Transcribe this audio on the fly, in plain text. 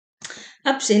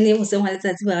Apshene ho seng hwa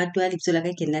letsatsi baratuwa lebitso la ka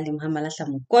ke nna le Mahammalahla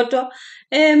Makoto.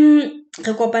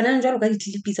 Re kopanang jwalo ka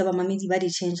ditleliniki tsa bamamedi ba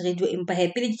di-Change Radio, empa he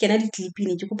pele ke kena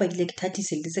ditleliping ke kopa ke le ke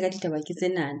thathiseletse ka ditaba ke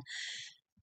tsenana.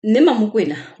 Mme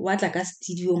Mamokoena wa tla ka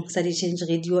studio sa di-Change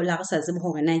Radio la re sa tsebe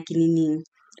hore na ke neneng.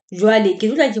 Jwale ke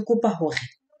dula ke kopa hore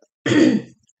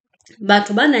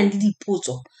batho ba nang le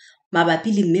dipotso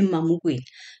mabapi le mme Mamokoena,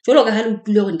 jwalo ka ha le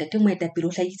utlwile hore ntate moetapele o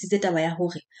hlahisitse taba ya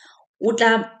hore ho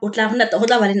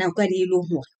tla ba le nako e leng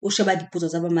hore o sheba dipotso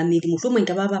tsa bamamedi, mohlomong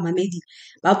ka ba bamamedi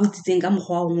ba botsitseng ka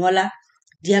mokgwa wa ho ngola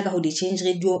di ya ka ho di-Change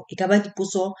Radio, e ka ba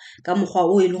dipotso ka mokgwa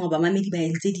o leng hore bamamedi ba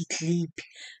entse di-clip.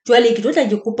 Jwale ke tla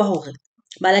ke kopa hore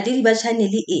balatedi ba channel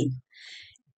ena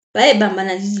ba e bang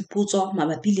bana le dipotso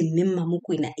mabapi le mme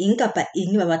Mamokoena, eng kapa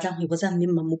eng ba batlang ho botsa mme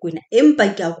Mamokoena,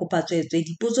 empa ke a kopa tswetswe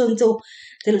dipotsong tseo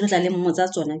tse le tla le mmotsa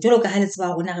tsona, jwalo ka ha le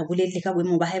tseba rona re bolelle ka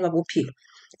boemo ba hae ba bophelo.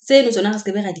 Tseno tsona re se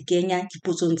ke be ra di kenya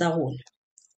dipotsong tsa rona.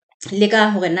 Le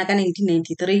ka hore nna ka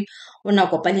 1993 o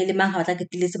na kopanye le mang ha batla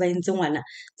qetelletse ba entse ngwana,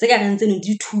 tse ka reng tseno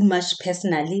di too much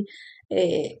personally,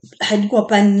 ha di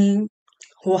kopane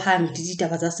ho hang le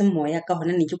ditaba tsa semoya. Ka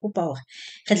hona ne ke kopa hore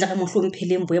re tle re mo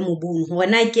hlomphele boemo bono, hore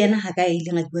na ke yena ha ka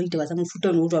ileng a bua ditaba tsa mofuta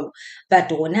ono jwalo,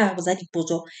 but rona ha re botsa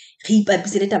dipotso re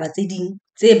ipapise le taba tse ding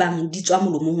tse bang di tswa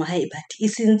molomong wa hae, but e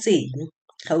seng tseno.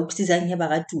 Ra utlwisisang he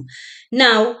baratuwa.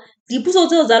 Now dipotso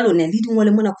tseo tsa lona le di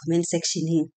ngole mona comment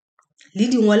sectioneng, le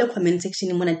di ngole comment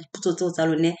sectioneng mona dipotso tseo tsa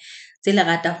lona tse le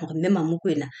ratang hore mme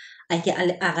Mamokoena a ke a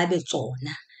le arabe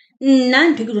tsona. Nna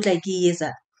ntho ke tla ke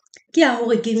etsa ke ya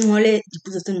hore ke ngole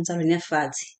dipotso tseno tsa lona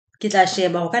fatshe, ke tla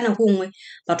sheba hore ka nako nngwe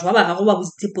batho ba bararo ba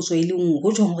botsitse potso e le nngwe, ho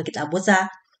tjhong hore ke tla botsa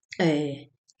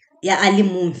ya a le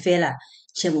mong fela,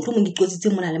 sheba mohlomong ke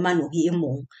qotsitse mona le mane ho e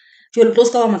mong. Jwale tlo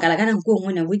ska wa makala ka nako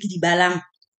nngwe nako ke di balang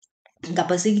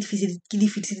kapa se ke di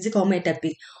fitisitse ka ho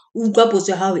moetapele, o utlwa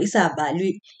potso ya hao e sa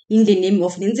balwe in the name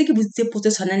of ntse ke botsitse potso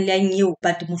e tshwanang le yang eo,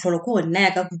 but mohlolo ke hore nna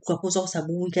ya ka utlwa potso go sa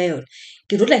bue ka yona.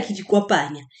 Ke tlo tla ke di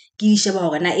kopanya ke di sheba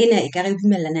hore na ena e ka re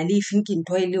dumellana le efeng, ke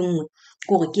ntho e le nngwe ke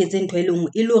hore ke etse ntho e le nngwe,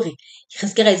 e le hore re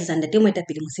se ke ra etsetsa ntate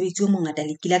moetapele mosebetsi o mongata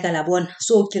le kila ka la bona.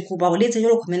 So ke kopa hore le etse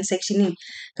jwalo comment sectioneng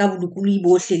ka bolokolohi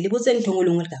bohle, le botse ntho e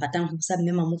nngwe le ka ratang ho botsa mme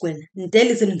Mamokoena, ntle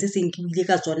le tseno tse seng ke buile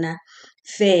ka tsona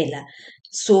fela.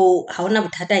 So ha hona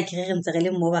bothata ke re ntse re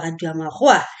le mo baratuwa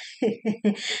makgowa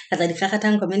ra tla di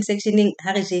kgakgathang comment sectioneng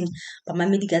ha re jeng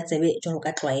bamamedi ka tsebe jwalo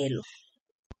ka tlwaelo.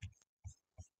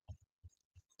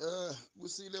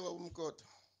 Busile baba Makoto,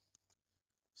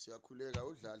 siyakhuleka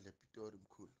udlala ePitori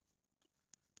mkhulu.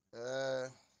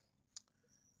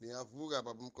 Niyavuka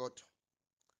baba Makoto.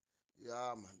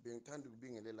 Ya man, bengithanda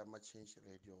ukubingelela ama-Change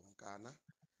Radio mkana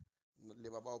le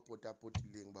baba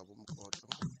opotapotileng baba Makoto.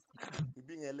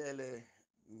 Ngibingelele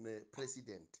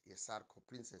ne-president ye-SARCO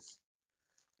Princess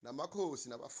namakhosi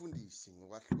nabafundisi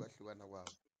ngokwahlukahlukana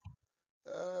kwabo.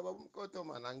 Baba Makoto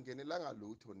man, angingenelanga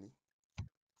lutho ni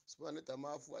sibone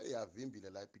damafu ayavimbile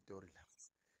la ePitori la.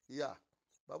 Ya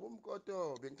baba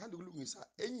Makoto, bengithanda ukulungisa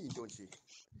enye into nje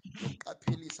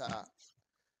yokuqaphelisa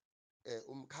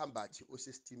umkhambathi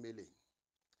osesitimeleni.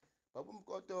 Baba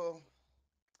Makoto,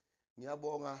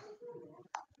 ngiyabonga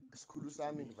isikhulu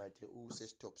sami invite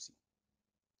uSestopsi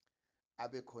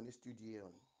abe khona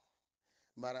e-studio,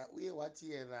 mara uye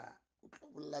wathi yena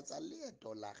uhlobula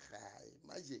leto la gae.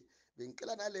 Manje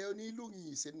bengicela naleyo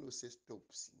niyilungise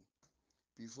noSestopsi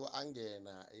before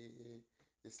angena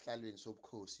esihlalweni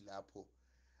sobukhosi lapho,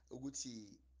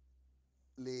 ukuthi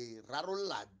le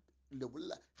rarolla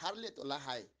le ha leto la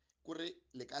hae kure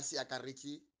le ka se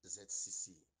akaretsi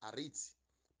ZCC aritsi,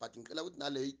 but ngicela ukuthi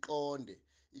naleyo iqonde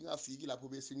ingafiki lapho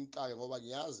bese nixake, ngoba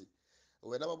ngiyazi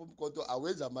wena baba Makoto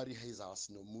awenza ama-rehearsals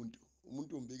nomuntu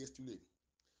umbike esitulweni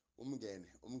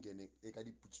umngene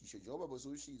ekadibhutisho, njengoba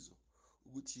bososhizo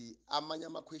ukuthi amanye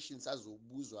ama-questions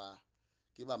azobuzwa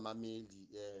ke bamameli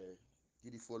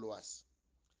ke di-followers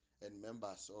and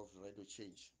members of Radio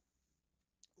Change.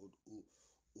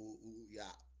 Ya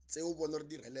tse o bona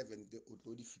di relevant o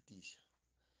tlo di fitisha.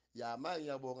 Ya manje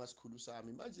ngiyabonga sikhulu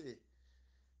sami. Manje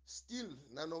still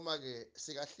nanoma ke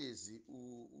sekahlezi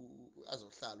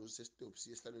azohlala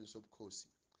uSestopsi esihlalweni sobukhosi,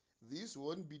 this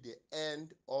won't be the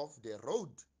end of the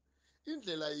road.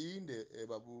 Indlela yinde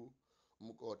babu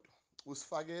Makoto,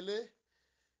 usifakele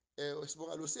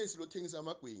sibonga lo sesi lothengisa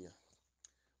amagwinya,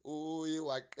 uye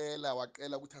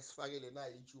waqela ukuthi asifakele na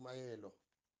intshumayelo.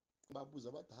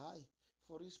 Babuza bathi hayi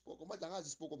for isipoko, manje angazi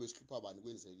isipoko besihlupha abantu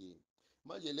kwenzekeni.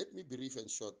 Manje let me be brief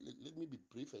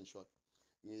and short.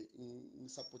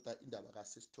 Ngisupporta indaba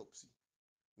kaSestopsi,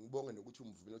 ngibonge nokuthi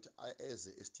umvumela ukuthi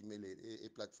eze esitimeleni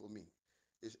eplatformini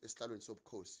esihlalweni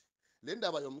sobukhosi. Le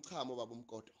ndaba yomchamo baba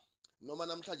Makoto, noma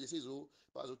namhlanje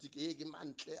bazothi ke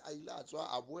mantle ayilatswa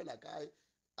abuela kae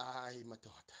hayi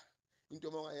madoda into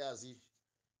ongayazi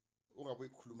ungabuye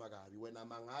ukukhuluma kabi wena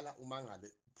mangala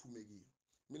umangale uphumekile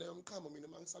mina yomqhamo mina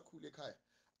mangisakhule ekhaya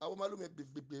abomalume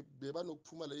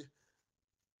bebanokuphuma le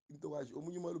into kanje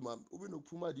omunye umalume ube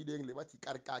nokuphuma dileng le bathi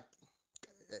karikaki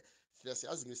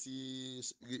siyazi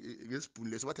ngesibhunu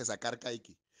leso bathe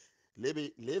sakarikaki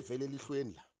le vele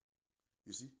lihlweni la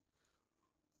you see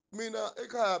mina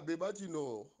ekhaya bebathi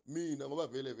no mina ngoba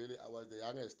vele I was the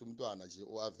youngest umntwana nje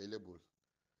o-available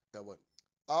yabona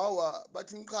awa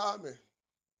bathi ngiqhame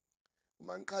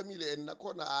uma ngiqhamile and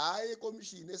nakhona hayi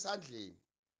ekomishini esandleni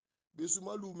bese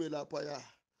umalume lapha ya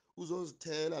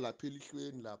uzozithela lapha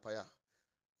elihlweni lapha ya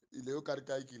leyo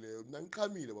karikaki leyo mina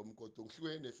ngiqhamile Mamokoto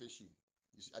ngihlukene nefashion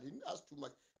I didn't ask too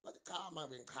much but chama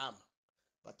bengiqhama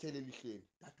bathele elihlweni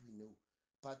that we know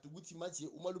but ukuthi manje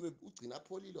umalume ugcina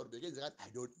apholile or bekenze kanti I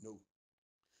don't know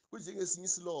kunjengesinye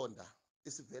isilonda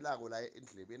esivelako la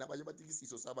endlebeni abanye bathi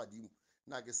isiso sabadimo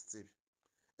nake sitsebe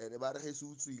and ba re se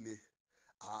utswile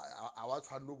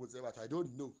awatshwana no botse batho I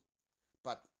don't know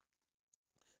but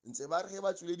ntse ba re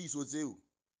ba tswile diso tseo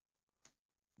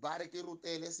ba re ke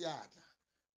rotele seatla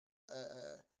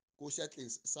go shatleng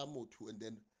sa motho and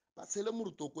then ba tshele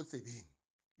moruto ko tsebeng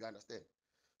you understand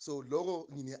so logo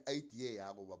ngine idea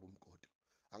yabo babomkoto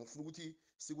angifuna ukuthi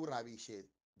sikurabishe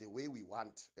the way we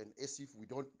want and as if we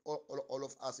don't all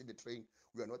of us in the train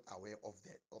we are not aware of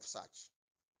that of such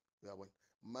uyabona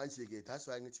manje ke that's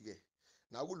why ngithi ke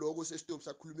nakuloko sesitop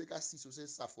sakhuluma ekasiso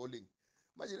sesafalling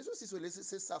manje leso siso lesi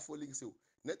sesafalling so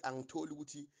net angitholi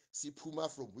ukuthi siphuma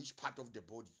from which part of the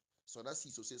body so that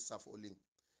siso sesafalling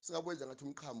singakwenza ngathi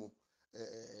umqhamo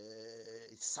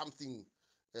something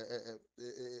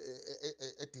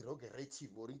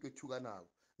derogative or into ethukanayo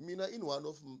mina in one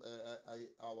of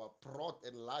our broad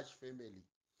and large family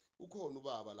ukhona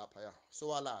ubaba lapha ya so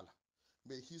walala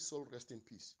may his soul rest in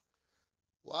peace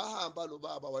wahamba lo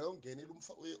baba wayongenela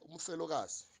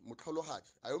umfelokazi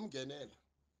umxholohadi ayomngenela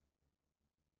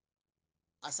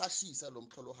asashisa lo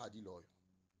mxholohadi loyo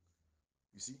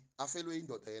you see afelwe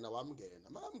indoda yena wamngena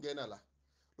makamngena la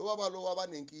lo baba lo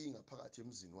wabanenkinga phakathi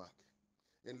emzini wakhe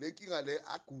and le nkinga le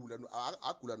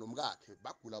agula nomkakhe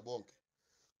bagula bonke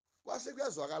kwase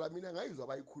kuyazwakala mina ngayizwa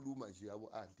bayikhuluma nje yabo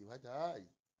anti bathi hayi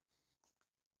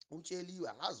utsheliwe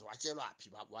angazi watshelwa phi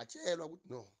watshelwa ukuthi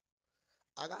no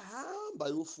akahamba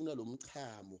yofuna lo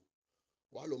mchamo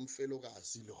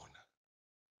walomfelokazi lona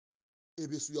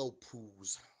ebese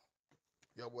uyawuphuza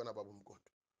uyabona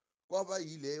babomkoto kwaba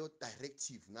yileyo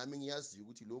directive nami ngiyazi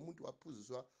ukuthi lo muntu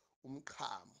waphuziswa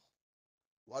umchamo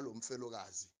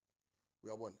walomfelokazi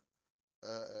uyabona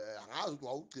angazi ukuthi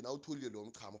wawugcina utholile lo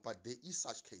mchamo but there is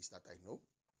such case that I know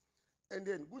and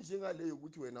then kunjengaleyo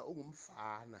ukuthi wena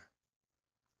ungumfana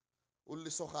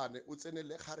ulisohane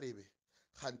utsenele kharebe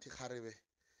khanti kharebe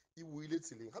e buile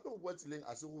tseleng gape go bua tseleng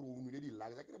a se gore o nule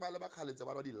di-lugs ke ba le ba kgaletsa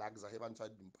ba di-lugs he ba ntshwa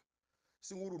dimpa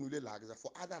se gore o nule lugs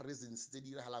for other reasons tse di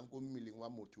diragalang ko mmeleng wa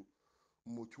motho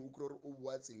o kry gore o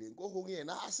bua tseleng ko gongwe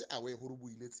yena a se awe gore o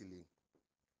buile tseleng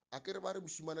a kere ba re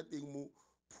moshimana teng mo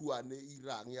phuane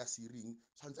irang ya sering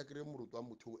tshwantse kere moruto wa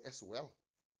motho as well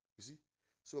you see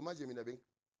so manje mina beng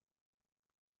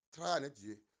try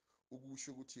nje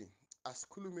ukusho ukuthi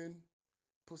asikhulumeni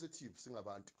positive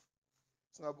singabantu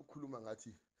singabukhuluma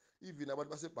ngathi even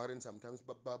abantu basebharen sometimes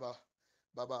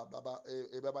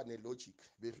baba ne-logic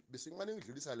bese ngimane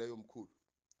ngidlulisa leyo mkhulu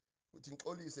uthi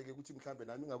ngixolise ke ukuthi mhlambe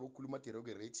nami ngabe ukukhuluma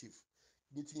derogative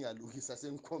ngithi ngiyalungisa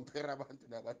sengikompare abantu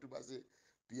nabantu base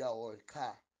Beer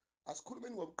cha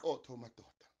asikhulumeni ngobuqotho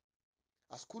madoda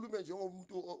asikhulume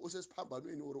njengomuntu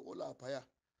osesiphambanweni or olapha ya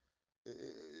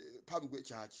phambi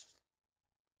kwejaji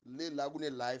le la kune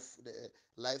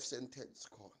life sentence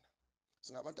khona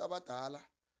singabantu abadala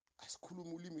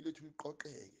asikhuluma ulimi lethu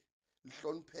liqoqeke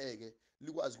lihlonipheke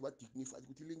likwazi kuba dignified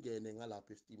ukuthi lingene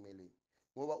ngalapha esitimeleni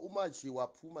ngoba uma nje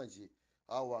waphuma nje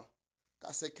hawa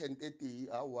ka second 30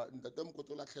 hawa Ntate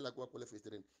Makoto lahlela kwakho le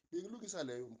festival bengilukisa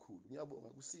leyo mkhulu ngiyabonga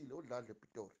kusile odladla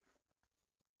ePitori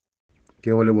ke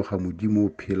go leboga modimo o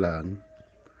phelang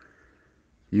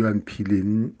yo a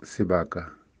mphileng sebaka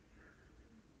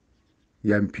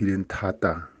ya mphileng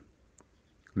thata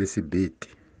le sebete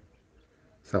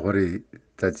sa gore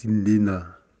tsatsing lena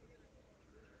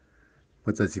mo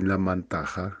tsatsing la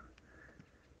mantaga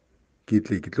ke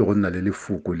tle go nna le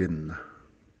lefoko le nna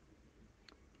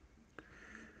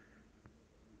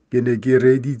ke ne ke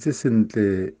reeditse sentle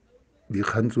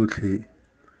dikgang tsotlhe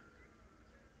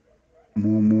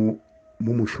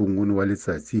mo mošong ono wa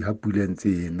letsatsi ga pula ntse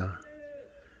ena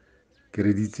ke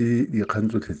reditse dikgang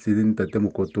tsotlhe tse Ntate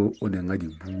Makoto o neng a di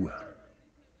bua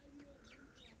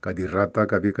ka di rata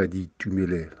ka be ka di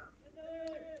itumelela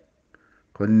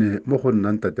gonne mo go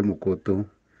nna Ntate Makoto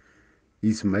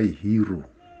is my hero.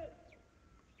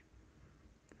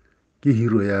 Ke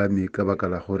hero ya me ka baka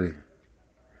la gore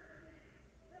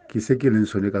ke se ke leng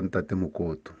sone ka Ntate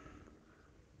Makoto.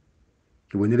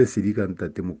 Ke bone lesedi ka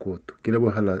Ntate Makoto, ke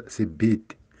lebogela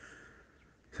sebete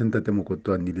se Ntate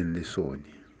Makoto a nnileng le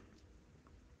sone.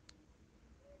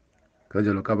 Ka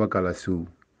jalo ka baka la seo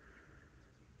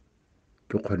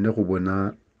ke kgonne go bona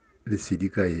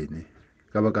lesedi ka ene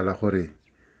ka baka la gore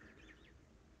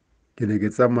ke ne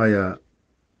ke tsamaya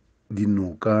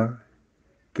dinoka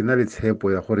ke na le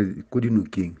tshepo ya gore ko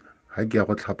dinokeng ga ke ya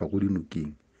go tlhapa ko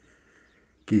dinokeng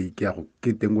ke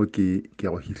teng go ke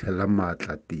ya go hitlhelela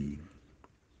maatla teng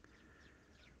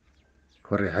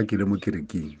gore ga ke le mo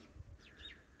kerekeng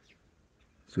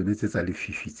tsone tse tsa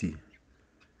lefifi tse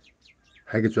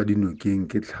ga ke tswa dinokeng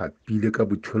ke tlhapile ka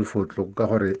bo 12 o'clock ka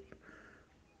gore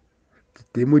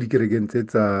teng mo dikerekeng tse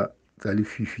tsa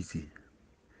lefifi tse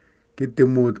ke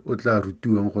teng mo o tla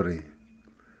rutiwang gore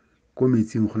ko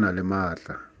metsing go na le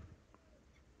maatla,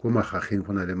 ko magageng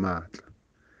go na le maatla.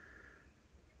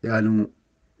 Yaanong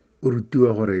o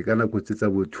rutiwa gore ka nako tse tsa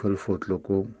bo 12 o'clock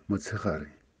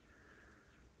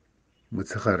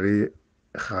motshegare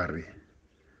gare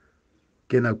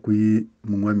ke nako e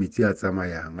mongwe wa metsi a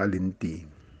tsamayang a leng teng.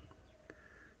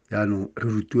 Yaanong re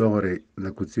rutiwa gore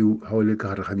nako tseo ga o le ka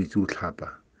gare ga metsi o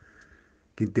tlhapa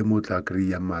ke teng mo o tla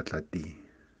kry-ang maatla teng.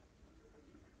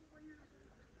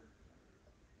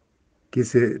 Ke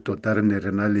se tota re ne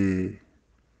re na le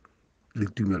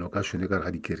tumelo ka sone ka gare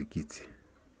ga dikereke tse.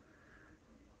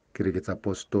 Kereke tsa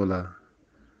Apostola,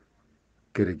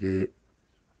 kereke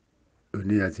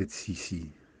yone ya ZCC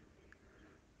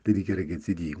le dikereke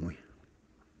tse dingwe.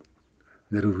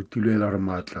 Ne re rutilwe la gore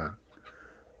maatla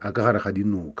a ka gare ga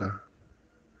dinoka,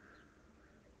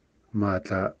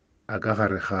 maatla a ka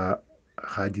gare ga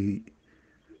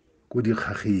ko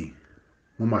dikgageng,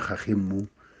 mo magageng mo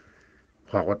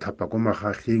go ya go thapa ko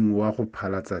magageng wa go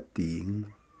phalatsa teng,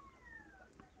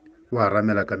 wa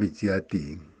ramela ka metsi a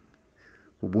teng,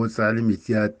 o bo tsaya le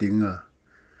metsi a teng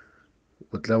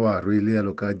o tla wa rwele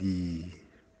yalo ka di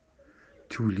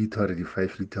 2 liter, di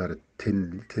 5 liter,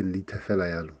 10 liter fela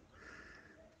yalo.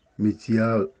 Metsi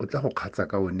a o tla go kgatsa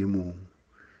ka one mo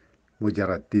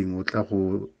jarateng, o tla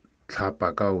go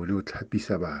tlhapa ka one, o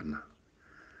tlhapisa bana.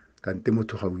 Kante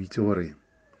motho ga o itse gore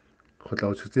go tla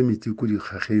o tshotse metsi ko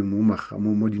dikgageng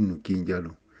mo dinokeng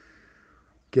jalo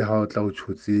ke ha o tla o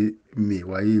tshotse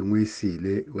mewa e nngwe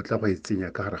sele o tla go e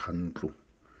tsenya ka gare ga ntlo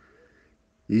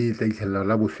e tla itlhelela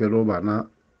la bofelo bana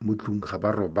mo tlong ga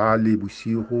ba robale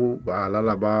bosigo ba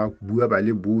lala ba bua ba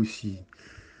le bosi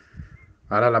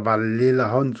ba lala ba lela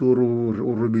ga o ntse o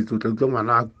robetse o tla utlwa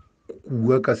ngwana a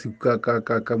kua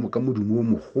ka modumo o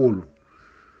mogolo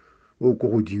o ko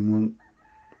godimo o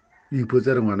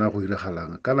ipotsa re ngwana a go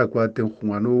diragalang ka nako ya teng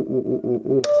ngwana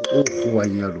o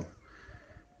goang yalo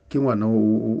ke ngwana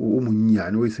o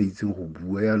monnyane o e sa itseng go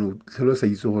bua yaanong tlhelo o sa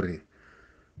itse gore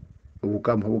o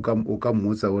ka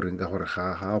mmotsa o reng ka gore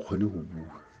ga a kgone go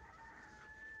bua.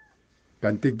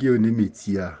 Kante ke yone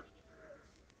metsi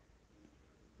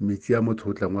a motho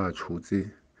o tlang o a tshotse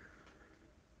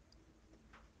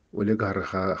o le ka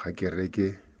gare ga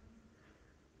kereke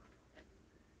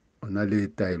o na le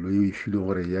taelo e e fileng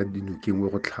gore ya dinokeng o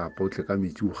go tlhapa o tle ka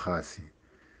metsi o gase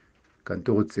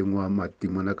kante go tsengwa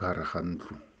matimona ka gare ga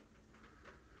ntlo.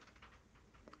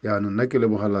 Yaanong nna ke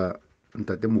lebogela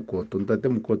Ntate Makoto. Ntate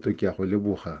Makoto ke a go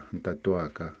leboga ntate wa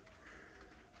ka,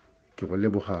 ke go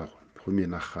leboga go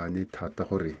menagane thata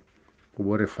gore o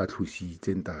bo re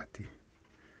fatlhositse ntate,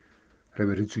 re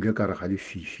be re tswile ka gare ga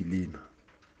lefifi lena.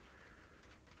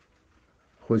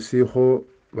 Go sego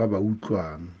ba ba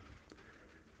utlwang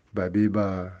ba be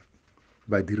ba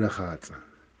diragatsa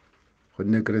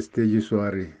gonne Keresete Jesu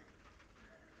a re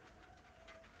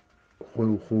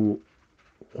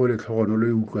go letlhogonolo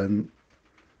e utlwang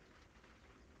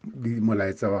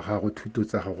molaetsa wa gago, thuto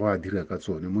tsa gago a dira ka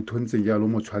tsone. Motho o ntseng jalo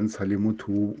mo tshwantsha le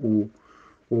motho o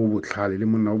botlhale, le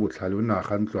monna o botlhale o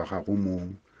naga ntlo ya gago mo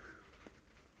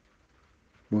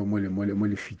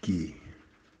lefikeng.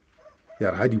 Ya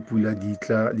re ga dipula di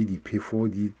tla le diphefo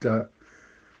di tla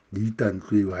di ita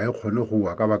ntlo eo ga e kgone go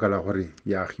wa ka baka la gore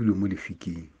e agilwe mo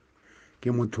lefikeng. Ke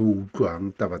motho o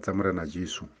utlwang taba tsa Morena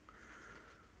Jesu,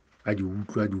 a di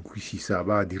utlwa, a di utlwisisa,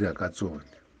 ba a dira ka tsone.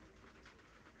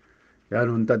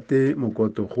 Yaanong Ntate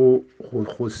Makoto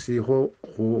go sego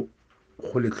go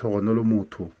letlhogonolo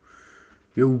motho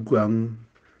yo utlwang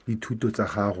dithuto tsa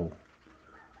gago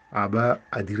a ba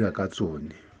a dira ka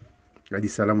tsone, a di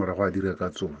sala morago a dira ka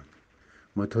tsone.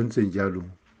 Motho o ntseng jalo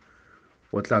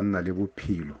o tla nna le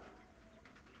bophelo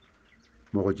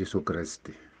mo go Jesu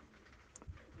Kriste.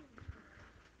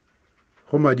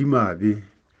 Go madimabe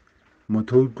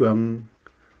motho o utlwang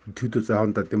dithuto tsa go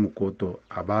Ntate Makoto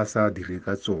a ba sa dire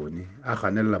ka tsone, a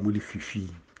ganelela mo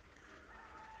lefifing,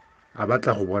 a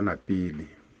batla go bona pele.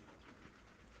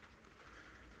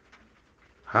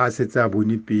 Ha a setse a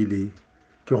bone pele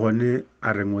ke gone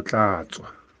a reng o tla tswa,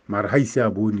 mara ha ise a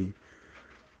bone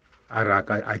a re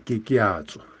a ke a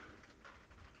tswa.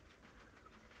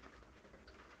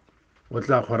 O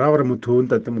tla go raya gore motho o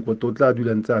Ntate Makoto o tla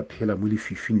dula ntse a phela mo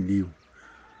lefifing leo,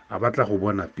 a batla go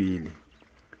bona pele.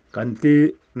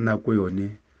 Kante nako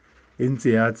yone e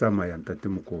ntse ya tsamaya Ntate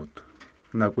Makoto,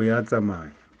 nako ya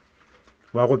tsamaya.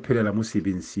 Wa go phelela mo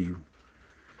sebeng seo,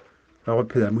 wa go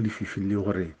phela mo lefifing le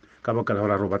gore ka baka la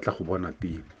gore a re o batla go bona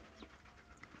pele.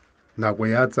 Nako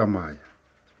ya tsamaya,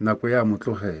 nako ya mo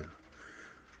tlogela.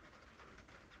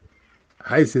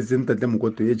 Ha e setse Ntate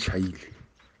Makoto e tšhaile,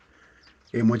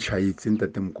 e mo tšhaetse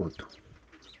Ntate Makoto,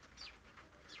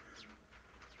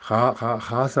 ga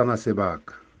a sana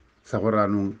sebaka sa gore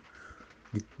anong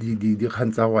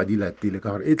dikgang tsa go a di latele,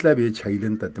 ka gore e tla be e tšhaile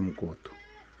Ntate Makoto.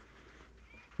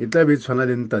 E tla be e tshwana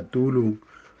le ntatolo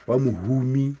wa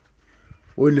mohumi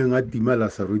o neng a tima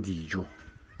Lazaro dijo.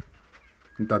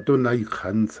 Ntate o ne a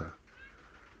ikgantsha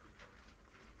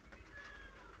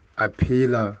a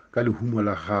phela ka lehumo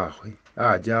la gagwe,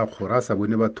 a ja kgora a sa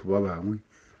bone batho ba bangwe,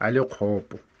 a le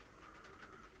kgopo.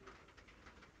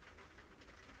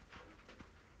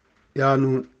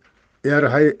 Yaanong ya re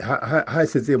ha e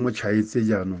setse e mo tšhaetse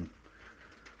jaanong,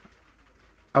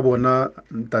 a bona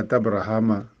Ntate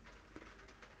Abrahama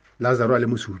Lazaro a le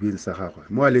mo sehubeng sa gagwe,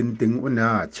 mo a leng teng o ne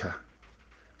a tšha.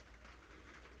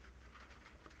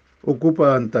 O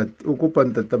kopa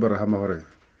Ntate Abrahama gore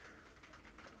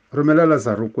romela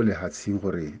Lazaro ko lehatsheng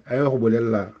gore a ye go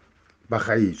bolelela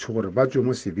bagaetsho gore ba tswe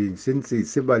mo sebeng se ntse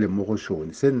se ba le mo go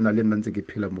sone, se nna le nna ntse ke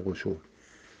phela mo go sone.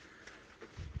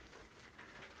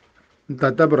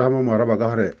 Ntate Abrahama mo araba ka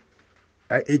gore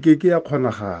e ke ya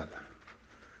kgonagala,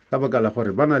 ka baka la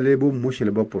gore ba na le bommoši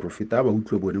le baporofeta a ba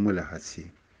utlwe bone mo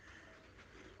lehatsheng.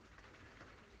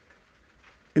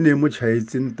 E ne mo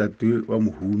tšhaetse ntate wa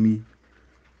mohumi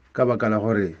ka baka la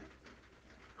gore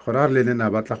a re le ene a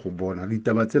batla go bona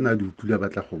ditaba tsena di utlwile, a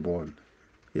batla go bona,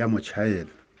 ya mo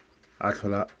tšhaela,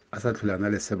 a sa tlhole a na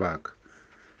le sebaka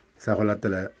sa go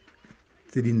latela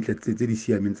tse dintle tse di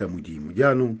siameng tsa Modimo.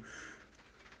 Jaanong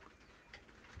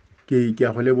ke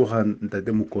a go leboga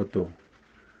Ntate Makoto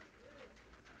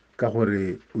ka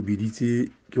gore ke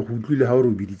go utlwile ga gore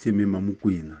o biditse mme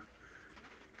Mamokoena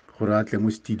gore a tle mo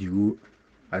studio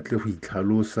a tle go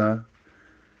itlhalosa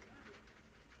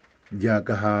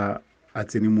jaaka ha a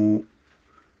tsene mo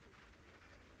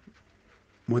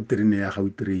terene ya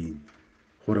Gautrain,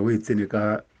 gore o e tsene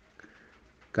ka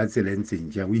tsela e ntseng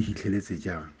jang, o e hitlheletse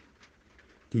jang.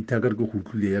 Ke ithaka re ke go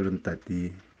utlwile yalo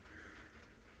Ntate,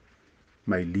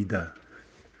 my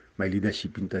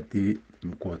leadership Ntate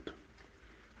Makoto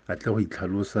a tle go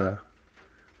itlhalosa.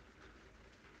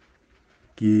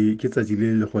 Ke tsatsi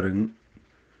le le goreng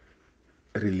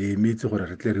re le emetse gore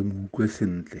re tle re mo utlwe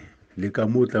sentle le ka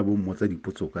mo tla bo mmotsa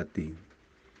dipotso ka teng,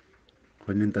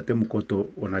 gonne Ntate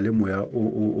Makoto o na le moya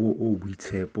o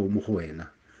boitshepo mo go wena.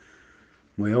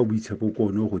 Moya o boitshepo ke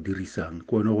one o go dirisang,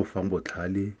 ke one o go fang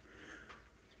botlhale,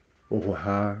 o go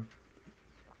ha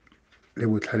le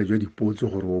botlhale jwa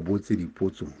dipotso gore o botse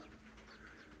dipotso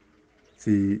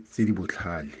tse di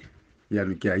botlhale.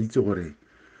 Yaanong ke a itse gore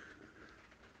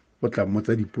o tla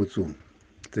mmotsa dipotso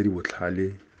tse di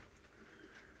botlhale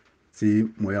tse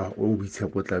moya o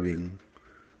boitshepo tlabeng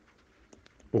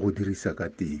o go dirisa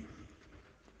ka teng.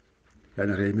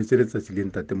 Yaanong re emetse letsatsi le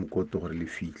Ntate Makoto gore le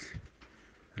fitlhe,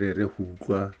 re go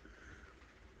utlwa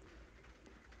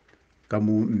ka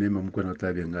mo mme Mamokoena o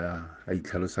tlabeng a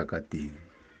itlhalosa ka teng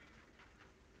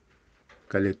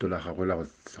ka leeto la gagwe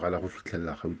la go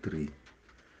fitlhelela Gautrain.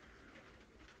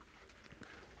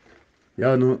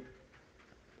 Yaanong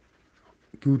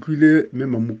ke utlwile mme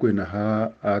Mamokoena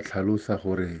ha a tlhalosa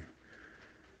gore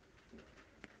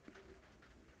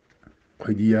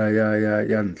kgwedi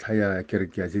ya ntlha ya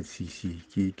kereke ya ZCC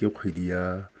ke kgwedi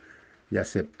ya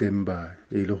September,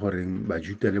 e le goreng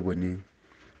Bajuda le bone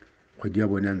kgwedi ya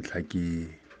bone ya ntlha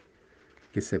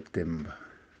ke September.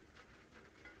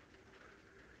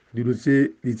 Dilo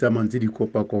tse di tsamayang tse di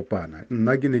kopa-kopana.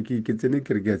 Nna ke ne ke tsene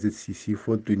kereke ya ZCC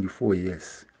for 24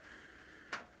 years,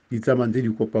 di tsamayang tse di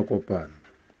kopa-kopana.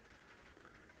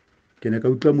 Ke ne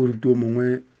ka utlwa moruti o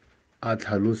mongwe a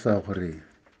tlhalosa gore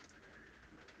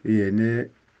ene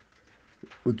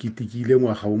o ketekile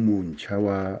ngwaga o montšha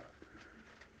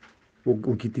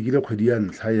o ketekile kgwedi ya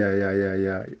ntlha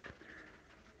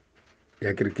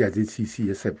ya kereke ya ZCC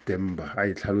ya September a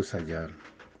e tlhalosa jalo.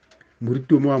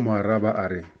 Moruti mo a mo araba a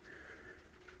re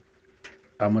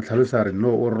a mo tlhalosa a re no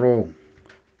o wrong.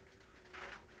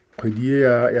 Kgwedi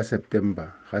ya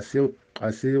September ga se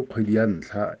kgwedi ya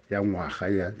ntlha ya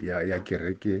ngwaga ya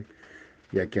kereke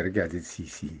ya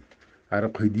ZCC. A re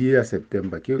kgwedi ya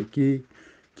September ke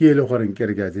e le goreng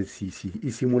kereke ya ZCC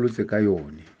e simolotse ka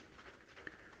yone.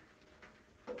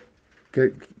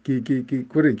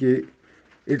 Kore ke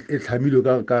e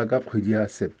tlhamilwe ka kgwedi ya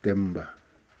September,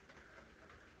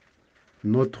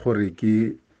 not gore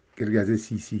ke kereke ya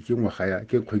ZCC ke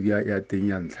kgwedi ya teng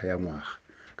ya ntlha ya ngwaga,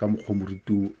 ka mokgwa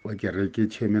moruti wa kereke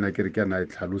chairman a kereke ana e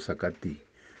tlhalosa ka teng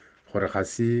gore ga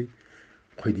se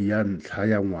kgwedi ya ntlha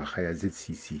ya ngwaga ya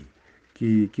ZCC.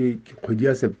 Ke kgwedi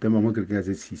ya September mo kereke ya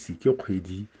ZCC ke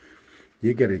kgwedi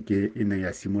ye kereke e neng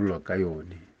ya simololwa ka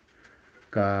yone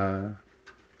ka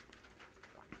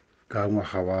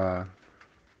ngwaga wa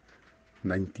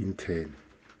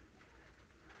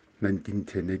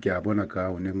 1910 ke a bona ka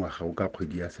one ngwaga o ka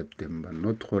kgwedi ya September,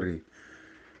 not gore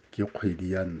ke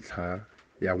kgwedi ya ntlha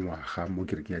ya ngwaga mo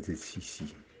kereke ya ZCC.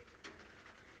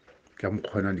 Ka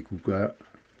mokgona ne ke utlwa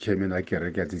chairman a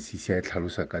kereke ya ZCC a e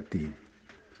tlhalosa ka teng.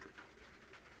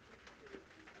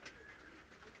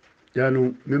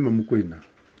 Jaanong mme Mamokoena,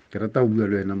 ke rata go bua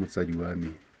le wena motsadi wa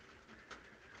me.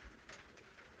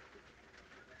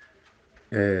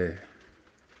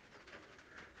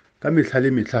 Ka metlha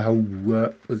le metlha ha o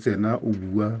bua o tsena o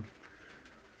bua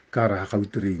ka ra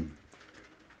Gautrain,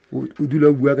 o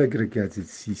dula o bua ka kereke ya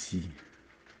ZCC,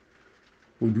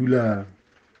 o dula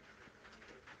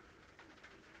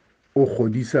o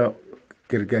godisa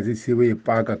kereke ya ZCC o e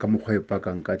paka ka mokgwa e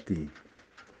pakang ka teng.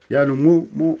 Jaanong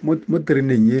mo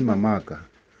tereneng e mamaka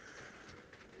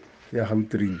ya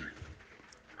Gautrain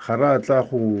ga ra tla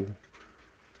go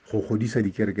godisa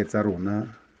dikereke tsa rona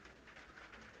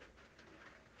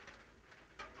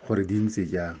gore di ntse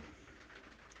jang.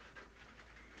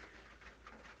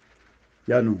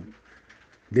 Jaanong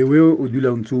the way o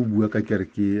dula o ntse o bua ka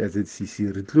kereke ya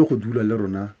ZCC re tlile go dula le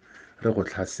rona re go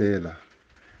tlhasela,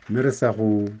 mme re sa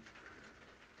go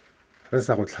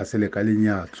tlhasele ka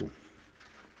lenyatso.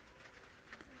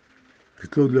 Re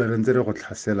tlo dula re ntse re go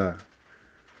tlhasela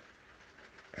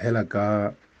hela ka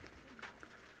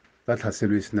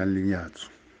tlhaselo e senang lenyatso.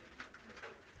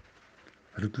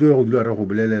 Re tlile go dula re go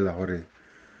bolelela gore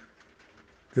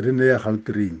terene ya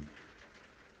Gautrain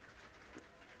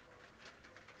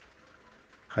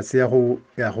ga se ya go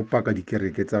paka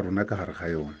dikereke tsa rona ka gare ga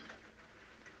yone.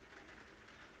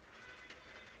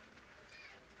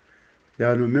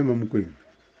 Jaanong mme Mamokoena,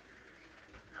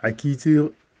 ga ke itse go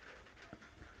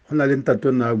na le ntate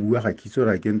o na a bua, ga ke itse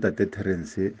gore ke Ntate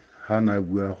Terence ha na a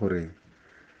bua gore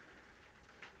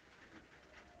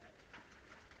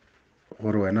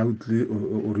wena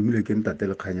o romilwe ke Ntate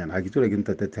Lekganyana. Ga ke itse gore ke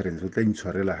Ntate Terence, o tla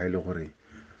intshwarela ha e le gore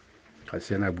ga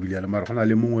se yena a buile yalo, mara go na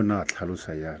le mongwe na a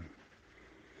tlhalosa jalo.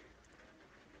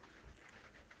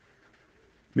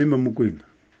 Mme Mamokoena,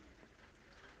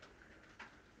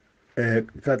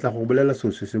 ka tla go bolela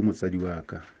seo se motsadi wa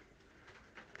ka,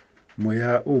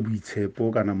 moya o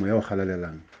boitshepo kana moya o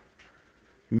galalelang.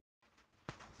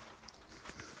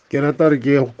 Ke rata re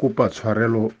ke kopa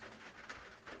tshwarelo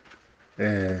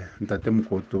Ntate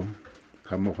Makoto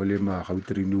ga mmogo le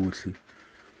Gautrain otlhe.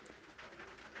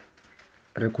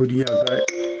 Recording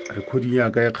ya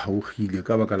ka e kgaogile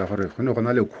ka baka la gore go ne go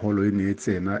na le call e ne e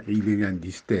tsena e ileng yang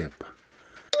disturb.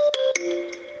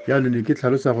 Jaanong ne ke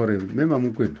tlhalosa gore mme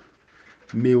Mamokoena,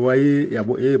 mewa ya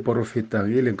bo e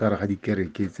porofetang e leng kare ga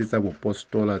dikereke tse tsa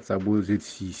bopostola tsa bo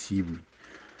ZCC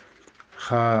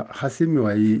ga se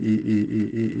mewa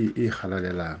e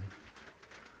galalelang,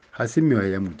 ga se mewa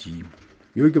ya modimo.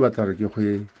 Yo ke batla re ke go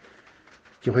e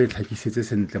tlhakisetse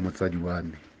sentle motsadi wa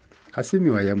me. Ga se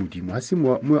mewa ya modimo, ga se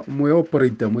moya o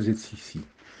operata mo ZCC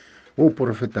o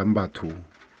porofetang batho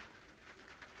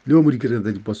le mo dikereke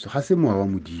tsa diposto, ga se mowa wa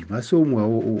modimo, ga se o mowa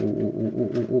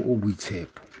o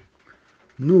boitshepo.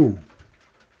 No,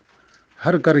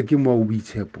 ha re ka re ke mowa o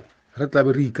boitshepo re tla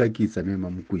be re ikaketsa mme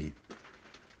Mamokoena.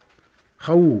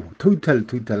 Ga o total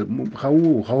ga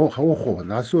o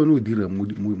gona, ga se one o dirang mo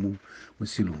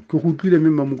selong. Ke go utlwile mme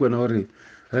Mamokoena gore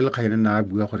re Lekganyana na a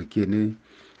bua gore ke ene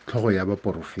tlhogo ya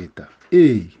baporofeta.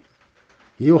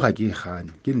 Eo ga ke e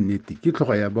gane, ke nnete, ke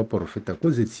tlhogo ya baporofeta ko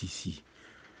ZCC.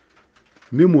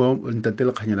 Mme mowa Ntate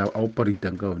Lekganyana a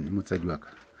operatang ka one motsadi wa ka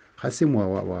ga se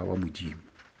mowa wa modimo,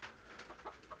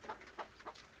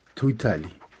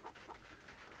 totally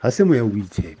ga se moya o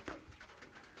boitshepo.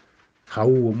 Ga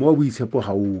o moya boitshepo,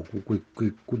 ga o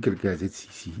ko kereke ya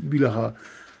ZCC, ebile ga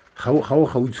o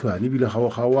gautshwane, ebile ga o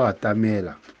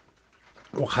atamela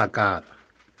o kgakala.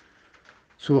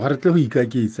 so ga re tle go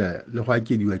ikaketsa le go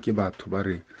akediwa ke batho ba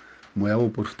re moya o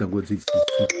porofetang ko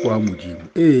tsetshisi kwa modimo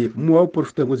moya o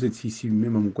porofetang ko tsetshisi mme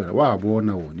Mamokoena wa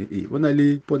bona one o na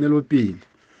le ponelopele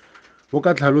o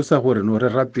ka tlhalosa gore no re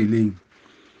rapeleng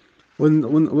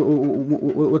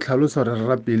o tlhalosa gore re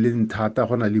rapeleng thata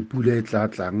go na le pula e tla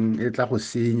tlang e tla go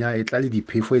senya e tla le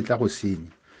diphefo e tla go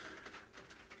senya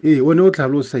o ne o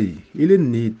tlhalosa e le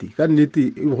nnete ka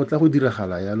nnete go tla go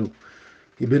diragala yalo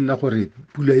e be nna gore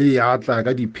pula e ya tla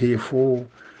ka diphefo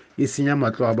e senya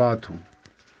matlo a batho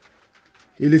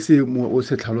e le se o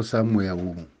se tlhalosang moya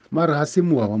o mara ga se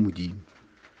mowa wa modimo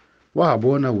wa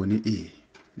bona one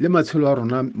le matshelo a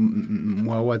rona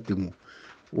mowa wa teng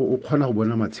o kgona go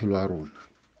bona matshelo a rona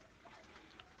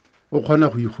o kgona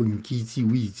go ikgonkitse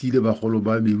o itse le bagolo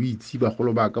ba me o itse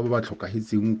bagolo ba ka ba ba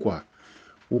tlhokagetseng kwa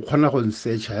o kgona go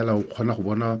nsearcha hela o kgona go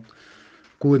bona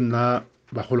ko nna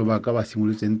bagolo ba ka ba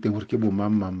simolotseng teng gore ke bo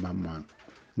mang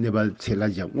ne ba tshela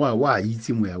jang wa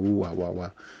itse moya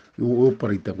o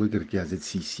operata ko kereke ya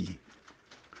ZCC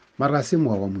mara se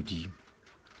mowa wa modimo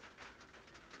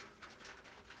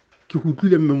ke go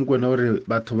utlwile mme Mokoena gore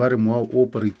batho ba re mowa o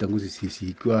operata ko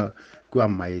ZCC ke wa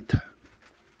maetha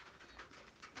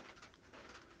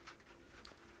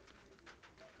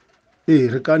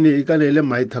re kane e kane le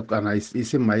maetha kana e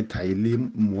se maetha e le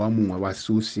mowa mongwe wa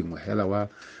seo sengwe hela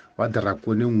wa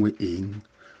drakone nngwe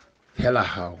hela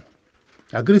hao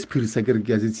a ke re sephiri sa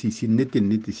kereke ya ZCC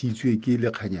nnete se itswe ke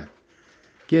le kganyana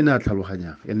ke ena a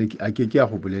tlhaloganyang ene a ke a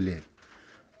go bolelela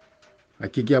a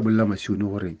ke a bolela masione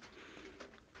gore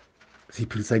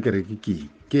sephiri sa kereke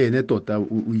ke ene tota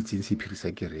o itseng sephiri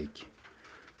sa kereke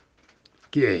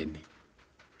ke ene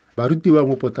baruti ba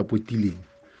mo potapotileng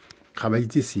ga ba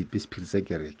itse sepe sephiri sa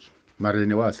kereke mara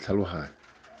ene wa se tlhaloganya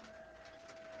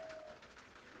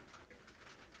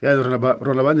ya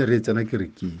rona ba ne re tsena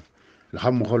kerekeng le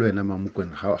ga mmogo le wena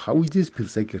Mamokoena ga o itse sephiri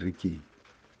sa kerekeng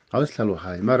ga o se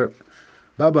tlhaloganye mara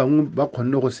ba bangwe ba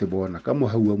kgonne go se bona ka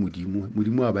mogau wa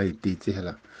modimo a ba etetse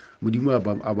hela modimo a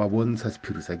ba bontsha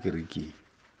sephiri sa kerekeng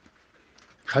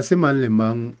ga se mang le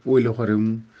mang o e le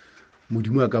goreng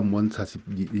modimo a ka mmontsha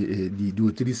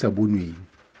dilo tse di sa bonweng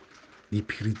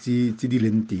diphiri tse di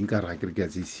leng teng ka ra kereke ya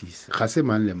ZCC ga se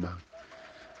mang le mang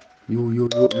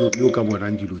yo ka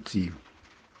bonang dilo tseo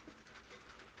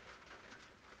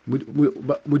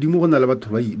modimo go na le batho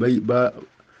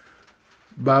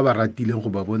ba ratileng go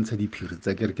ba bontsha diphiri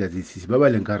tsa kereke ya ZCC ba ba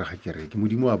leng ka re ga kereke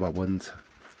modimo a ba bontsha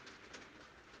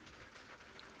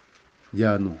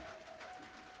jaanong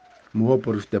mowa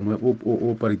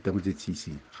o operata mo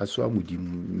ZCC ga se wa modimo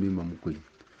mme Mamokoena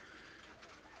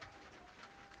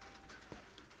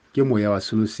ke moya wa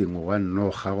selo sengwe wa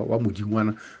noga wa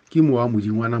modingwana ke mowa wa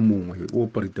modingwana mongwe o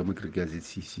operata mo kereke ya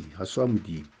ZCC ga se wa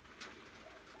modimo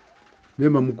mme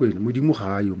Mamokoena modimo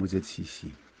ga ayo mo ZCC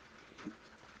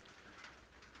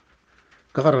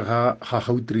ka gare ga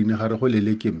Gautrain ga re go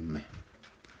leleke mme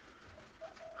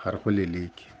ga re go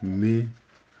leleke mme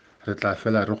re tla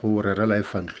fela re go rerela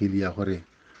evangeli ya gore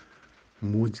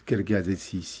mo kereke ya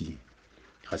ZCC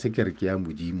ga se kereke ya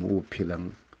modimo o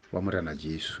phelang wa morena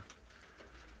Jesu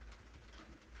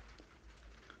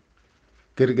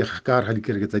kereke ka gare ga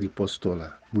dikereke tsa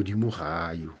dipostola modimo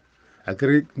ga ayo a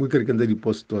kere mo kerekeng tsa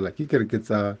dipostola ke kereke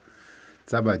tsa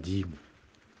badimo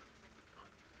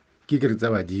ke kereke tsa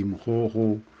badimo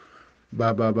go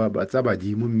tsa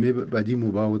badimo mme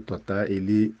badimo ba o tota e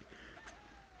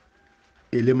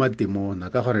le matemona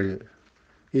ka gore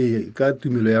ka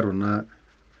tumelo ya rona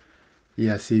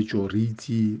ya setso re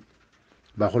itse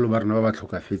bagolo ba rona ba ba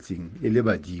tlhokafetseng e le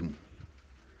badimo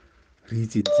re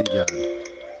itse ntse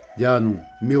jaanong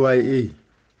mewa e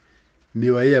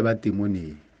ya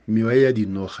batemone mewa e ya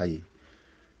dinoga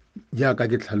jaaka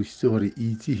ke tlhalositse gore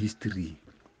e itse history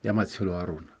ya matshelo a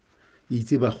rona e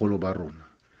itse bagolo ba rona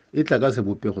e tla ka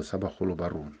sebopego sa bagolo ba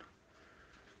rona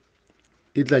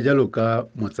e tla jalo ka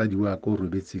motsadi wa ka o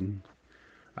robetseng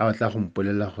a batla go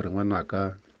mpolelela gore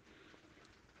ngwanaka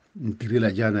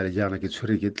ntirela jaana le jaana ke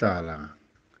tshwere ke tlala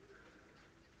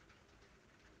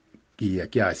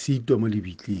ke a sitwa mo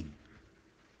lebitleng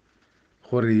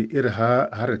gore e re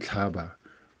ha re tlhaba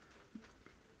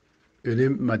ene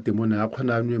matemone a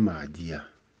kgona a nwe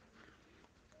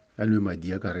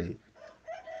madi a kare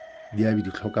di a be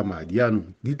di tlhoka madi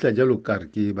yaanong di tla jalo kare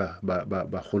ke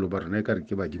bagolo ba rona e kare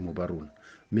ke badimo ba rona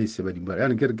mme se badimo ba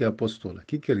yaanong kereke ya apostola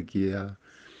ke kereke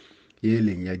e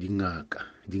leng ya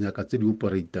dingaka tse di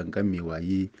operatang ka mewa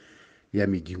ya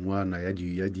medingwana ya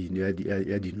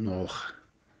dinoga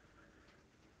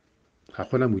ga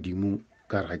gona modimo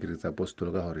ka gare ga kereke tsa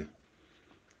apostola ka gore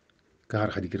ka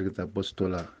gare ga dikereke tsa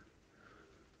apostola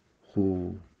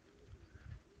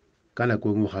ka nako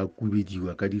e nngwe ga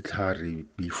kubediwa ka ditlhare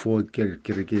before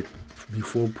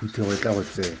phuthego e tla go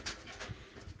tsena.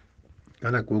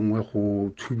 Ka nako e nngwe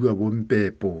go tshubiwa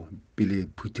bompepo pele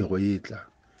phuthego e tla.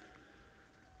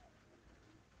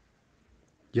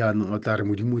 Jaanong o tla re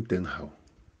modimo o teng gao.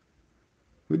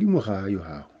 Modimo ga ayo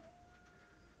gao.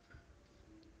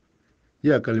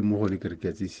 Jaaka le mo gone kereke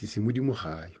ya JCC, modimo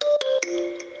ga ayo.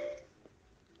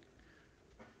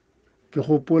 Ke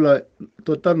gopola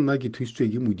tota nna ke thusitswe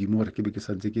ke modimo gore ke be ke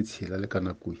santse ke tshela le ka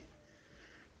nako e.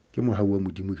 Ke mogau wa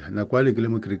modimo nako a le ke le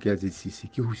mo kereke ya JCC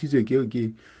ke husitswe ke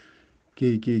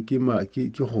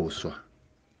go swa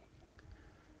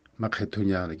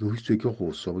makgethonyana, ke husitswe ke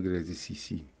go swa mo kereke ya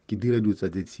JCC, ke dira dilo tsa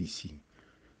JCC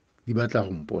di batla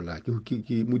go mpola.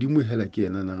 Modimo hela ke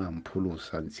ena nang a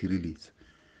mpholosa ntshireletsa.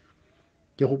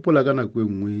 Ke gopola ka nako e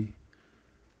nngwe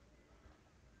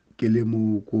ke le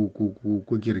mo ko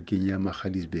kerekeng ya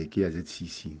Magaliesburg ya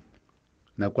ZCC.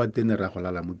 Nako a tene ra go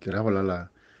lala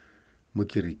mo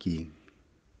kerekeng.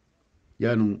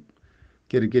 Jaanong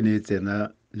kereke ne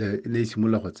e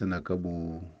simolola go tsena ka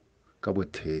bo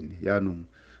 10. Jaanong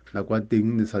nako a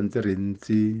teng ne santse re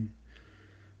ntse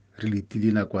re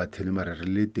letile nako a 10 mara re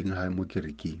le teng ha mo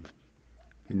kerekeng.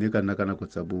 E ne ka nna ka nako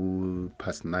tsa bo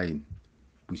past 9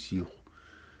 bosigo.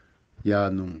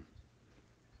 Jaanong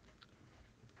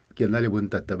ke na le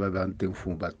bontate ba bang teng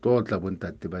foo ba tlotla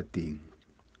bontate ba teng.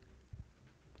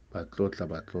 Ba tlotla.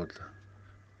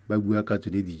 Ba bua ka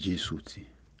tsone di-Jesu tse.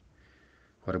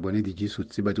 Gore bone di-Jesu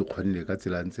tse ba di kgonne ka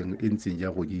tsela e ntseng ja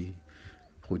go di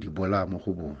bolaya mo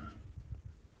go bona.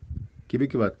 Ke be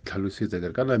ke ba tlhalosetsa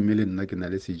ke re kana mme le nna ke na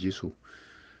le sejesu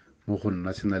mo go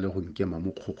nna se na le go nkema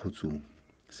mo kgokgotsong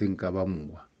se nka ba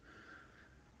mowa.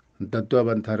 Ntate wa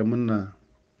banthare monna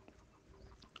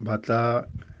ba tla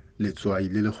letswai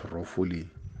le le gorofo le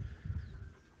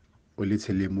o le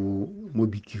tshele mo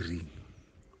bikiring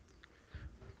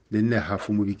le nne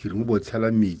hafo mo bikiring o bo tshela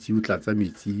metsi o tlatsa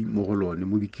metsi mo go lone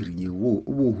mo bikiring o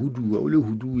bo huduwa o le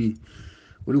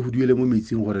huduele mo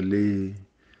metsing gore le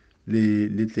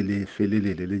tle le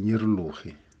felelele le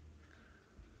nyerologe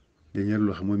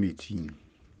mo metsing.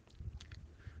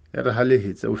 Ya re ha le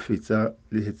hetsa o fetsa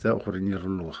le hetsa gore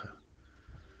nyerologa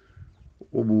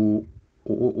o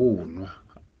nwa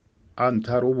a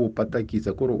nthare o bo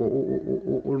pataketsa kore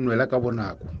o nwela ka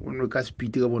bonako o nwe ka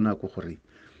speed ka bonako gore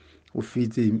o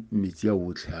fetse metsi a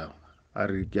otlhe ao. A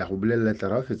re ke a go bolelela tla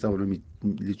ra o fetsa go nwa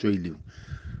letswai leo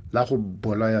la go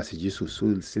bolaya sejesu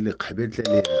se le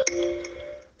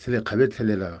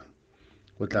kgabetlelela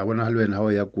o tla bona le wena ha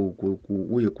o ya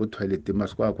o ye ko toileteng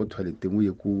masko a ko toileteng o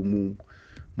ye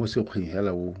mo sekgweng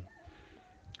hela o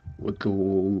tlo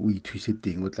o ithuse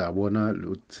teng o tla bona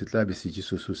se tla be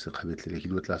sejesu se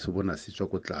kgabetlegile o tla se bona se tswa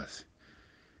ko tlase.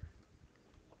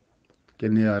 Ke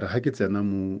ne ya re ha ke tsena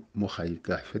mo gae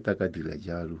ka feta ka dira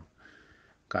jalo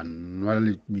ka nwa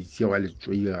metsi wa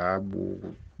letswai ga bo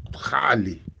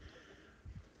gale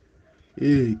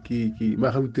ke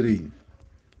magautereng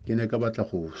ke ne ka batla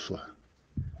go swa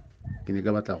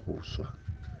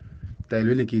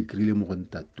taelo ne ke e kry-ile mo go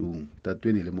ntatong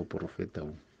tato ne le mo profeta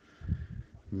o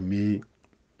mme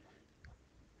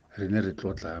re ne re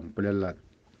tlotla mpolelela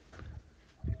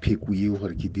pheko eo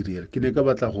gore ke direla ke ne ka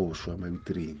batla go swa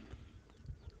mautereng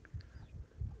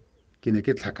ke ne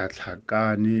ke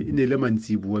tlhakatlhakane e ne le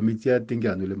mantsiboa metsi a teng ke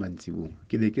a le mantsiboa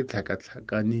ke ne ke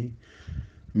tlhakatlhakane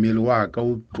mmele wa ka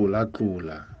o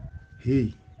tlola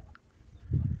hei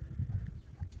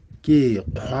ke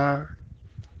kgwa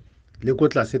le ko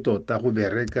tlase tota go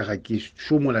bereka ga ke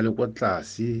šomola le ko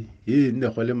tlase nne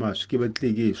go le maswe ke batle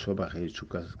ke e swa bagetso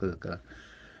ka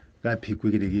pheko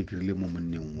ke ne ke e kry-ile mo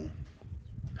monneng o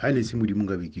ga ne se modimo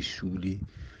nka be ke sule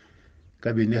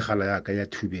ka bene gala ya ka ya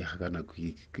thubega ka nako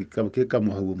ke ka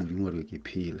mogau wa modimo gore ke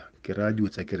phela ke raya dio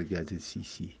tsa kereke ya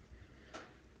JCC.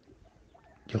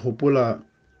 Ke gopola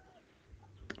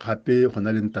gape go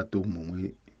na le ntate o mongwe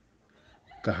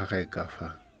ka ga gae ka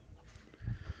fa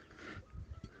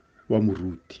wa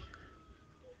moruti.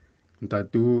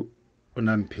 Ntate o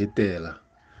na mphetela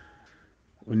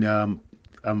o ne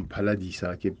a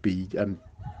mphaladisa ke a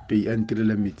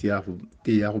ntirela metsi ya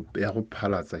go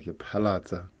phalatsa ke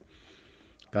phalatsa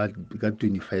ka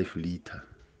 25 liter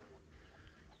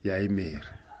ya emere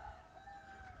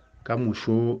ka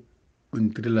moso o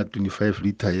ntirela 25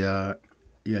 liter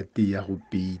ya tee ya go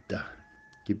peita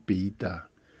ke peita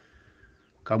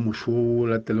ka moso o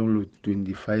latela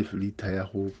 25 liter ya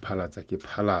go phalatsa ke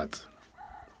phalatsa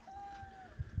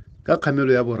ka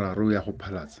kgamelo ya boraro ya go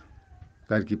phalatsa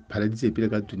ka ke phaladitse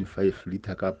pele ka 25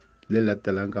 liter ka le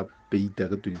latelang ka peita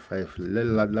ka 25 le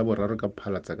la boraro ka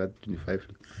phalatsa ka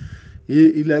 25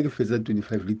 ile ke fetsa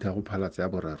 25 liter go phalatsa ya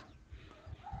boraro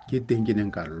ke teng ke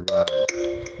neng ka lwala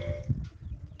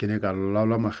ke ne ka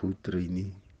lwala Magautrain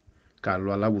ka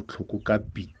lwala botlhoko ka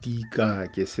pitika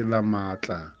ke sela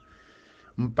maatla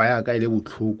mpa ya ka ile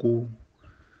botlhoko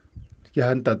ke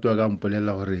ha ntate wa ka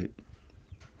mpolelela gore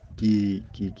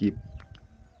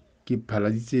ke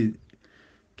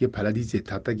phaladitse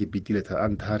thata ke pitile thata a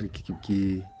nthare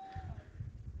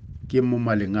ke mo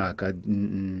maleng a ka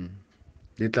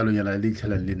le tlalonyana le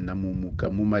itlhelang le nna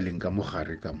mo maleng ka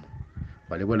mogare ka mo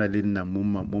wa le bona le nna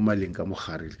mo maleng ka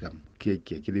mogare ka mo ke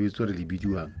lebetse gore le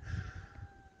bidiwang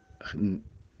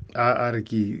a re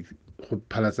ke go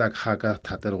phalatsa ga ka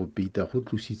thata le go peita go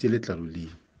tlositse letlalo le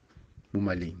mo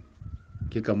maleng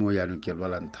ke ka mo yaanong ke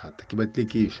lwalang thata ke batle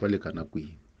ke šwa le ka nako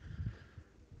eng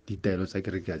ditaelo tsa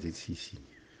ke re ke a tse tshisi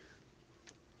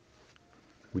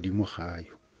modimo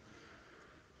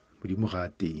ga a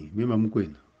teng mme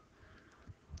Mamokoena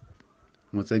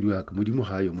motsadi wa ka modimo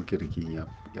ga yo mo kerekeng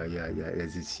ya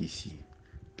ZCC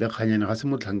le kganyana ga se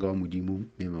motlhanka wa modimo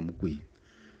mme Mamokoena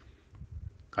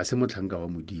ga se motlhanka wa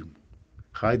modimo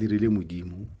ga a dirile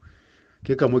modimo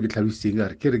ke ka mo ke tlhalositseng ka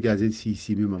re ke re ke a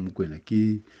ZCC mme Mamokoena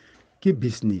ke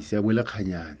business ya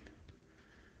bolekganyane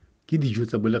ke dijo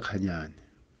tsa bolekganyane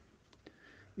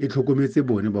e tlhokometse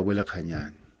bone ba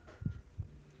bolekganyane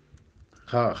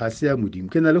ga se ya modimo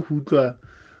ke na le go utlwa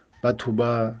batho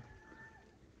ba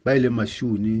ile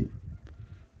masione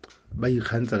ba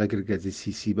ikgantsa ka kereke ya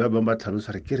ZCC ba bangwe ba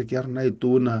tlhalosa re kereke ya rona e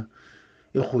tona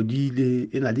e godile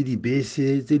e na le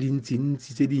dibese tse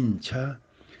dintsintsi tse dintšha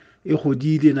e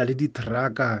godile e na le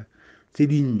diteraka tse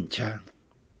dintšha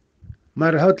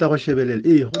mare ha o tla go shebelela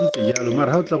go ntse jalo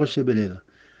mare ha o tla go shebelela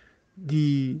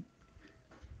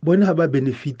bone ha ba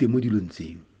benefite mo dilong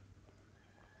tseo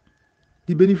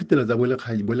di benefitela tsa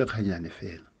bolekganyane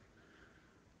fela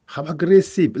ga ba kry-e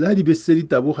sepe le ha dibese tse di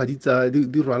taboga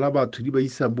di rwala batho di ba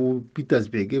isa bo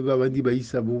Pietersburg ba bangwe di ba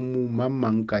isa bo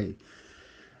mang kae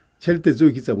tšhelete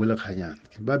tseo ke tsa bolekganyane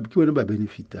ke bone ba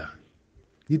benefitang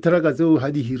diteraka tseo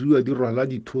ga di hiriwa di rwala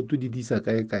dithoto di isa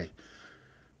kae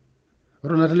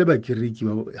rona re le bakereki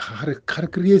ga re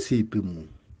kry-e sepe moo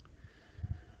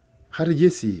ga re je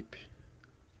sepe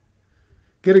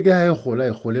kereke ga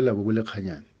e golela bo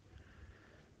bolekganyane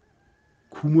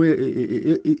khumo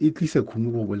e tlisa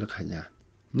khumo go bolekganyane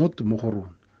not mo go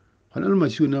rona go na le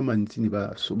masione a mantsini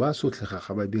ba sotlega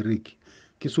ga ba bereke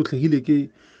ke sotlegile ke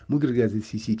mo kereke ya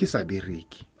ZCC ke sa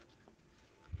bereke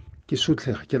ke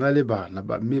sotlega ke na le bana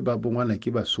mme ba bongwana ke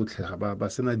ba sotlega ba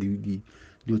sena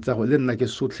dilo tsa go le nna ke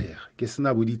sotlega ke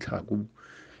sena bo ditlhako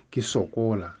ke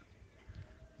sokola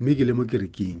mme ke le mo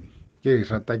kerekeng ke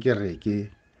rata kereke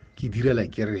ke direla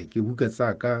kereke buka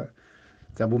tsaka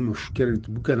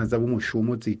bukana tsa bo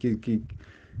mošomo tse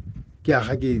ke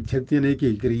aga tšhelete e ke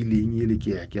e kry-ileng ele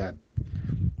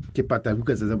ke patala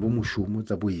buka tsa bo mošomo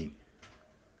tsa boeng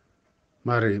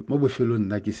mare mo bofelong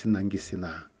nna ke senang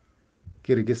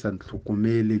ke re ke sa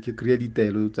ntlhokomele ke kry-a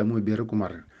ditaelo tsa mebereko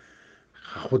mare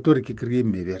ga go tlo re ke kry-e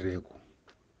mebereko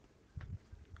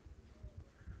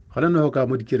gona no ka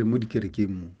mo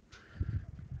dikerekeng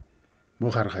mo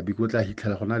gare ga biko o tla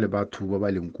hitlhela go na le batho ba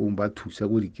ba leng kong ba thusa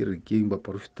ko dikerekeng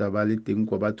baporofeta ba le teng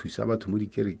kwa ba thusa batho mo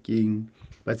dikerekeng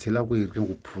ba tshela go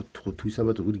thusa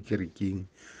batho ko dikerekeng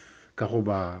ka go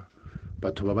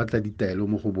batho ba batla ditaelo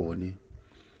mo go bone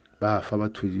ba fa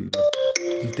batho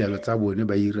ditaelo tsa bone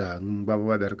ba irang ba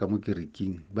bereka mo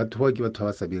kerekeng batho ba ke batho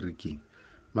ba sa berekeng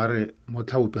mare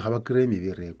motlhaope ga ba kry-e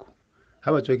mebereko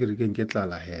ga ba tswa kerekeng ke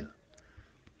tlala hela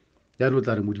jaanong o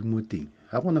tla re modimo teng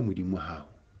ga gona modimo gago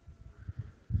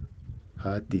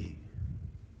ga teng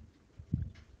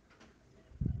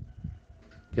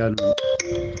jaanong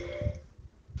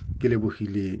ke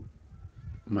lebogile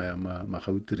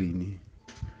Magautrain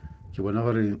ke bona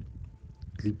gore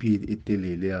tlipi e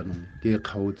telele yaanong ke e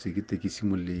kgaotse ke te ke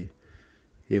simolole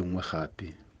e nngwe gape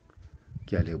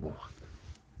ke a leboga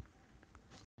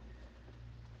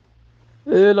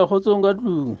la kgotsong ka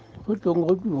tlung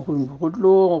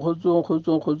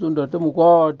kgotsong Ntate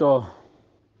Makoto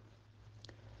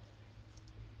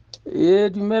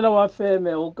dumela wa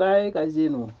feme o kae ka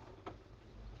jeno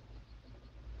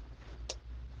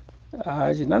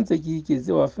jena ntse ke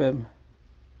iketse wa feme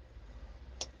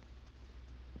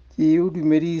ke o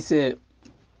dumedise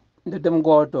Ntate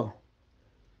Makoto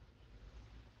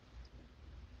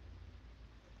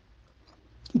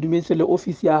ke dumedise le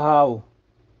ofisi ya hao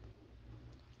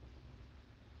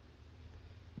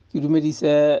ke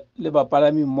dumedise le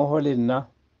bapalami mmoho le nna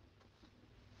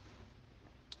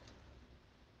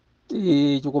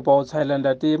ke kopa ho tshwaela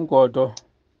Ntate Makoto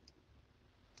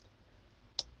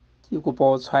ke kopa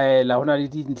ho tshwaela hona le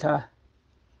dintlha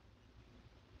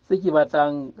tse ke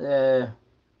batlang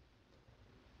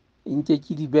nke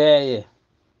ke di beye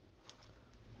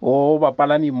o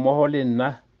bapalami mmoho le nna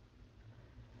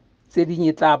tse ding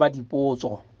e tla ba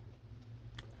dipotso.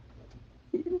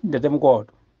 Ntate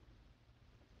Makoto,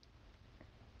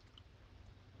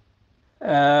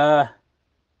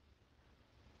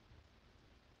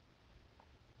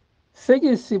 se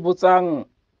ke se botsang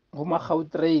ho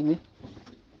Magautrain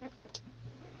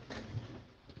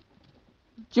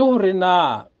ke hore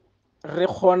na re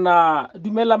kgona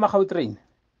dumela Magautrain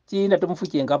ke Ntate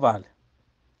Mofokeng ka pale.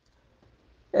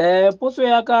 Potso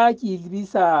ya ka ke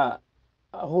lebisa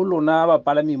ho lona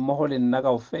bapalami mmoho le nna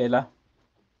kaofela,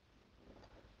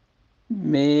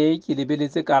 mme ke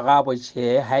lebeletse karabo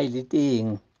tjhe ha e le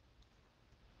teng,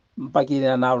 mpa ke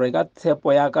nahana hore ka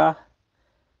tshepo ya ka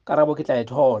karabo ke tla e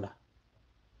thola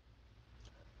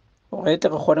hore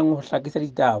tle re kgone ho hlakisa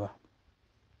ditaba.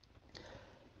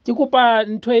 Ke kopa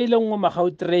ntho e le nngwe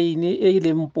Magautrain e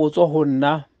leng potso ho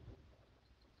nna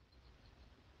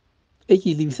e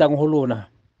ke lebisang ho lona.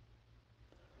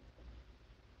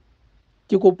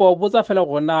 Ke kopa ho botsa fela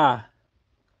hore na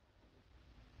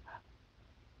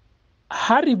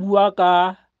ha re bua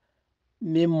ka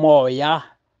memoya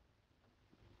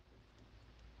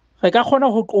re ka kgona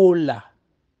ho qolla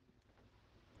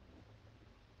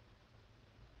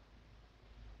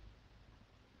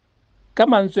ka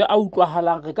mantswe a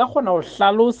utlwahalang, re ka kgona ho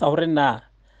hlalosa hore na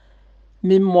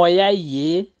memoya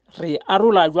ye re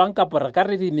arola jwang kapa re ka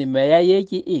re memoya ye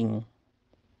ke eng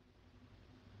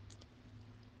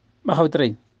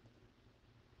Magautrain?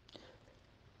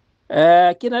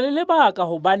 Ke na le lebaka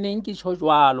hobaneng ke tjho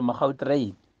jwalo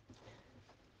Magautrain.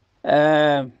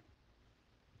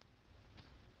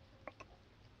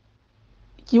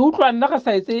 Ke utlwa nna ka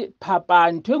sa etse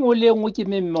phapang, ntho e nngwe le e nngwe ke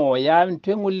memoya, ntho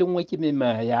e nngwe le nngwe ke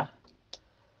memoya.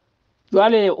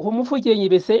 Jwale ho Mofokeng e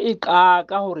be se e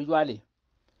qaka hore jwale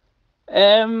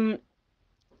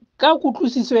ka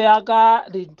kutlwisiso ya ka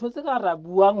dintho tse ka ra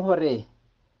buang hore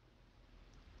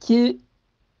ke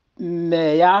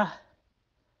meya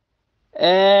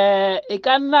e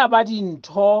ka nna ba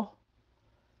dintho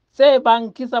tse bang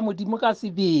ke tsa Modimo ka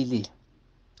sebele,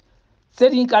 tse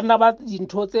ding ka nna ba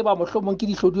dintho tse ba mohlomong ke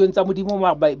dihlodiyong tsa Modimo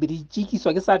be di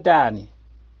tjekiswa ke Satane.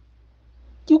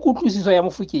 Ke kutlwisiso ya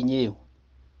Mofokeng eo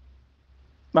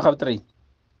Magautrain.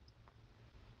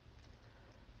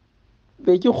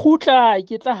 Be ke kgutla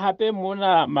ke tla hape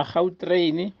mona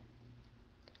Magautrain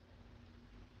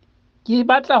ke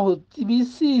batla ho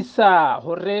tsebisisa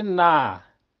hore na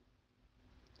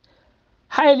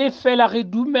ha ele fela re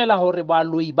dumela hore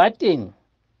baloi ba teng,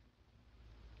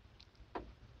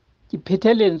 ke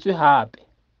phethe lentswe hape,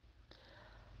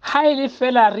 ha ele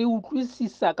fela re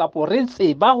utlwisisa kapo re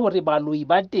tseba hore baloi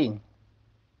ba teng,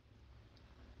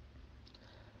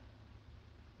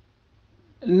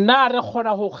 nna re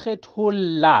kgona ho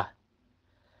kgetholla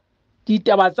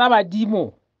ditaba tsa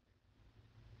badimo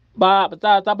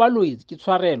tsa baloi, ke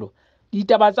tshwarelo,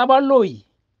 ditaba tsa baloi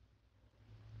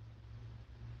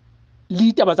le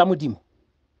ditaba tsa Modimo.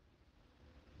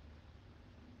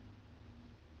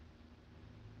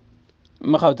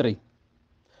 Magautrain,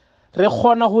 re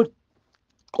kgona ho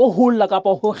qoholla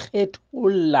kapa ho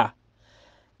kgetholla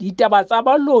ditaba tsa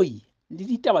baloi le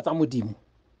ditaba tsa Modimo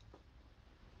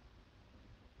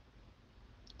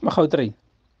Magautrain.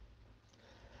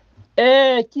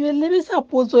 Ke lebisa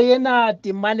potso ena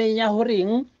temaneng ya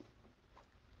horeng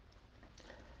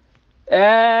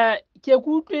ke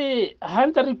kutlwe ha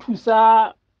ntse re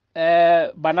thusa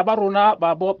bana ba rona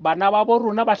bana ba bo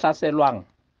rona ba hlaselwang,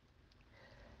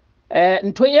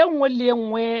 ntho e nngwe le e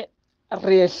nngwe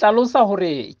re hlalosa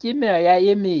hore ke meya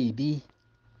e mebe,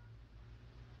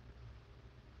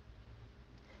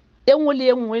 e nngwe le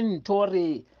e nngwe ntho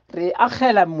re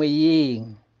akgela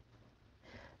moyeng,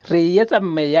 re etsa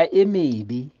meya e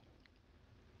mebe.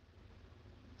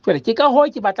 Jwale ke ka hoo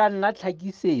ke batla nna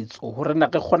tlhakisetso hore na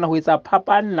re kgona ho etsa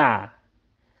phapang na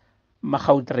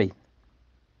Magautrain.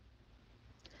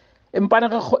 Empane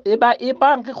e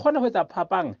bang re kgona ho etsa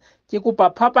phapang, ke kopa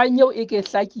phapang eo e ke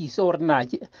hlakise hore na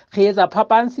re etsa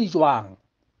phapang se jwang,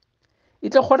 e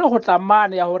tle kgona ho tla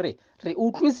mane ya hore re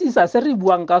utlwisisa se re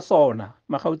buang ka sona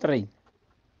Magautrain.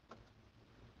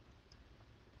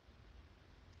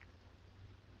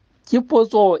 Ke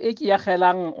potso e ke ya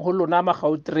kgelang ho lona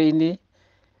Magautrain,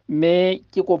 mme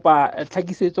ke kopa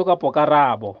tlhakisetso ka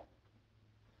karabo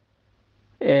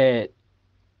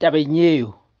tabeng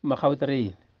eo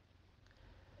Magautrain,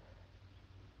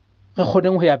 re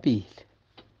kgoneng ho ya pele.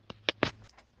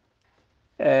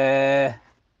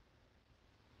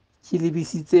 Ke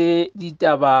lebisitse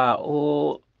ditaba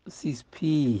o 6P,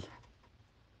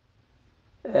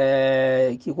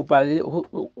 ke kopa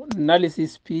nna le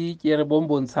 6P ke re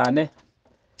bontshane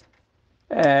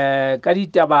ka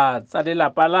ditaba tsa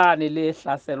lelapa lane le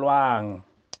hlaselwang.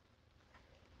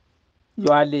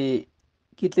 Jwale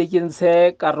ke tle ke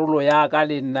ntshe karolo ya ka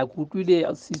le nna ke utlwile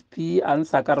CSP a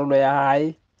ntsha karolo ya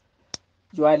hae.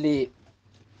 Jwale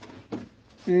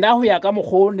nna ho ya ka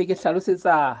mokgwa ne ke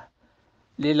hlalosetsa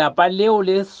lelapa leo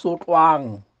le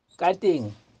sotlwang ka teng,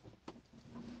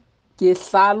 ke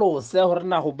hlalose hore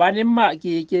na hobaneng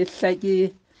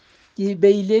ke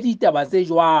beile ditaba tse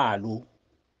jwalo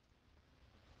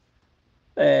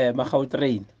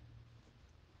Magautrain.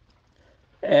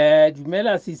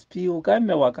 Dumela CSP, o ka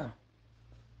mme wa ka?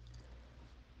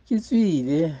 Ke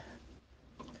tswile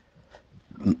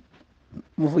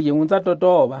Mofokeng o ntsa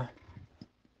totoba,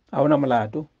 ha hona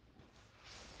molato.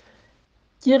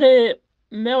 Ke re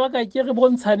mme wa ka, ke re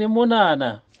bontshane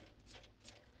monana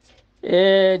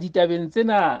ditabeng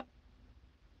tsena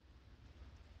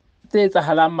tse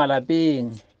etsahalang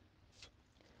malapeng.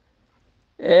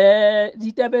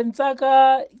 Ditabeng tsa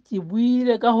ka ke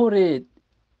buile ka hore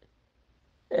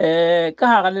ka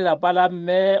hara lelapa la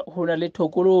mme ho na le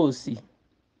thokolosi.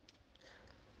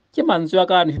 Ke mantswe a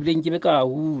ka ano hibileng ke be ka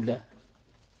hula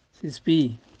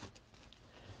CSP.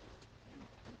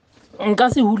 Nka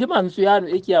se hule mantswe ano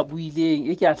e ke a buileng,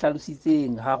 e ke a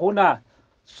hlalositseng. Ha hona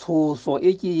tshoso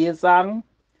e ke etsang,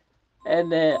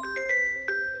 ene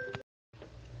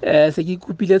se ke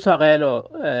kupile tshwarelo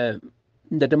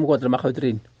Ntate Makoto le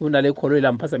Magautrain. Ho na le kholo e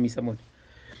la mphasamisa mona.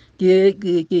 Ke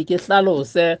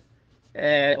hlalose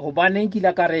hobaneng ke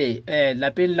la ka re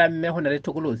lapeng la mme ho na le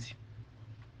thokolosi.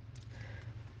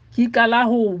 Ke kala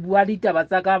ho bua ditaba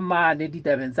tsa ka mane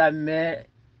ditabeng tsa mme,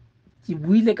 ke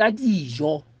buile ka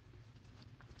dijo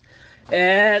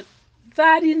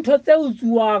tsa dintho tse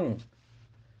utsuwang.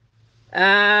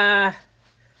 A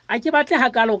ke batle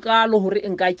hakalo hore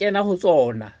nka kena ho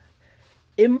tsona,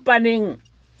 empaneng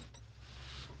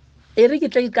e re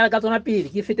ke tle ke ka tsona pele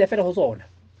ke fete fela ho tsona.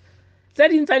 Tse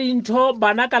ding tsa dintho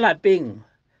bana ka lapeng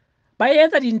ba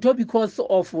etsa dintho because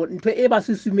of ntho e ba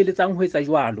susumeletsang ho etsa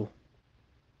jwalo.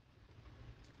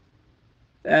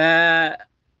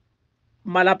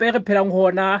 Malapa e re phelang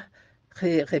hona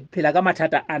re phela ka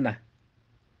mathata ana.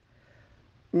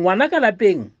 Ngwana ka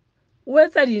lapeng o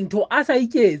etsa dintho a sa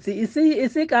iketse, e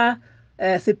se ka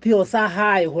sepheo sa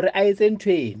hae hore a etse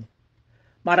nthweno,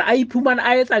 mara a iphumana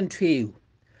a etsa nthweo,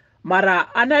 mara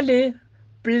ana le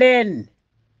plan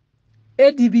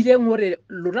e dibileng hore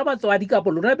lona batswadi kapa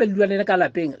lona be lwanele ka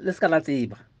lapeng le ska la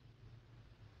tseba.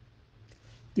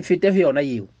 Ke fete ho yona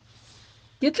eo.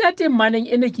 Ke tla teng maneng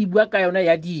ene ke bua ka yona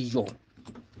ya dijo.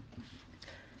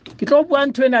 Ke tlo bua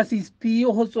ntho ena CSP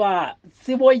ho tswa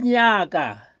tsebong ya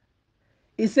ka,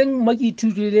 e seng mo ke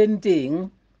ithutileng teng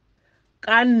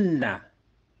ka nna.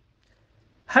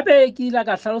 Hape ke ila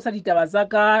ka hlalosa ditaba tsa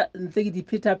ka ntse ke di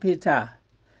pheta.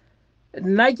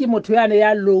 Nna ke motho yane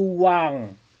ya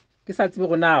louwang, ke sa tsebe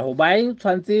gore na hobae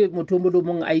tshwantse motho mo le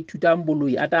mong a ithutang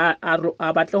boloi a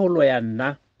batle ho loya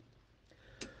nna.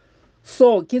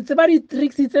 So ke tseba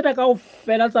di-tricks tsena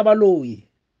kaofela tsa baloi,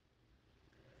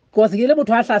 because ke le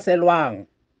motho a hlaselwang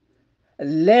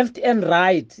left and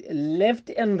right.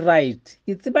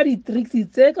 Ke tseba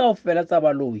di-tricks tse kaofela tsa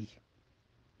baloi,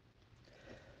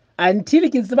 until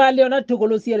ke tseba le yona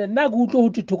thokolosi ene. Nna ke utlwe ho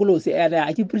thwe thokolosi ene,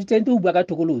 ha ke pretend ho bua ka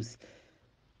thokolosi.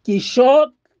 Ke sure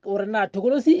hore na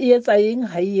thokolosi e etsa eng,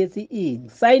 ha e etse eng,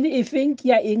 sign e feng ke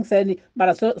ya eng sign,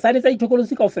 mara sign tsa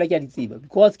dithokolosi kaofela ke a di tseba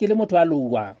because ke le motho a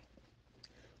louwang.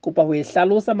 Kopa ho e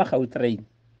hlalosa Magautrain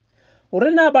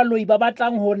hore na baloi ba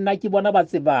batlang ho nna ke bona ba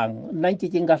tsebang, nna ke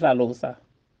nka hlalosa.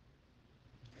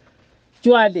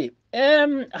 Jwale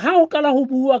ha o kala ho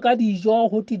bua ka dijo,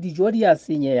 ho thwe dijo di a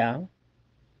senyeha,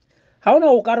 ha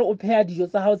ona o ka re o pheha dijo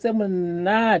tsa hao tse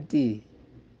monate,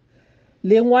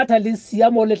 le ngwatha le siya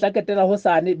mo le tla ketela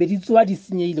hosane be di tsoa di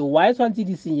senyehile. Why tshwantse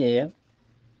di senyehe?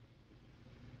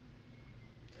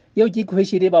 Eo ke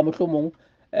question e ba mohlomong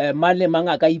mang le mang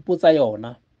a ka ipotsa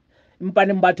yona.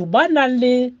 Empaneng batho ba nang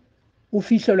le ho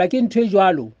fihlelwa ke ntho e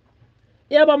jwalo,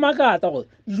 e ba makatsa gore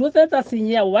dijo tse tsa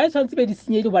senyeha. Why tshwantse be di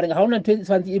senyehile hobane ha hona ntho e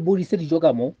tshwantse e bodise dijo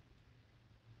ka moo?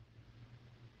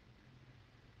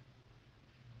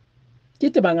 Ke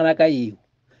tebangana ka eo.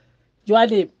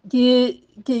 Jwale ke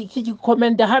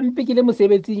comment hampe ke le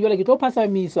mosebetsing. Jwale ke tlo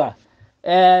phasamiswa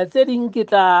tse ding ke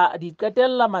tla di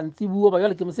qetella mantsibuo,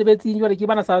 jwale ke mosebetsing, jwale ke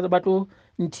bana sa batlo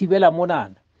nthibela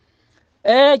monana.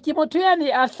 Ke motho yane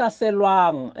a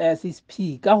hlaselwang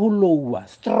CSP ka ho louwa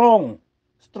strong.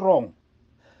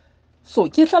 So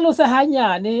ke hlalose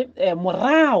hanyane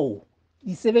morao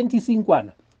di-70s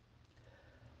kwana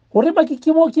hore ba ke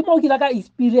mo ke la ka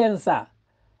experience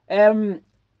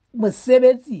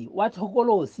mosebetsi wa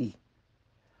thokolosi.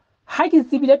 Ha ke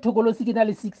tsebile thokolosi ke na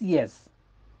le 6 years,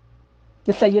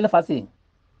 ke hlahile lefatsheng.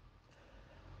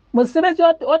 Mosebetsi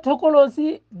wa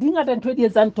thokolosi di ngata ntho di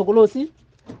etsang thokolosi,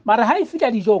 mara ha e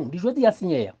fihla dijong, dijo di a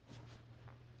senyeha.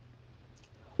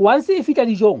 Once e fihla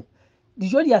dijong,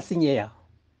 dijo di a senyeha.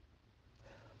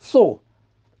 So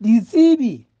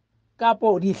ditsebi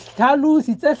kapo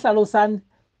dihlalosi tse hlalosang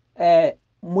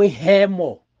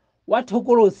mohemo wa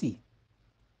thokolosi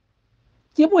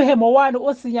ke mohemo wane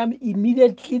o senyang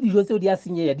immediately, dijo tseo di a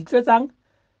senyeha, di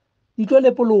tlo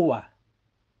lepoloha.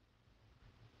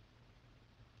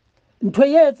 Ntho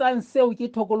e etsang seo ke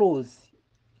thokolosi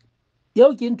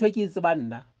eo, ke ntho e ke e tsebang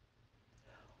nna.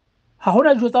 Ha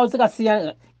hona dijo tsa o tse ka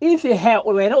senyang if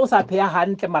wena o sa pheha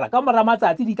hantle, mara ka mora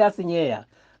matsatsi di ka senyeha,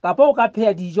 kapa o ka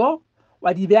pheha dijo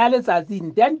wa di beha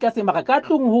letsatsing then ka se, mara ka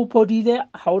tlung ho phodile,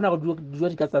 ha hona dijo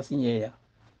di ka tsa senyeha.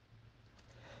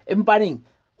 Empaneng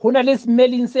ho na le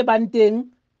smelling se bang teng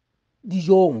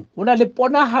dijong, ho na le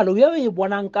ponahalo eo e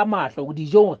bonang ka mahlo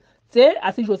dijong tse a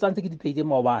se dijo tsa ntse ke di phehile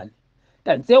maobane.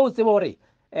 Then tseo tseba hore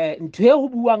ntho e ho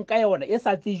buang ka yona e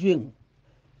sa tsejweng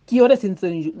ke yona se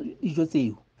ntseng dijo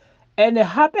tseo. And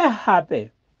hape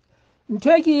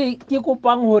ntho e ke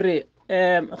kopang hore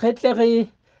re tle re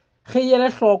ele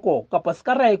hloko kapa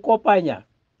ska ra e kopanya,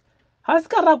 ha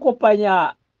ska ra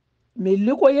kopanya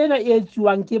meleko ena e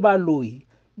etsuwang ke baloi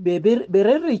be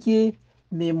re re ke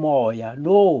memoya.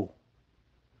 No,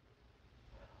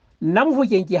 nna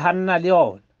Mofokeng ke hanna le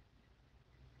yona.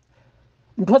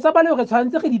 Ntho tsa baloi re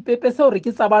tshwanetse re dipepese hore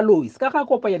ke tsa baloi, ska ra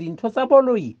kopanya dintho tsa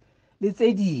baloi le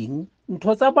tse ding.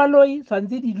 Ntho tsa baloi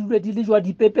tshwanetse di dule di le jwa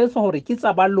dipepese hore ke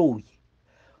tsa baloi.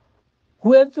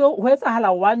 Ho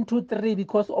etsahala 1 2 3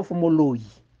 because of moloi,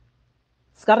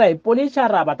 ska ra ipolisha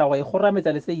ra batla go e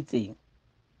kgorametsa le se itseng.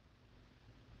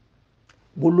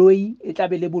 Boloi e tla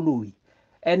be le boloi.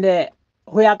 And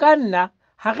ho ya ka nna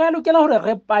ha re lokela hore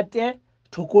re pate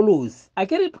thokolosi. A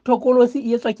ke re thokolosi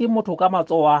e etswa ke motho ka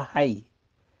matsoho a hae,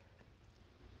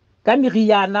 ka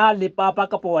meriana le papa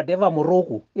kapa whatever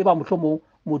moroko, e ba mohlomong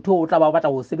motho o tla ba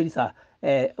batla ho sebedisa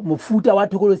mofuta wa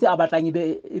thokolosi a batlang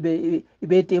e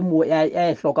be teng mo ya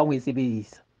e hlokang ho e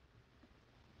sebedisa.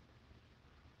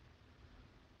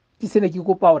 Ke sene ke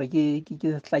kopa hore ke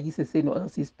hlakise seno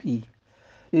CSP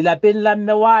lelapeng la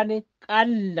mme wane ka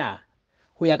nna,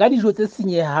 ho ya ka dijo tse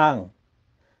senyehang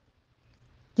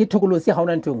ke thokolosi. Ha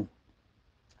hona ntho engwe,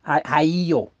 ha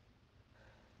iyo.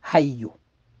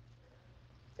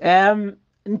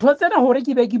 Ntho tsena hore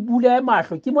ke be ke bule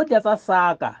mahlo ke mo tla tsa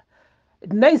saka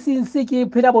nna since ke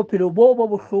phela bophelo bo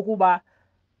bohloko ba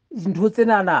dintho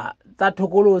tsenana tsa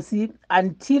thokolosi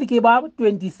until ke ba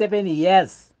 27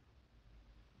 years.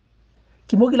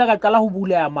 Ke mo ke la ka qala ho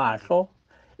buleha mahlo,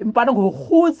 empa ho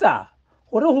kgutsa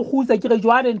ke re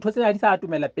jwale ntho tsena di sa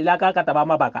atomela pela ka taba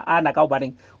mabaka ana, ka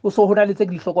hobaneng o so hona le tse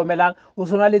ke di hlokomelang, o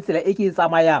so hona le tsela e ke e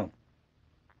tsamayang.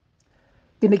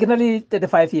 Ke ne ke na le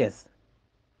 35 years.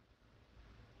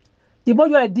 Ke mo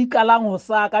jwale di qalang ho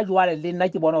saka jwale le nna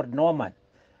ke bona hore normal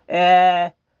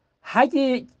ha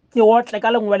ke otle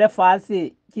ka lengwele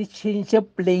fatshe ke change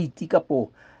plate kapo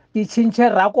ke change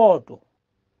rakoto,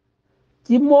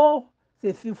 ke mo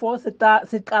sefefo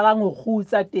se qalang ho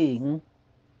kgutsa teng,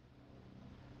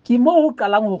 ke mo ho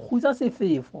qalang ho kgutsa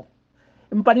sefefo.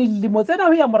 Empa dilemo tsena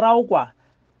ho ya morao kwa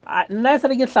nna e sa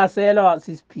le ke hlaselwa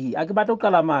CSP, a ke batla ho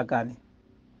qala makane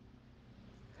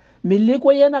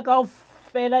meleko ena ka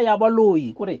fela ya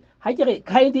baloi kore ha ke re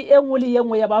kind e nngwe le e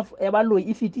nngwe ya baloi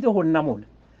e fetile ho nna mona.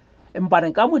 Empa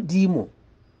ka modimo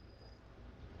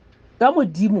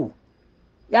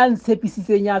ya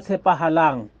ntshepisitseng ya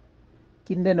tshepahalang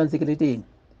ke nne no ntse ke le teng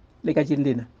le ka tjeng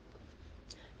lena.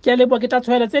 Ke a leboha, ke tla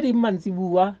tshwaela tse ding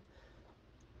mantsibua.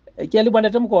 Ke a leboha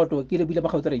Ntate Makoto, ke lebile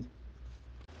Makgautsreng.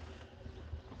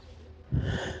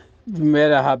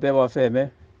 Dumela hape ba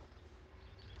feme,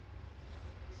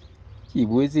 ke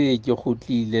boetse ke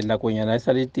kgutlile nakonyana e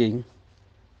sa le teng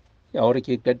ya hore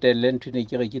ke qetelle ntho ne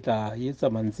ke re ke tla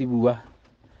etsa mantsibua,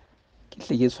 ke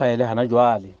hle ke tshwaele hana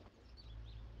jwale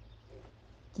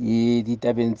ke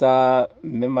ditabeng tsa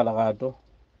mme Malerato.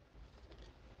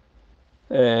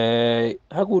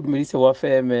 Ha ke o dumedise wa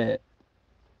feme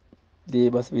le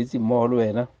basebetsi mmoho le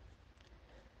wena,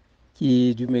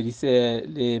 ke dumedise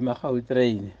le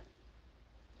Makgautsreng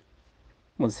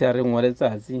motsheareng wa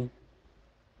letsatsi.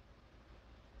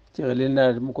 Ke re le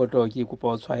nna Mokoto ke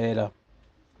kopa ho tshwaela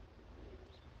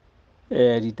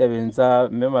ditabeng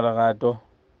tsa mme Malerato.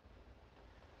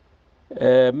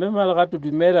 Mme Malerato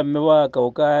dumela mme wa ka,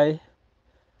 o kae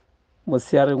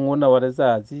motsheareng ona wa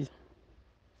letsatsi?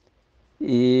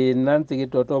 Nna ntse ke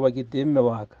totoba ke teng mme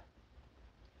wa ka.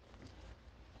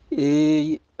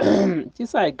 Ke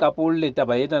sa e qapolle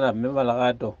taba ena na mme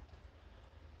Malerato.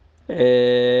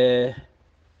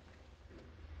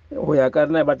 ho ya ka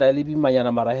nna e batla le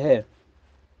boimanyana, mara he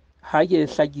ha ke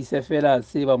hlakise fela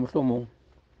se ba mohlomong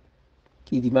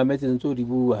ke di mametse ntse o di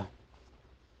bua.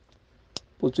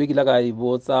 Potso e ke la ka e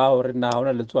botsa hore na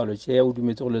hona letswalo tjhe, o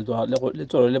dumetse go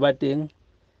letswalo le ba teng,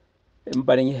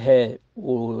 empaneng he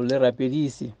o le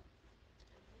rapedisi.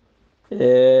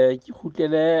 Ke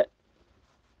kgutlele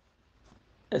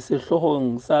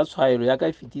sehlohong sa tshwaelo ya ka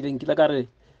e fetileng, ke la ka re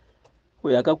ho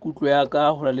ya ka kutlo ya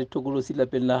ka ho na le tokolosi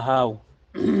lapeng la hao.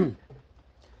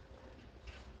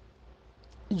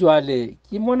 Jwale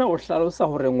ke mona o hlalosa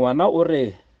hore ngwana o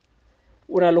re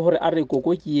o na le hore a re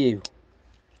koko ke eo.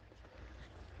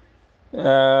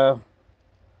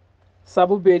 Sa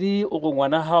bobedi o re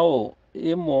ngwana hao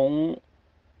e mong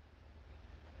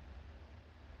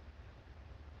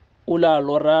o la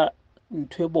lora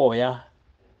ntho e boya,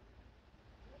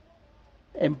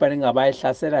 empaneng a ba e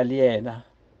hlasela le yena,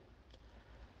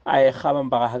 a e kgama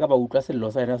mpaka ha ka ba utlwa sello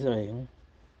sa yena se reng.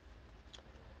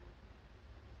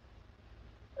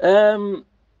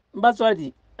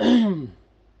 Batswadi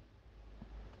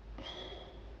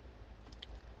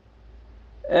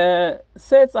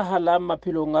se etsahalang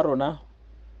maphelong a rona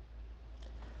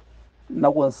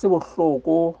nakong se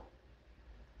bohloko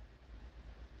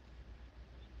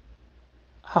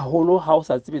haholo ha o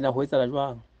sa tsebe na ho etsahala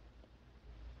jwang.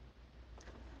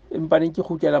 Empaneng ke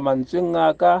kgutlela mantsweng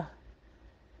a ka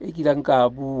e kilang ka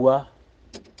bua.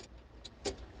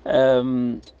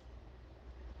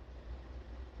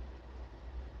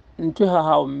 Ntho ha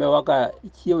hao mme wa ka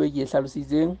ke eo e ke e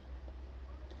hlalositseng.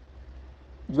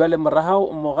 Jwale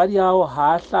moradi hao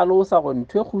ha hlalosa gore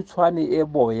ntho e kgutshwane e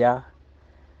boya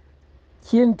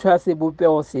ke ntho ya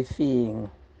sebopeho se feng.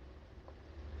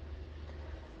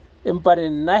 Empa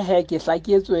nna he ke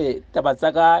hlaketswe taba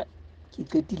tsa ka ke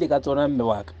qetile ka tsona mme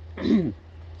wa ka.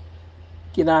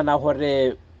 Ke nahana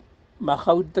hore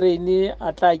Magautrain a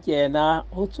tla kena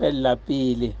ho tswella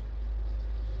pele.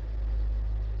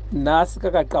 Nna se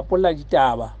ka qapolla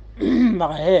ditaba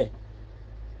mara he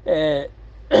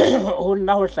ho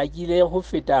nna ho hlakile ho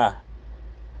feta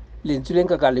lentswe le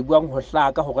nka ka le buang ho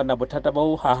hlaka hore na bothata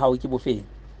bo ha hao ke bofeng.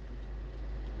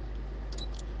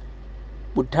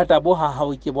 Bothata bo ha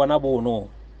hao ke bona bono.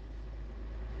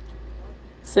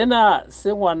 Sena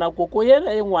se ngwana, koko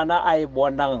ena e ngwana a e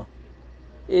bonang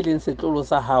e leng setlolo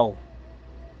sa hao,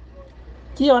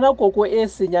 ke yona koko e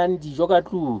senyang dijo ka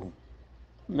tlung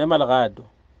mme Malerato.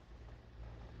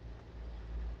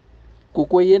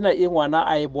 Koko ena e ngwana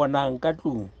a e bonang ka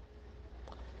tlung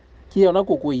ke yona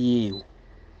koko eo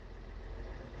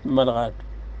Malerato.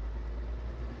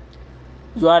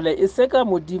 Jwale e se ka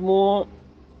Modimo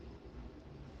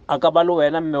a ka ba le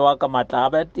wena mme wa ka, matla a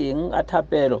ba teng a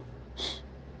thapelo,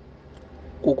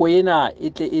 koko ena e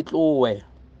tle e tlowe.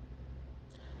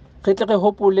 Re tle re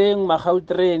hopoleng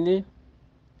Magautrain,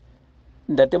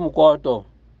 Ntate Makoto,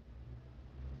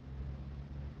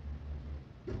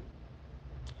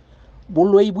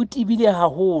 boloi bo tibile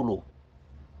haholo,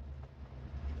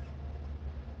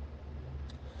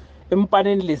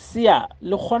 empaneng lesea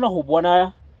le kgona ho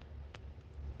bona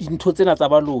dintho tsena tsa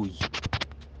baloi,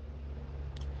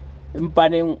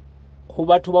 empaneng ho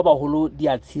batho ba baholo di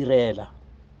a tshirela.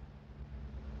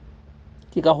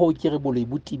 Ke ka hoo ke re boloi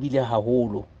bo tibile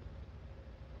haholo.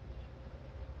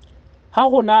 Ha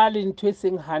ho na le ntho e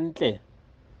seng hantle,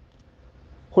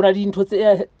 ho na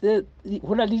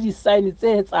le di-sign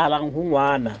tse etsahalang ho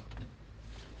ngwana.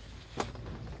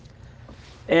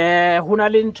 Ho na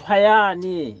le ntho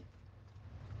yane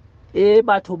e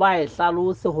batho ba e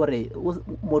hlalose hore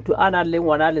motho a nang le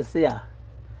ngwana lesea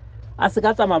a se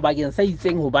ka tsamaya bakeng sa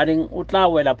itseng hobaneng o tla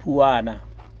wela phuwana.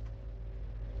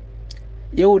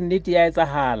 Eo nnete ya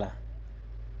etsahala,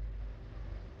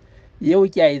 eo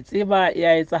ke a e tseba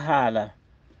ya etsahala.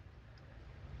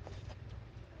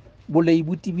 Boloi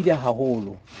bo tibile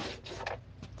haholo.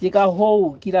 Ke ka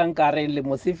hoo ke la nka re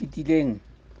lemo se fetileng,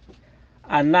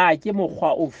 a na ke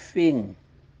mokgwa o feng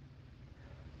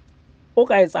o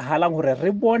ka etsahalang hore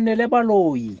re bonele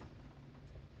baloi.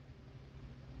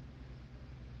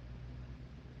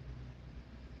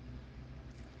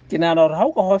 Ke nahana hore ha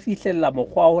o ka hwa fihlella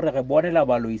mokgwa hore re bonela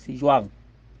baloi se jwang,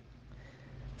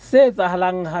 se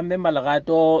etsahalang ha mme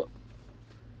Malerato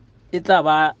e tla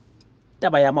ba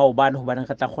taba ya maobane, hobane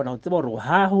re tla kgona ho tseba hore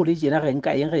ha ho le tjena re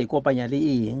nka eng re e kopanya le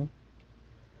eng,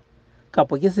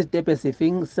 kapo ke setepe se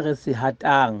feng se re se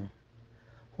hatang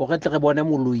hore tle re bone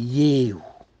moloi eo.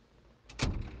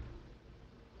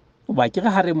 Hoba ke re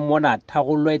ha re mmona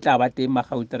tharollo e tla ba teng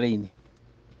Magautrain.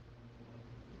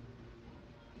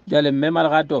 Jwale mme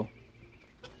Malerato,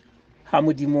 ha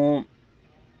Modimo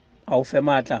a o fe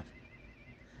matla,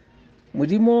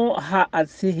 Modimo ha a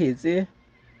tshehetse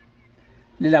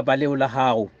lelapa leo la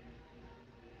hao,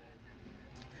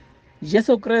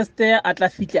 Jesu Kriste a tla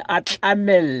fihle a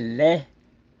tlamelle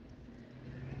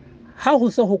ha ho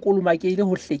se ho kolomakehile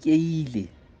ho hlekehile.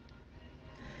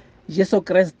 Jesu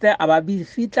Kriste a ba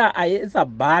fitla a etsa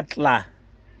batla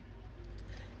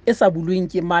e sa bulweng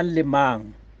ke mang le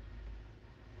mang.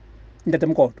 Ntate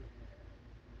Mokoto,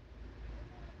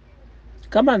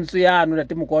 ka mantswe yano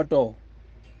Ntate Mokoto,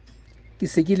 ke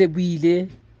se ke lebohile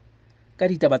ka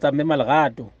ditaba tsa mme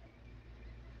Malerato.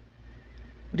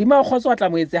 Modimo wa kgotso a tla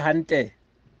mo etse hantle.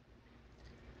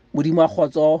 Modimo wa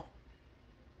kgotso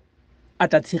a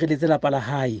tla tshireletse lapa la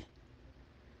hae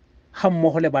ha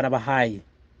mmoho le bana ba hae.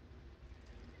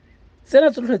 Tsena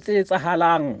tsohle tse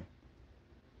etsahalang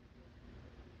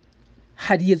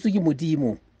ha di etswe ke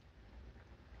Modimo,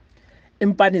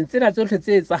 empa neng tsena tsohle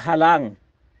tse etsahalang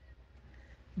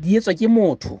di etswa ke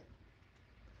motho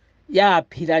ya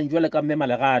phelang jwale ka mme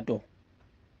Malerato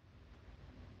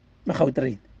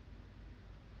Makgautrene.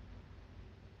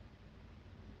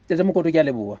 Ntate Mokoto, ke a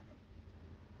leboha.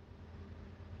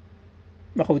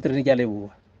 Makgautrene, ke a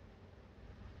leboha.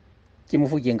 Ke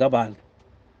Mofokeng ka bala.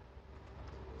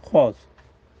 Kgotso.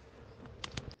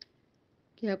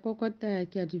 Ke a kokota,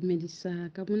 ke a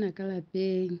dumedisa ka mona ka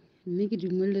lapeng, mme ke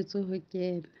dumelletse ho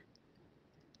kena.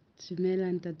 Dumela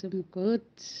Ntate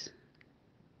Mokoti,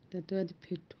 Ntate wa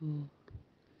Diphethoho,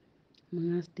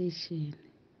 monga station.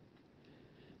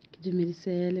 Ke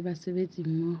dumedise le basebetsi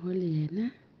mmoho le yena.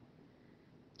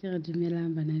 Ke re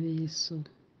dumelang bana beso.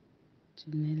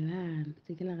 Dumelang,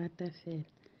 tse ke la rata fela.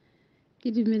 Ke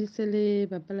dumedise le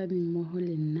bapalami mmoho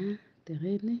le nna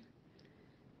terene.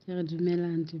 Ke re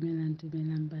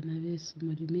dumelang bana beso.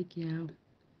 Modume ke ao.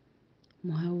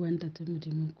 Mohau wa Ntate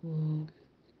Modimo ko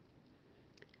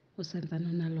o santsane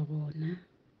o na le rona.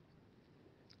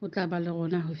 O tla ba le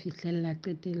rona ho fihlella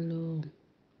qetellong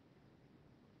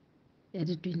ya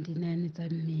di-29 tsa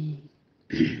Mei.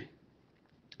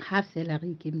 Ha fela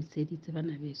re ikemiseditse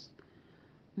bana beso.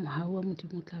 Mohau wa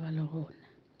Modimo o tla ba le rona.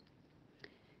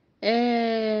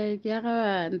 Ke a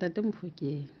raba Ntate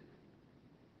Mofokeng.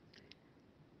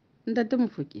 Ntate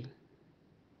Mofokeng.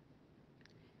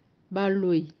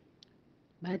 Baloi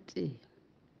ba teng.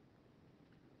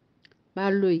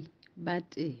 Baloi ba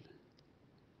teng.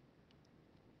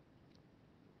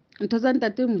 Ntho tsa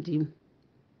Ntate Modimo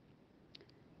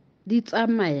di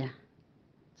tsamaya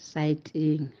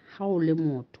saeteng ha o le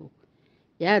motho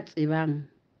ya tsebang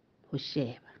ho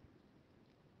sheba.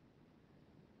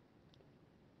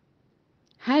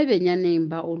 Ha ebe nyaneng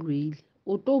ba o loile,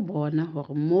 o tlo bona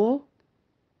hore mo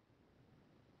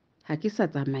ha ke sa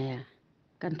tsamaya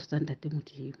ka ntho tsa Ntate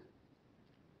Modimo.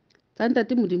 Tsa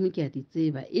Ntate Modimo ke a di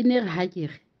tseba. E ne re ha ke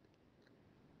re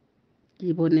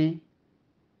ke bone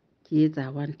ke etsa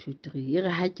 1 2 3. E re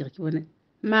ha ke re ke bone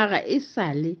mara e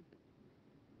sale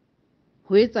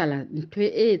ho etsala ntho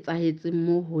e etsahetseng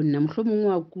mo ho nna. Mohlomong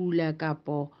wa kula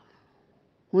kapo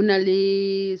ho na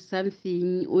le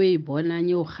something o e bonang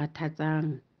e o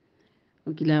kgathatsang.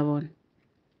 O kila bona.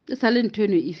 E sale ntho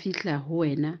eno e fihla ho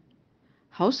wena.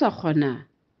 Ha o sa kgona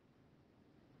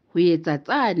ho etsa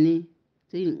tsane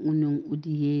tse o neng o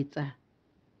di etsa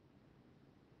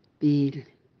pele.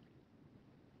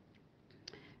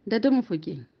 Ntate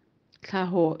Mofokeng,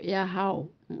 tlhaho ya hao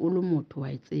o le motho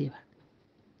wa e tseba.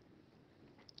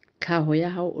 Tlhaho ya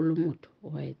hao o le motho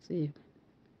wa e tseba.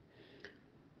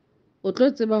 O tlo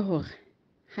tseba hore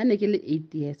ha ne ke le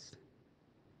 8 years,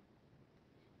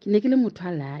 ke ne ke le motho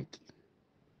a lucky.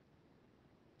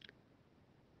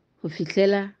 Ho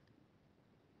fihlela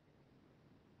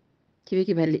ke be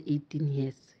ke ba le 18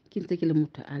 years, ke ntse ke le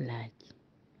motho a lucky.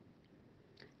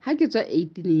 Ha ke tswa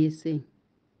 18 yearseng,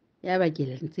 ya ba ke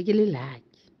ntse ke le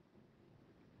lucky.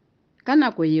 Ka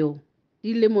nako eo,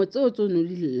 dilemo tseo tse no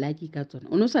di lucky ka tsona,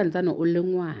 o no santsane o le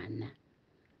ngwana.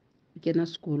 O kena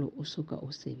sekolo, o soka o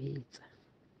sebetsa.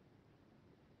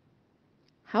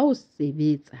 Ha o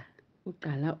sebetsa, o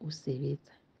qala o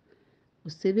sebetsa.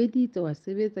 O sebeditse wa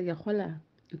sebetsa, ke kgola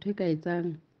ntho e ka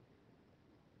etsang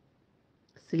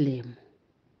selemo.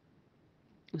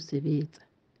 O sebetsa.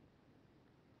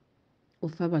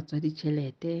 O fa batswadi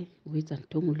tjhelete, o etsa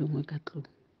ntho engwe le engwe ka tlung.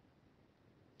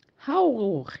 Ha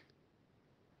o re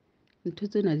ntho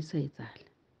tsena di sa etsahala,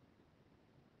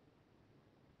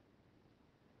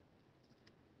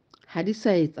 ha di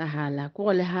sa etsahala, ke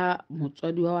gore le ha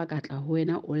motswadi wa ka tla ho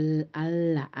wena o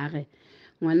alla a re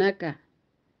ngwanaka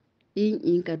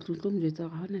eng ka tlung, tlo mo jwetsa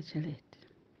hore ha hona tjhelete.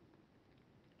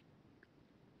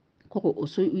 Kore o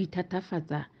so o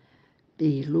ithatafatsa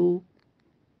pelo,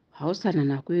 ha o sana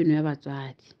nako eno ya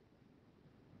batswadi.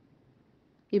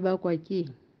 E bakwa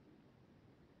keng?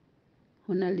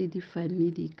 Ho na le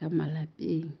di-family ka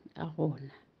malapeng a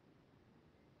rona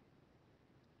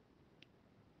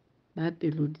ba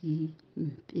pelo di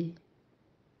mpe,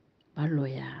 ba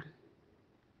loyang,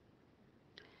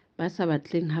 ba sa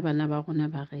batleng ha bana ba rona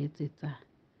ba re etsetsa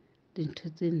dintho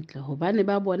tse ntle hobane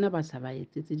ba bona ba sa ba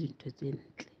etsetse dintho tse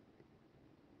ntle.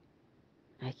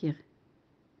 Akere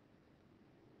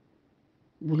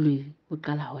boloi bo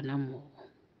qala hona moo.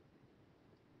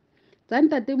 Tsa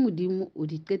ntate Modimo o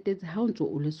di qetetse ha o ntso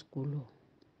o le sekolong.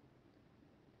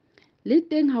 Le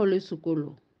teng ha o le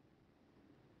sekolong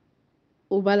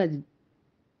o bala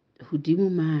hodimo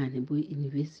mane bo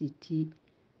university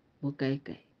bo kae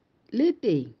kae. Le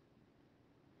teng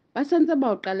ba santse ba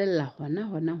o qalella hona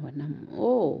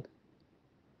moo.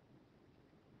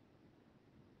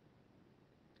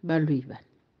 Ba loi bana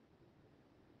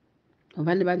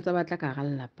hobane ba ntse ba tla ka hara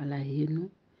lelapa la heno,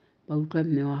 ba utlwa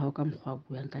mme wa hao ka mokgwa a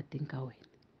buang ka teng ka wena.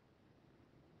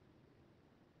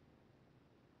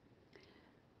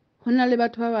 Ho na le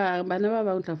batho ba bang, bana ba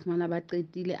bang o tla fumana a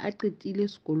qetile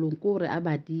sekolong ke hore a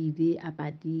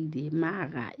badile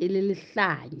mara e le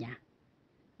lehlanya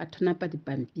a thonapa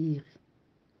dipampiri,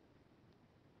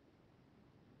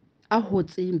 a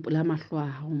hotseng pela mahlo a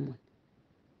hao mona.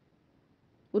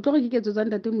 O tlo re ke ketso tsa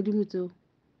ntate Modimo tseo?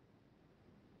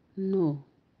 No.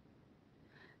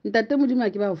 Ntate Modimo a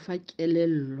ke ba o fa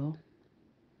kelello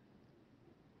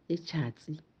e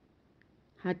tjhatsi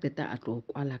ha qeta a tlo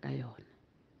kwala ka yona.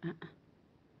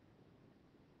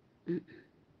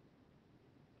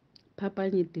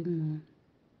 Phapang e teng moo.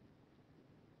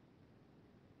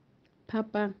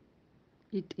 Phapang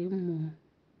e teng moo.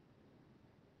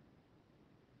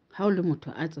 Ha o le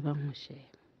motho a tsebang ho sheba.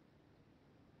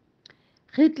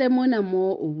 Re tle mona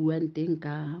moo o buang teng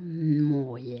ka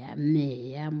moya.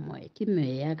 Ke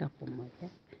meya kapa moya.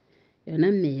 Yona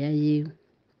meya eo.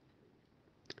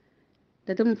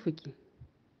 Ntate Mofokeng,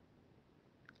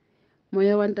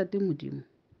 moya wa ntate Modimo,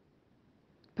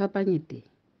 phapang e teng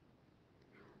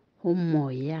ho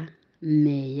meya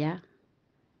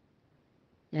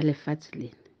ya lefatshe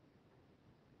lena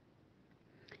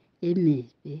e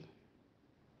mebe,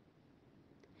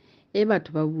 e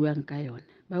batho ba buang ka yona,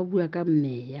 ba bua ka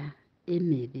meya e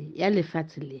mebe ya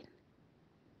lefatshe lena.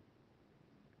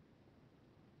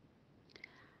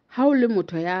 Ha o le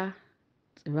motho ya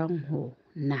tsebang ho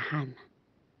nahana,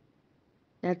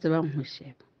 ya tsebang ho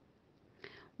sheba,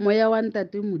 moya wa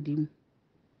ntate Modimo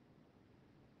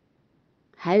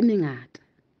ha e mengata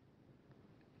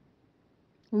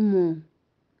o mong.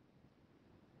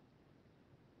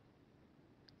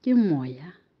 Ke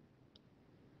moya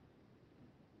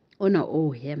ona o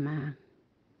hemang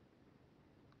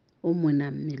o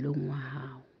mona mmeleng wa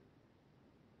hao.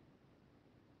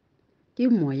 Ke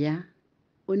moya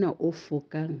ona o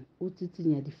fokang, o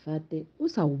tsitsinya difate o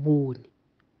sa o bone.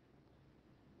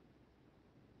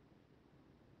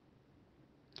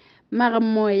 Mara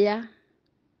moya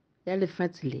ya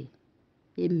lefatshe le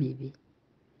e mebe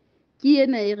ke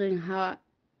ena e reng ha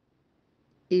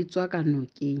e tswa ka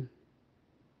nokeng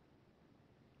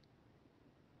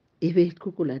e be e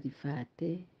qoqola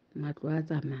difate, matlo a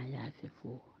tsamaya a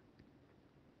fefowa.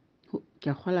 Ke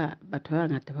a kgola batho ba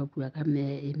bangata ba bua ka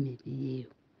meya e mebe eo.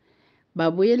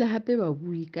 Ba boele hape ba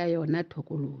bue ka yona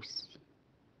thokolosi.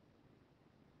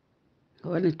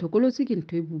 Hobane thokolosi ke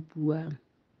ntho e bupuwang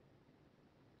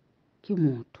ke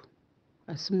motho,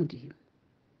 ha se Modimo.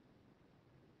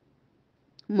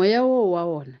 Moya oo wa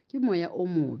ona ke moya o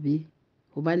mobe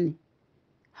hobane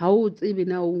ha o tsebe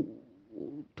na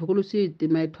thokolosi e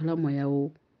tema e thola moya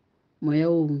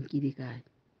oo nkile kae.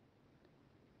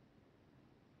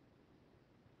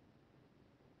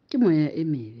 Ke moya e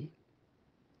mebe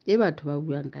e batho ba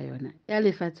buang ka yona ya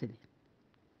lefatshe le.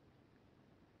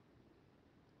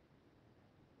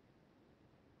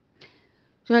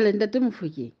 Jwale ntate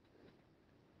Mofokeng,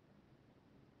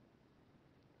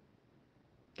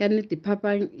 ka nnete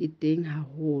phapang e teng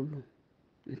haholo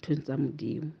nthong tsa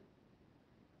Modimo.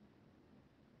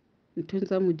 Nthong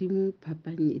tsa Modimo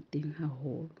phapang e teng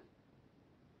haholo.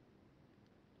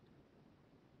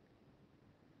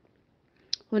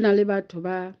 Ho na le batho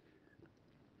ba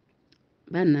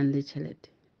nang le tjhelete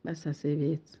ba sa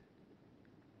sebetse.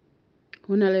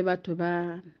 Ho na le batho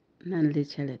ba nang le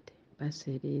tjhelete ba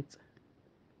sebetsa.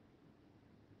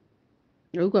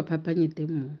 Wa utlwa phapang e teng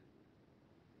moo.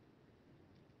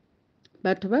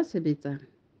 Batho ba sebetsang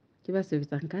ke ba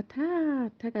sebetsang ka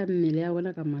thata ka mmele ya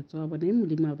bona, ka matsoho a bona e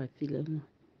Modimo a ba fileng ona.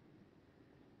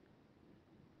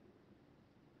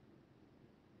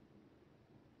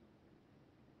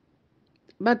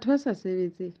 Batho ba sa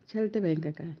sebetse tjhelete ba e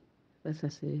nka kae? Ba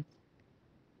sa sebetse.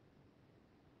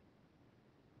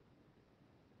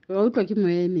 Wa utlwa ke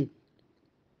moya e mebe.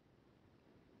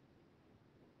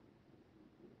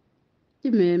 ke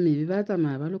meya mebe, ba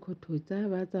tsamaya ba lo kgothotsa,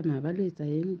 ba tsamaya ba lo etsa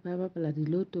eng, ba bapala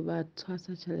diloto, ba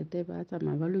tshwasa tjhelete, ba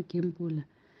tsamaya ba lo gamble.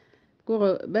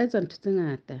 Kore ba etsa ntho tse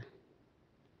ngata.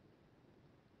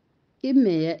 Ke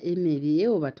meya e mebe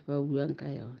eo batho ba buang ka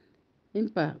yona.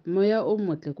 Empa moya o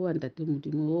motle ke wa Ntate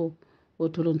Modimo o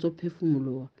thole o ntso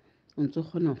phefumoloha, o ntso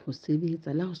kgona ho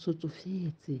sebetsa le ha o so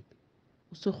tsofetse,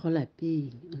 o so kgola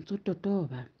pele, o ntso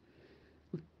totoba,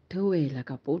 o theohela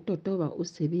kapa o totoba o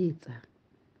sebetsa.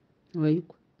 Wa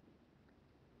utlwa?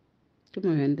 Ke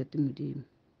moya wa Ntate Modimo.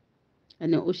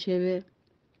 Ane o shebe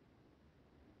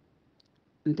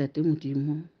Ntate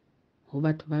Modimo ho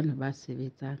batho bana ba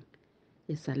sebetsang,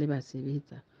 e sale ba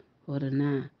sebetsa, hore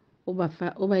na o ba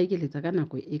ekeletsa ka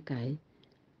nako e kae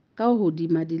ka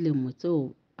hodima dilemo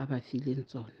tseo a ba fileng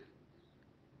tsona.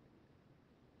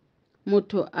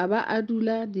 Motho a ba a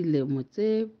dula dilemo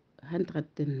tse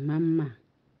 100 mmang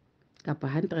kapa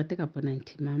 100 kapa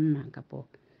 90 mmang kapa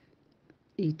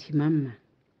 80 mmang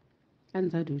a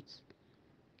ntse a dutse,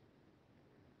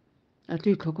 a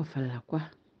tlo itlhokofalla kwa.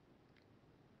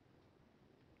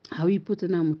 Ha o ipotse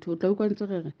na motho o tla utlwa ntse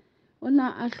re o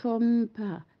na a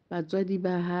hlompha batswadi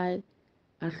ba hae,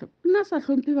 o na sa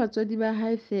hlomphe batswadi ba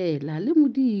hae fela le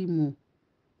Modimo,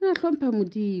 o na hlompha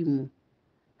Modimo.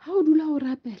 Ha o dula o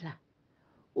rapela,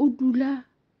 o dula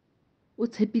o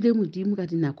tshepile Modimo ka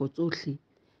dinako tsohle,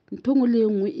 ntho engwe le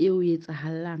engwe eo e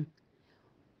etsahallang,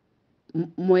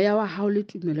 moya wa hao le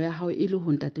tumelo ya hao e le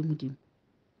ho Ntate Modimo,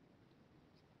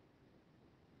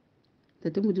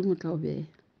 Ntate Modimo o tla o beha,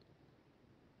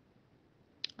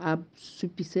 a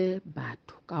supise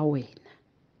batho ka wena,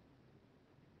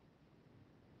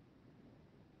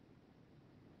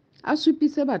 a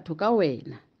supise batho ka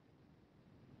wena.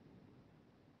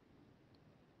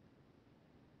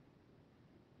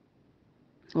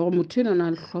 Hore motho enwa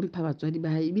a hlompha batswadi ba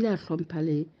hae, ebile a hlompha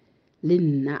le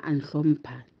nna a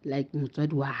nhlompha like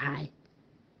motswadi wa hae.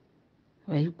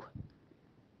 Wa utlwa?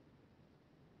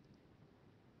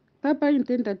 Phapang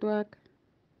teng ntate wa ka.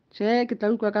 Tjhe, ke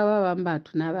tla utlwa ka ba bang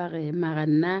batho na ba re mara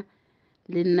nna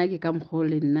le nna ke ka mokgwa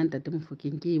le nna Ntate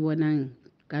Mofokeng ke bonang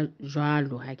ka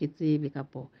jwalo, ha ke tsebe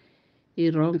kapo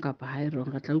e wrong kapa ha e wrong.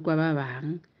 Re tla utlwa ba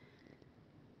bang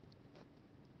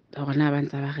hore na ba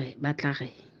ntse ba tla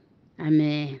re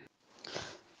amen.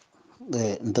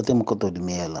 Ntate Makoto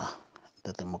dumela.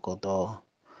 Ntate Makoto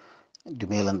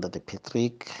dumela, Ntate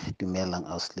Patrick, dumelang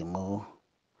Auslimo,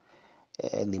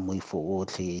 le moifo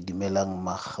otlhe, dumelang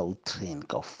Magautrain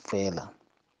kaofela.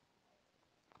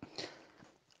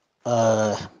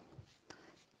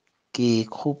 Ke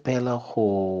kgopela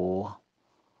go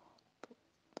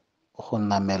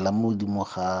namela modimo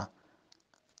ga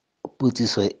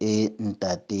putsiso e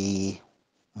Ntate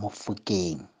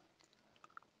Mofokeng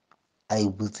a e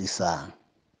botsisang.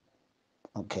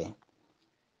 Okay.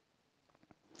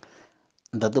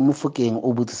 Ntate Mofokeng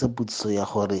o botsisa putsiso ya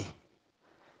gore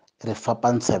re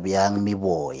fapantsha bjang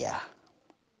meboya,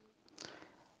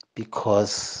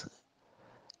 because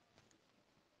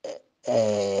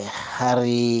ha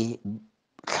re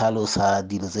tlhalosa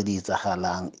dilo tse di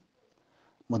etsagalang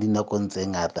mo dinakong tse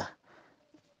ngata,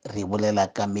 re bolela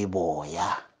ka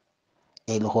meboya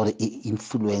e le gore e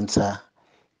influencer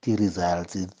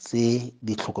di-results tse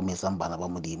di tlhokometsang bana ba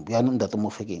Modimo. Bjanong Ntate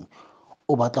Mofokeng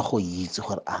o batla go itse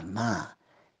gore a na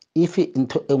if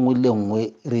ntho engwe le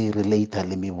engwe re relata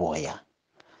le meboya,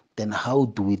 then how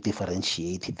do we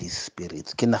differentiate these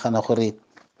spirits? Ke nagana gore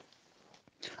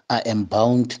I am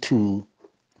bound to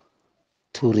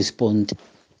respond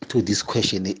to this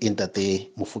question e Ntate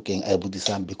Mofokeng a e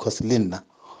botsisang, because le nna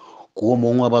ko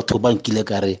mongwe wa batho ba nkile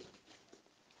ka re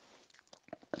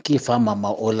ke fa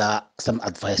mama ola some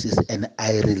advices and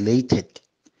I related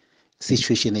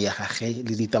situation ya gage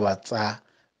le ditaba tsa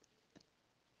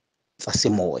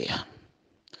semoya.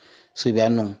 So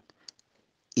bjanong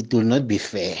it will not be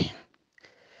fair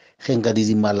ge nka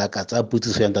didimalaka tsa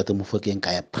putsiso ya Ntate Mofokeng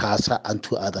ka ya phasa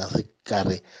unto others ka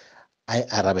re a e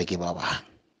arabe ke ba bang.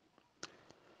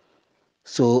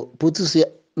 So putsiso ya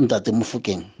Ntate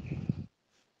Mofokeng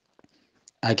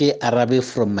a ke arabe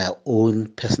from my own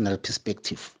personal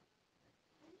perspective,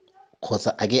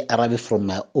 kgotsa a ke arabe from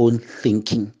my own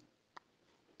thinking,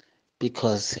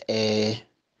 because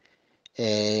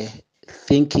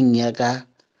thinking ya ka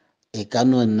e ka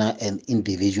no nna an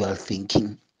individual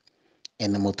thinking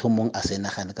and motho mong a se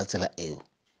nagane ka tsela eo,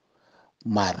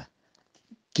 mara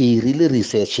ke rile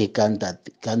research ka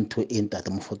ntho e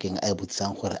Ntate Mofokeng a e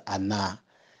botsang gore a na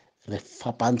re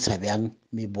fapantsha bjang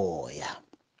meboya.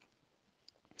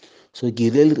 So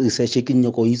ke rile research ke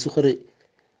nyako itse gore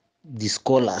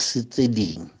di-scholars tse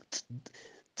ding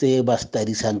tse ba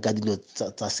studisang ka dilo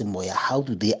tsa semoya, how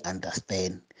do they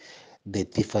understand the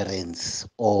difference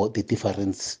or the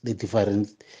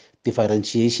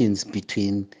differentiations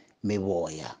between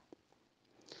meboya.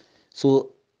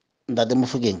 So Ntate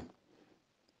Mofokeng,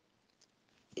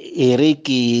 e re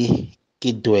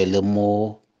ke dwele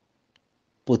mo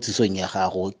potsisong ya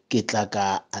gago ke tla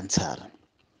ka answer.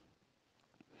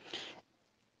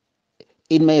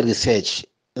 In my research,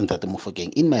 Ntate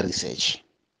Mofokeng, in my research,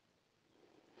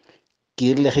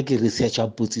 ke rile ge ke researcha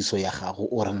potsiso ya gago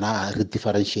o re na re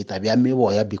differentiate bja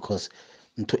meboya because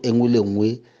ntho e nngwe le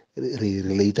nngwe re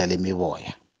relate le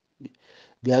meboya.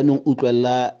 Bjanong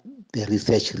utlwelela the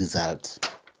research results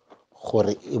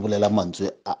gore e bolela mantswe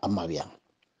a mabjang.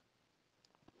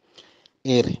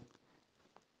 E re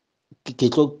ke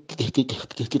tlo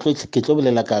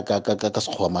bolela ka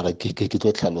sekgowa mara ke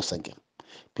tlo tlhalosa ke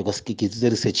because ke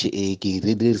tsitse research e ke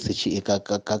readile research e ka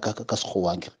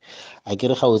sekgowa ke a ke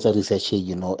re ga o etsa research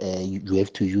you know you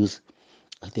have to use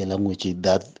the language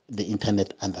that the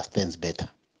internet understands better.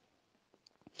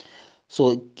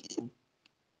 So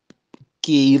ke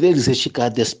ile research ka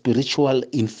the spiritual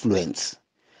influence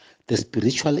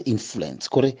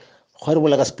kore go re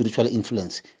bola ka spiritual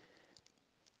influence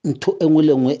ntho e nngwe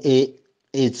le nngwe e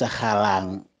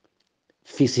etsagalang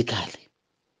physically,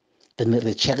 then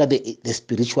re checka the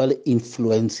spiritual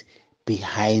influence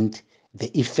behind the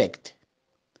effect.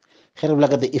 Ge re bola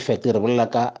ka the effect re bolela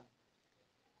ka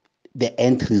the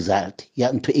end result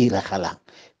ya ntho e iragalang,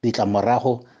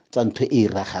 ditlamorago tsa ntho e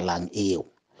iragalang eo.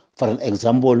 For an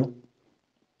example,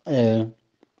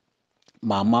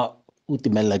 mama o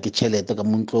timelela ke tšhelete ka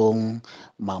montlong,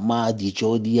 mama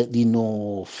dijo di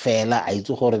no fela a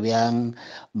itse gore bjang,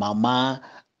 mama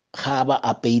ga ba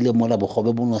apeile mola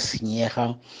bogobe bo no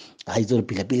senyega a itse gore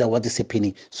pila what is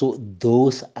happening. So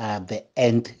those are the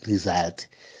end result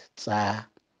tsa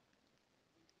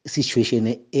situation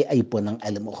e a iponang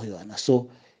a le mo go yona. So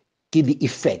ke the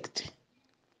effect,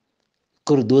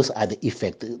 because those are the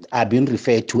effects are being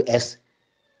referred to as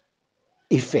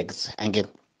effects. Again,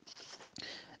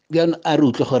 bjana a re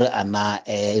utlwe gore ana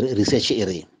research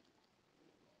e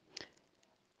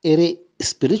re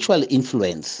spiritual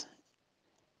influence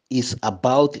is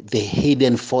about the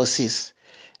hidden forces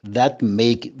that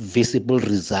make visible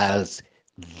results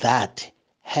that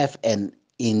have an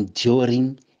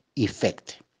enduring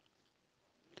effect.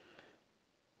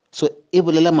 So e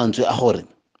bolela mantswe a gore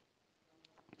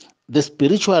the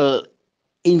spiritual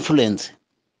influence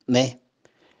ne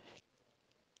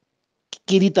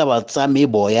ke ditaba tsa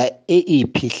meboya e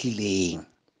iphihlileng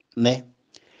ne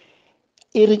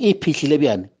e re e phihlile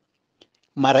bjane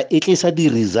mara e tlisa di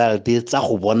result tsa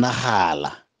go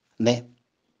bonagala ne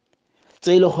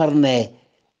tse ile gore ne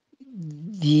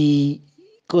di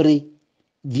kore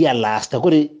di a lasta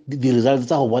kore di result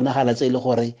tsa go bonagala tse ile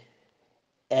gore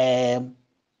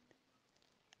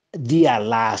di a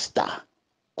lasta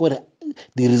kore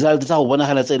di result tsa go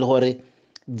bonagala tse ile gore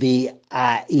they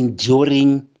are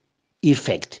enduring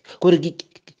effect kore ke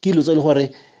dilo tse ile gore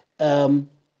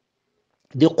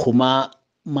di kgoma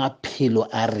maphelo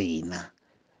a rena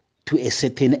to a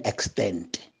certain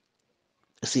extent.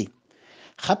 See,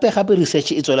 gape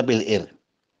research e tswela pele e re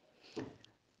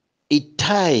it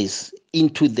ties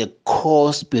into the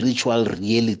core spiritual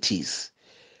realities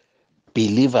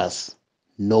believers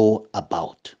know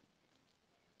about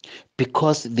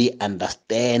because they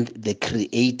understand the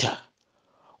creator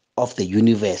of the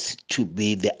universe to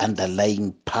be the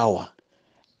underlying power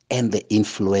and the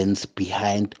influence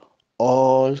behind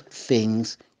all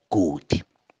things good.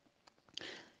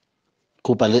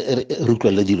 Kopa re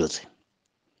utlwele dilo tse.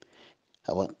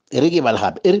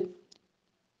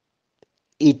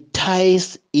 It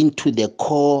ties into the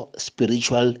core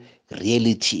spiritual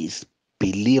realities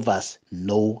believers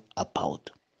know about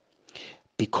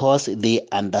because they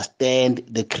understand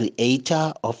the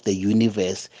creator of the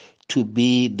universe to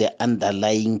be the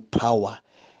underlying power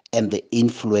and the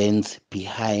influence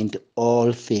behind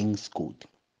all things good.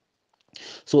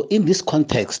 So in this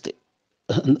context,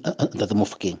 Ntate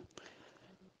Mofokeng,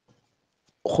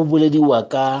 go bolediwa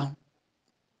ka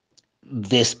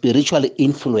the spiritual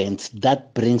influence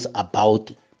that brings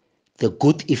about the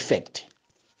good effect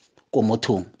ko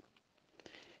mothong.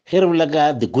 Ge re bola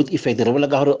ka the good effect re bola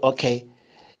ka gore okay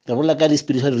re bola ka di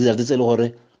spiritual results tse le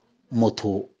gore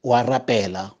motho wa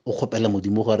rapela o kgopela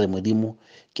modimo gore modimo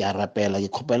ke a rapela ke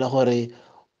kgopela gore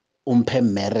o mphe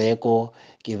mmereko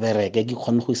ke bereke ke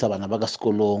kgone go isa bana ba ka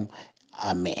sekolong,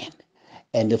 amen.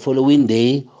 And the following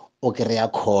day o kry-a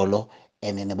call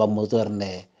and then ba mmotsa gore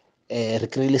ne re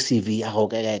kry-ile CV ya go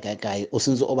kae o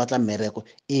sentse o batla mmereko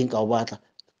eng ka o batla,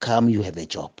 come you have a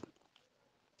job.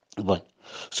 But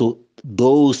so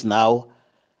those now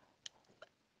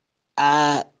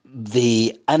are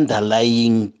the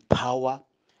underlying power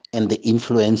and the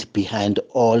influence behind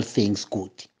all things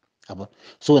good.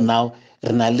 So now,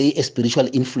 really a spiritual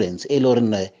influence,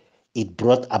 it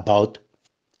brought about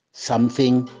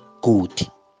something good.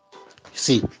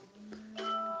 See,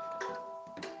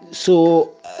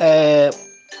 so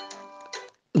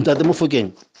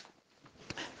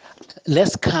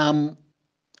let's come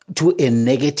to a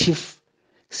negative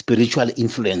spiritual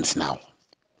influence now.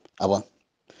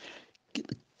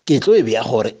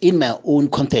 In my own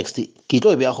context,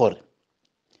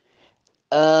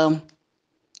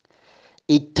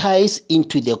 it ties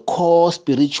into the core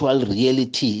spiritual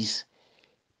realities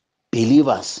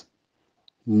believers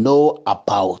know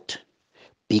about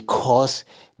because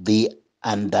they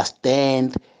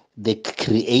understand the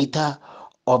creator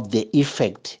of the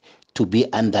effect to be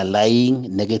underlying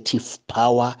negative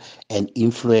power and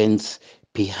influence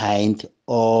behind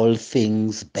all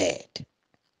things bad.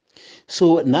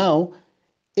 So now,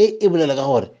 if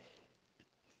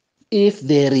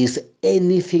there is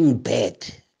anything bad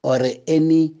or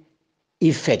any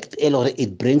effect, or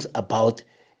it brings about,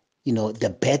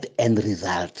 the bad end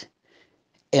result,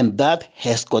 and that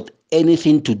has got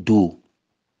anything to do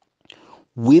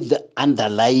with the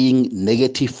underlying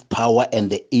negative power and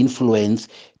the influence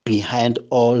behind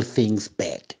all things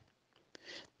bad.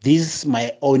 This is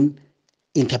my own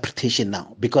interpretation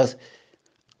now, because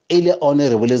earlier on,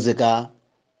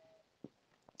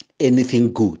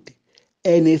 anything good.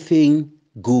 Anything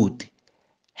good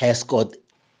has got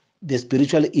the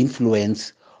spiritual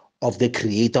influence of the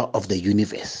creator of the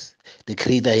universe, the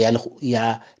creator ya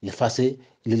lefase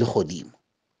le legodimo.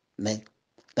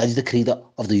 That is the creator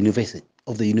of the universe,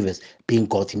 being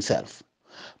God himself.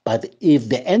 But if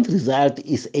the end result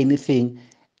is anything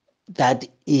that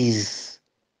is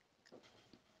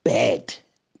bad,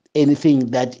 anything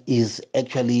that is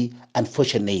actually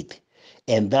unfortunate,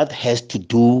 and that has to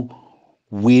do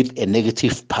with a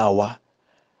negative power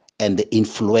and the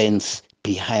influence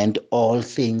behind all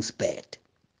things bad.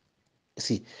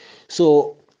 See,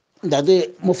 so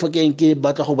ntate Mofokeng ke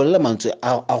batla go bolela mantswe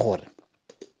a gore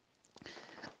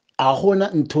a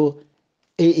gona ntho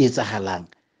e etsagalang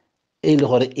e le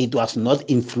gore it was not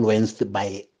influenced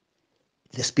by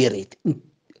the spirit.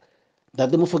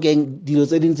 Ntate Mofokeng, dilo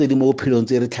tse ding tse di mo bophelong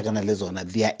tse re tlhakana le tsona,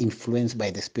 they are influenced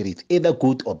by the spirit, either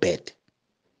good or bad.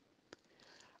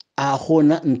 A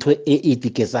gona ntho e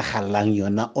itiketsagalang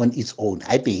yona on its own,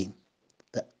 I think.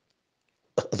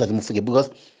 Ntate Mofokeng, because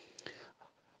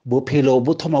bophelo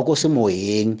bo thoma ko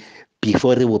semoyeng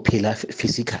before re bophela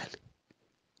physical.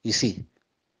 You see,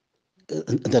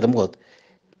 ntate Mokoto,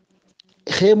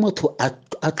 ge motho a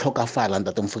tlhokafala,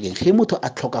 ntate Mofokeng, ge motho a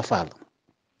tlhokafala,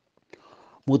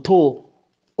 motho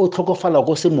o tlhokofala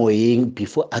go semoyeng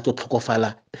before a tlo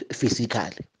tlhokofala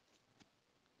physically.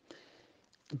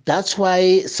 That's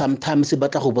why sometimes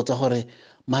batla go botsa gore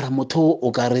mara motho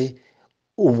o ka re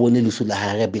o bone lesu la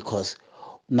gage, because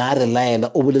na re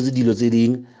laela o boletse dilo tse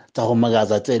ding tsa go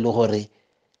makatsa tse le gore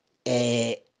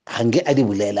hange a di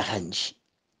bolela gantši,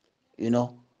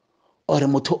 or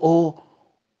motho o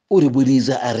re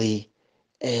boditse a re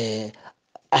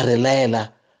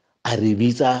laela, a re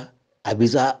bitsa, a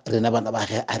bitsa rena bana ba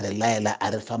ge, a re laela,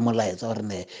 a re fa molaetsa gore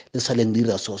ne le saleng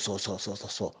dira so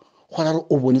gona re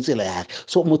o bone tsela ya ge.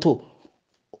 So motho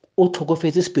o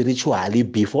tlhokofetse spiritually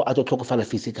before a tlo tlhokofala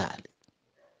physically.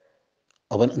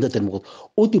 O bona ntate Mokoto,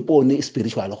 o tipone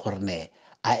spiritual gore ne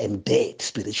I am dead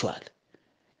spiritual,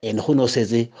 and go no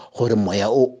setse gore moya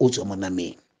o tswe mo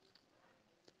nameng.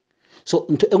 So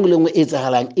ntho e nngwe le nngwe e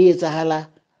etsagala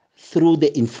through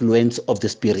the influence of the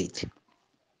spirit.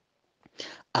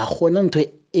 A gona ntho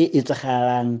e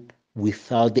etsagalang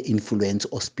without the influence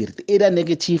of spirit, either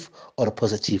negative or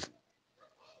positive.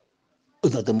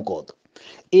 Either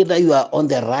you are on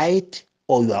the right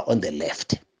or you are on the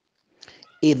left.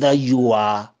 Either you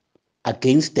are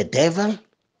against the devil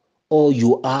or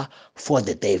you are for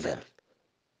the devil.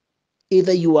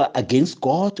 Either you are against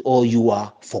God or you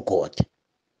are for God.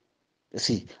 You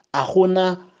see, a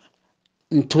gona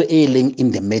ntho e leng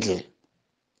in the middle.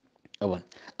 A gona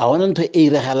ntho e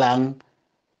iragalang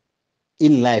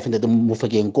in life ntate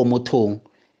Mofokeng ko mothong,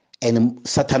 and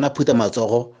Satana phuta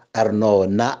matsogo a re no,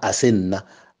 nna a se nna,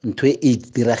 ntho e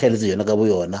itirageletse yona ka bo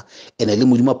yona, and le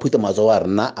Modimo a phuta matsogo a re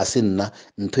nna a se nna,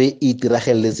 ntho e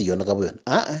itirageletse yona ka bo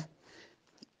yona.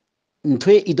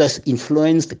 Ntho it was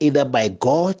influenced either by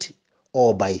God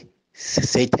or by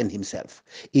Satan himself.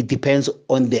 It depends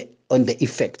on the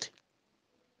effect,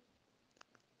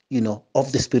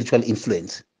 of the spiritual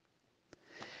influence.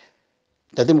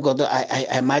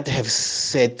 I might have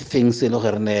said things or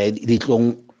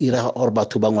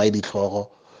batho ba ngwae ditlhogo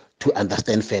to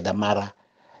understand further, mara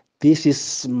This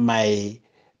is my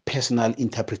personal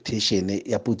interpretation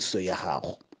ya putsiso ya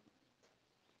gago.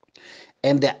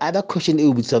 And the other question e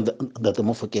o botsang Ntate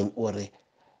Mofokeng o re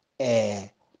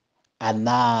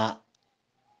ana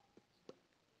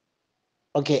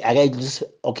okay,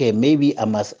 okay, maybe I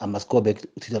must go back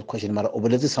to that question. But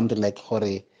let's say something like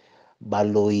hore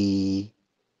baloi.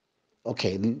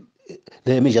 Okay,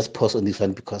 let me just pause on this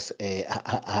one because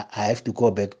I have to go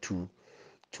back to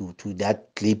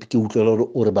that clip. Ke utlwela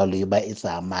hore baloi ba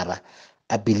etsa mara.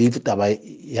 I believe taba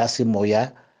ya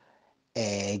semoya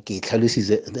ke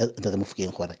tlhalositse Ntate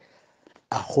Mofokeng gore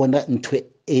a gona ntho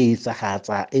e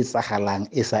tsagalang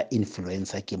e sa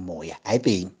influencer ke moya. I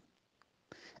think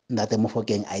Ntate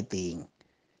Mofokeng I think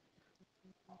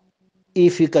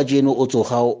if ka jeno o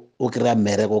tsoga o kry-a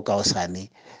mmereko ka osane,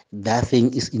 that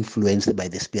thing is influenced by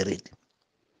the spirit.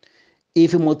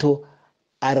 If motho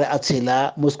a re a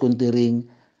tshela mo sekontereng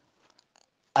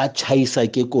a tšhaisa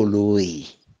ke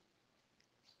koloi,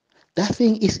 that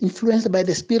thing is influenced by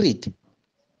the spirit.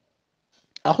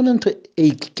 A gona ntho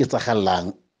e ke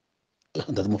tsagalang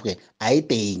Ntate Mofokeng a e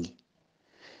teng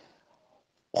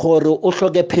gore o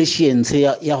hloke patience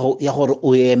ya gore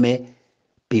o eme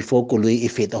before koloi e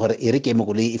feta gore e re ke eme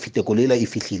koloi e fete koloi la e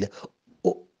fihlile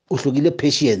o hlokile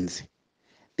patience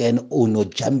then o no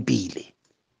jumpile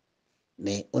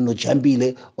ne o no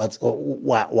jumpile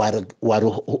wa re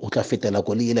o tla fetela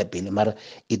koloi e la pele mara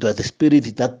it was the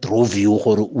spirit that drove you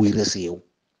gore o ire seo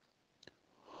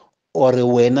ore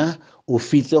wena o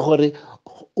fitle gore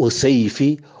o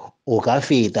safe o ka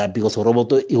feta because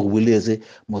roboto e go buletse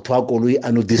motho wa koloi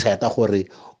a no decide gore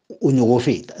o nyo go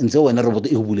feta ntse wena roboto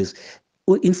e go buletse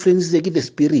o influence ke the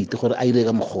spirit gore a ire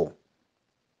ka mokgwa.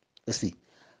 You see,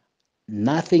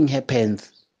 nothing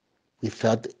happens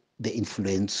without the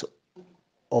influence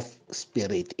of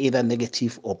spirit, either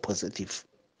negative or positive.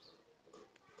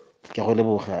 Ke go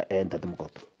leboga Ntate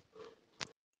Makoto.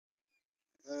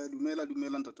 Dumela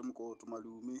Ntate Makoto,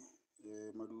 malume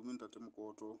Ntate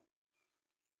Makoto.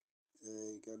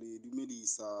 Ke le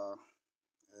dumedisa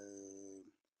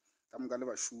ka moka le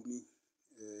bashumi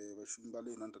ba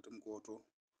lena Ntate Makoto.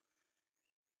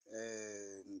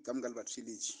 Ka moka le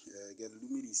batheletši ke le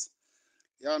dumedisa.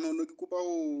 Ya no ke kopa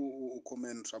o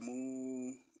commenta mo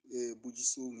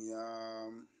botsisong ya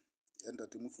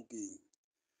Ntate Mofokeng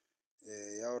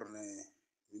ya gore ne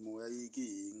memoya e ke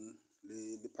eng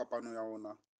le phapano ya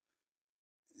ona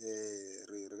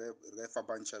re ga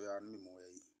fapantšha bjang memoya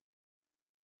e.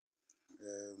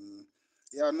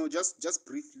 Yeah, no, just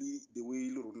briefly the way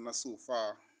le rona so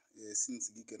far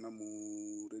since ke kena mo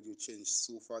radio change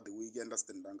so far the way ke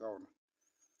understandang ka ona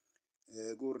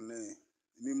ke gore ne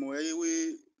memoya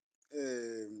ewe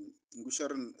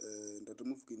ngusharen Ntate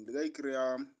Mofokeng le ga e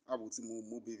kry-a a botse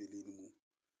mo Bibeleng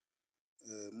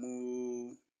mo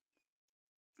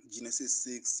Genesis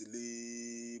 6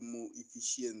 le mo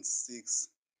Ephesians 6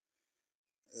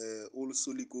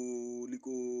 also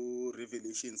liko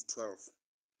Revelations 12,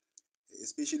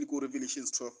 especially ko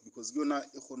Revelations 12 because yona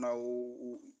e gona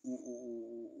o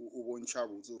bontšha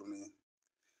botse gore ne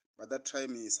by that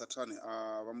time Satan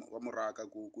ba moraka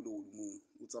ko le godimo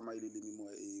o tsamaile le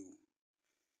memoya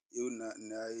eo na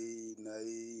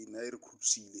e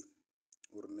recruitile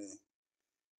gore ne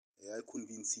I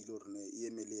convince gore ne e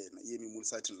eme le yena e eme mo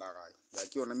Satan la gae ya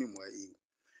ke yona memoya eo.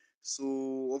 So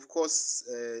of course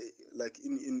like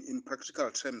in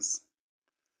practical terms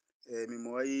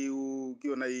memoya eo ke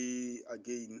yona e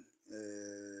again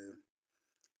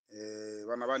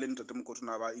bana ba le Ntate Makoto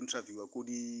na ba interviewa ko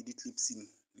di clipsing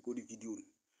le ko di video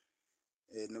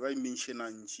ne ba mention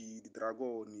ntši di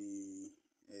dragon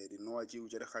di noa tšeo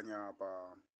tša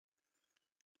dikganyapa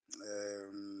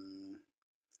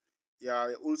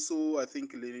yeah, also I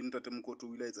think le Ntate Makoto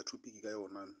o ile etsa topic ka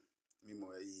yona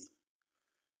memoya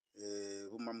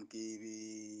bo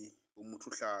Mamokebe bo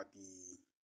Mothohlapi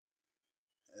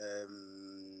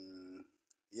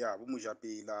ya bo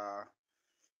Mojapela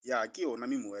ya ke yona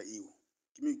memoya eo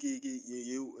ke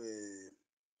yeo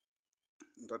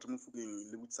Ntate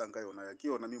Mofokeng le botsang ka yona ya ke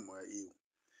yona memoya eo.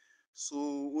 So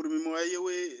ore memoya eo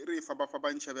re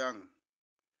fapantšha bjang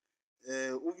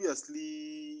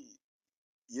obviously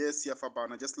yes ya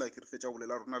fapana just like re fetša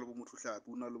bolela rona le bo Mothohlapi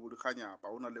o na le bo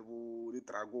dikganyapa o na le bo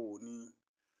dragon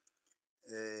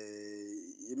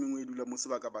ye mengwe e dula mo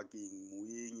sebaka-bakeng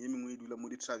moyeng ye mengwe e dula mo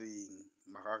dithabeng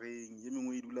magageng ye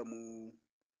mengwe e dula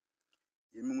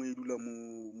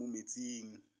mo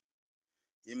metsing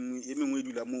ye mengwe e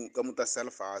dula mo ka mo tlase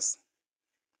lefase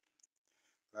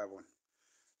la bona.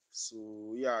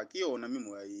 So yeah ke yona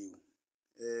memoya eo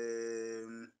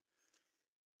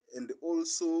and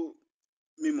also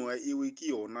memoya eo ke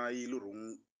yona e le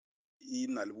rong e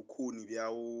na le bokgoni bja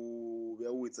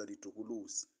go etsa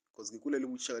ditokolosi, because ke kule le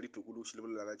botšiša ka ditokološi le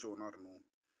bolela ka tšona gore no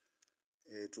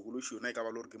tokološi yona e ka ba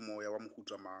le gore ke moya wa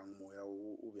mohuta mang, moya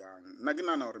o bjang. Nna ke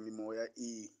nana gore memoya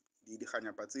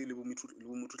dikganyapa tse le bo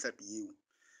mothohlapi eo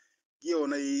ke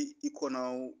yona e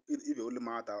kgonago e be o le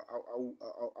maata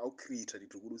a o creator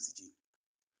ditokolosi tše.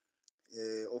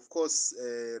 Of course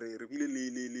re bile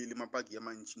le mapaki a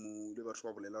mantši mo le batho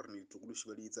ba bolela gore ditokološi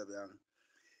ba di etsa bjang.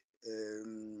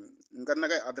 Nka nna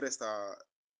ka addressa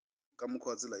ka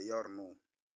mokgwa wa tsela ya gore no,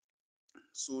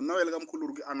 so nna le ka mokgwa le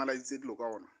gore ke analyze dilo ka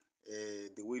ona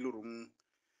the way le rong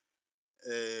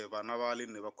bana ba le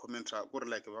ne ba commenta gore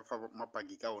like ba fa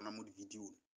mapaki ka ona mo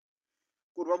di-videong,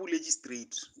 gore ba buletše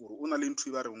straight gore o na le ntho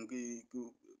e ba reng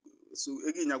so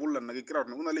e ke nyakolola nna ke kry-a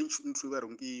gore o na le ntho e ba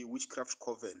reng ke witchcraft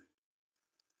coven.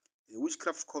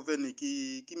 Witchcraft coven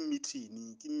ke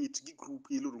meeting, ke group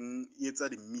e le reng e etsa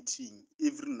di-meeting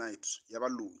every night ya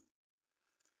baloi,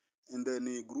 and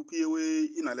then group eo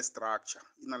e na le structure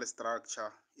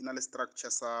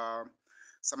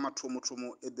sa mathomo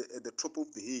at the top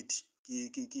of the head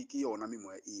ke yona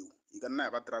memoya eo. E ka nna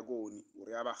ya ba dragon,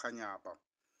 gore ya ba kganyapa,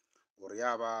 gore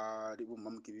ya ba le bo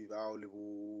mamokebi bao le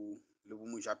bo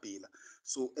mojapela.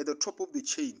 So at the top of the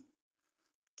chain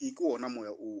ke ona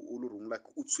moya o le rong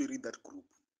like o tshwere that group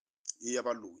e ya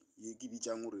baloi e ke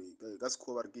bitšang gore ka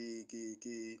sekgowa ba re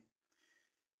ke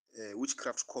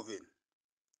witchcraft coven.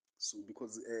 So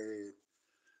because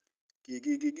ke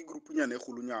group nyana e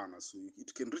kgolonyana, so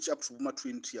it can reach up to ma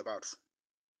 20 ya batho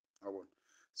a bona.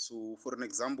 So for an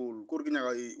example kore ke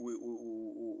nyaka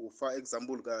o fa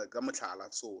example ka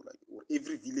motlhala, so like or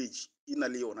every village e na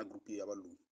le yona group ya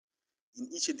baloi. In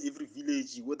each and every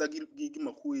village, whether ke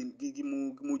Makgoeng ke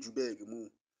mo Joburg mo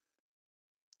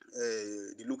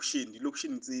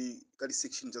di-location tse ka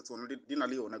di-section tša tsona di na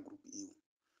le yona group eo,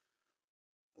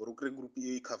 gore o kry group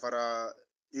e covera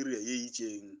area ye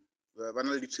itseng, ba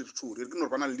na le di-territory, re ke nore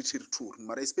ba na le di-territory,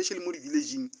 mara especially mo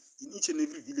di-villageng, in each and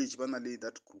every village ba na le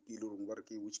that group e le gore ba re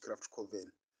ke witchcraft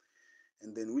coven.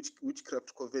 And then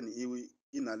witchcraft coven eo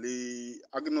e na le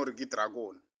a ke nore ke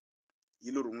dragon e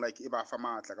le rong like e ba fa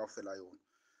maatla ka fela yona.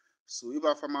 So e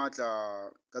ba fa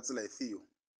maatla ka tsela efeo,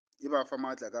 e ba fa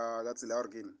maatla ka tsela ya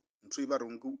gore ke ntho e ba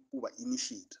reng o ba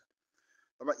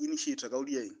initiator ka o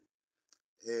dieng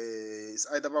is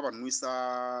either ba ba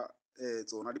nwesa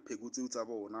tsona dipheko tseo tsa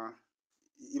bona,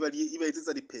 e ba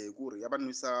etsetsa dipheko gore ya ba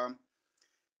nwesa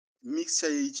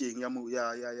mixture e itseng ya motho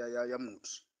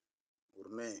gore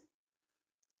ne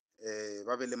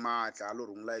ba be le maatla a le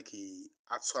rong like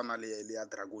a tshwana le ya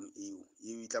dragon eo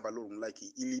e tla ba le rong like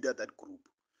e leader that group.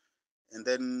 And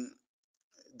then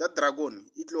that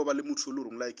dragon e tlo ba le motho le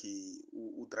rong like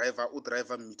o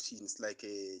driver meetings like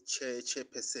a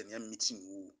chairperson ya meeting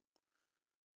o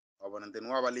wa bona. And then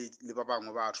wa ba le ba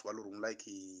bangwe batho ba le rong like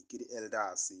ke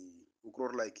di-elders, o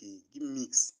kry like ke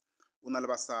mix, o na le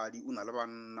basadi, o na le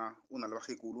banna, o na le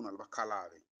bagekolo, o na le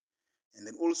bakhalabe, and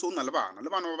then also o na le bana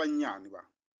ba bannyane ba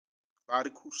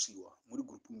recruitiwa mo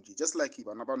di-groupung tše, just like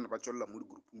bana ba ba tswelela mo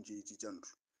di-groupung tše tša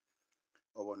ntho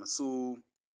wa bona. So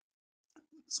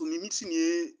meeting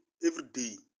ye every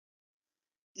day,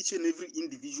 each and every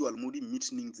individual mo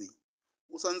di-meeting tse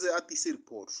o santse a tise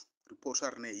report a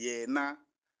rene yena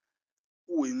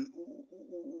o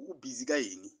busy ka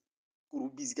eng, kore o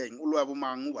busy ka eng, o loya bo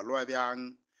mang, o ba loya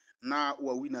bjang, na o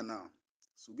a wina na.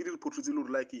 So ke di-report tse le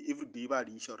gore like every day ba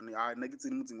di isha gore nna ke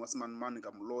tsene motseng wa semanmane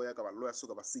ka moloya, ka ba loya so,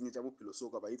 ka ba senyetša bophelo so,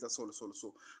 ka ba etsa so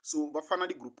ba fana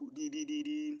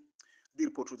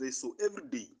di-report tse so every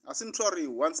day, a se ntho re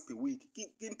once per week,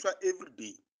 ke ntho every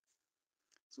day.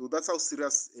 So that's how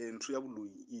serious ntho ya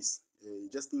boloi is,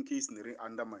 just in case ne re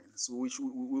undermine. So we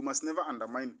must never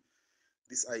undermine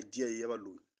this idea ya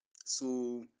baloi.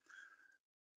 So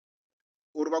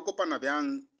gore ba kopana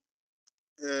bjang,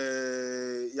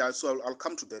 yeah, so I'll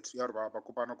come to that ya gore ba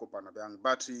kopana bjang,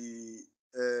 but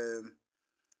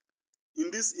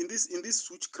in this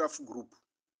witchcraft group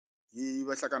ye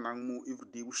ba hlakanang mo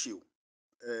everyday bošego,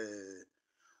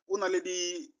 o na le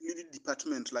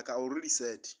di-department like I already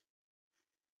said.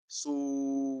 So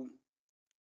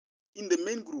in the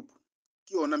main group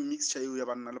ke yona mixture eo ya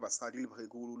banna le basadi le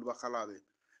bagekolo le bakhalabe,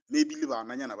 maybe le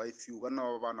bananyana ba few, bana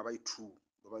ba bana ba 2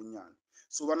 ba banyane.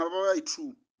 So bana ba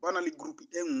 2 ba na le group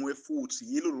e nngwe futhi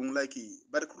ye le rong like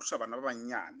ba recruita bana ba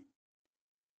banyane,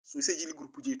 so e se le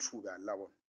group tše 2 bjale la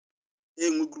bona. E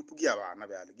nngwe group ke ya bana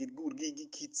bjale ke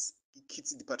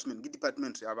kids department, ke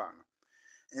department ya bana.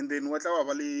 And then wa tla wa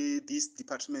ba le this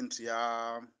department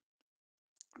ya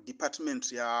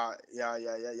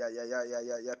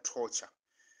torture.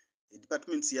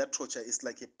 Department ya torture is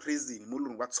like a prison mo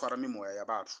leng ba tshwara memoya ya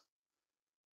batho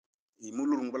mo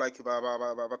le reng like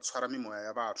ba tshwara memoya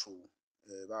ya batho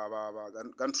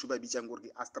ka ntho ba bitsang gore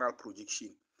ke astral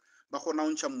projection ba kgona o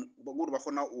ntšha gore ba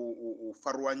kgona o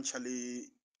faroantšha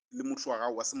le motho wa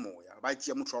gago wa semoya ba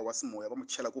tšea motho wa gago wa semoya ba mo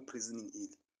tšhela ko prisoning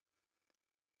ele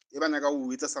e ba nyaka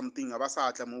o etsa something ga ba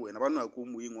sa tla mo wena ba no ya ko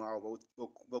moyeng wa gago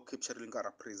ba o captureleng ka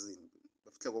ra prison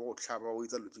ba fitlha go tlhaba ba o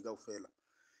etsa lotse kao fela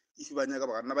if ba nyaka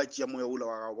ba nna ba tšea moya ola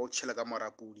wa gago ba o tšhela ka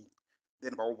marapodi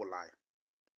then ba o bolaya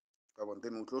ka bona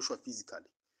then o tlo shwa physically.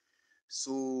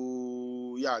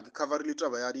 So yeah, ke cover le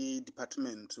taba ya di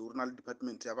department o rena le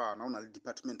department ya bana o na le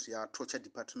department ya torture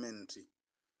department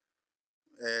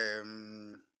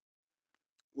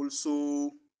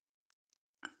also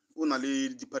o na le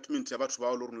department ya batho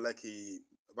ba o le reng like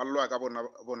ba lwa ka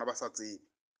bona ba sa tsebe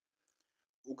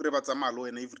o kry ba tsamaya le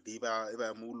wena everyday ba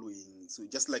ya mo lweng so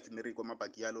just like ne re kwa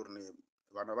mabaki ya le rene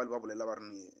bana ba le ba bolela ba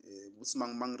rene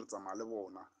bosemang mang re tsamaya le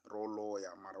bona ro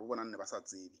lawyer mara o bona nne ba sa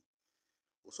tsebe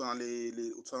o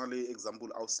tshwana le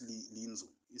example aus linzo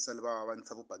e sa le ba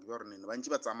ntsha bopaki ba rene ba ntse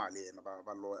ba tsamaya le yena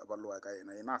ba lawyer ka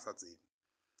yena a sa tsebe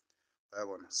ba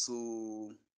bona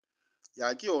so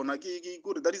ya ke yona ke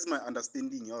gore that is my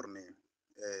understanding ya rene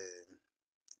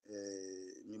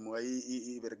memoya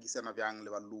e berekisana bjang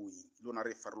le baloi le ona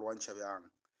re farologantšha bjang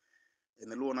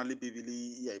ene le ona le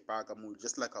bibele ya ipaka mo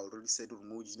just like I already said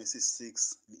mo Genesis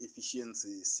 6 le Ephesians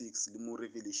 6 le mo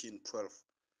Revelation 12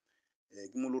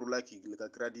 ke mo lo like le ka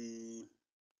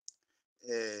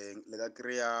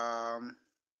kry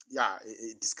ya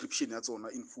description ya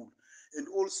tsona in full and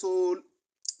also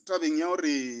tabeng ya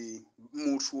gore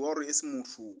motho wa gore e se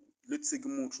motho let's say ke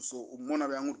motho so o mona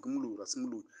bjang gore ke moloi ra se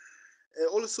moloi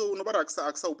also no ba ra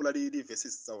aksa o pola di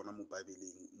verses tsa ona mo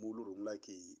Bibeleng mo lo reng like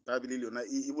Bible le yona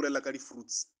e bolela ka di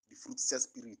fruits tsa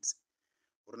spirit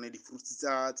gore ne di fruits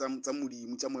tsa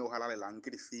modimo tsa moya o halalelang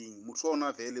ke di feng motho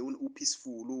ona vele o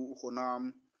peaceful o gona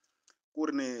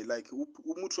gore ne like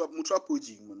motho a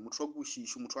pojing motho wa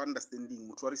kwishisho motho wa understanding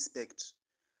motho wa respect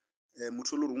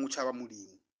motho le reng o tšhaba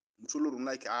modimo motho le reng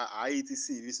like a etse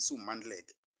sebe se se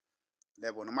mmandleke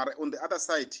le bona mara on the other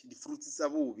side di fruits tsa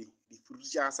bobe di fruits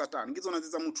tsa Satan ke tsona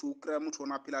tsa motho o kry motho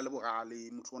ona phela le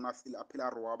bogale motho ona a phela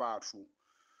roa batho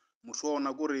motho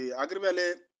ona gore a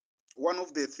kry one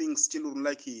of the things tse le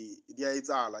like di a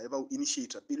etsala e ba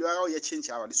initiator pele ya ya change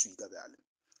ya ba le suika bjale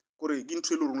gore ke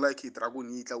ntho le reng like dragon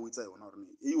e tla o etsa yona gore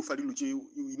e o fa dilo tse o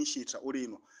initiator o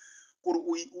reno gore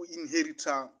o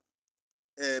inherita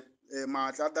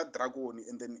maatla that dragon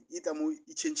and then e tla mo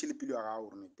e change le pele ya gago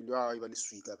gore pele ya e ba le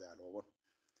suika bjale wa bona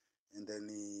and then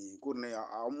gore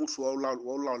a motho wa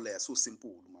o laolela so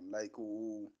simple man like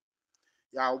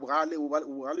ya o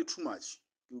bogale too much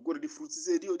gore di fruits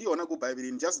tse di yona go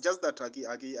Bible just that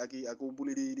a go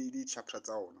bule di chapter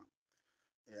tsa ona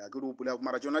a ke go bula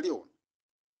mara jona di yona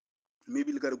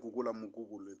maybe le ka re google mo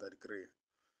google that cray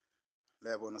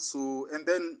le bona so and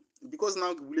then because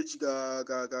now ke buletše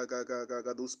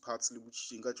ka those parts le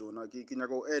botšitšeng ka tšona ke nyaka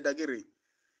go add ke re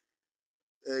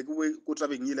ko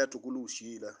tabeng ile ya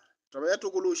tokološi ile taba ya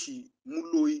tokološi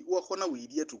moloi o a kgona go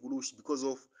idia tokološi because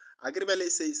of a ke re bele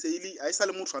se ile a isa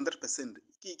le motho 100%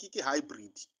 ke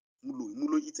hybrid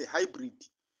moloi it's a hybrid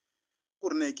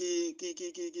gore ne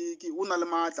ke o na le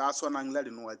maatla a swanang le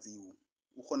dinoa tseo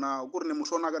o kgona gore ne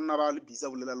motho ona ka nna ba le bisa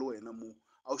bolela le wena mo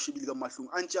a o shebile ka mahlong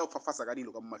a ntše a fafasa ka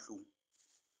dilo ka mahlong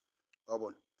wa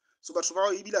bona so batho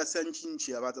ba ebile a se a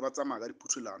ntšintši ba tsamaya ka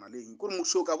diphuthelana le eng gore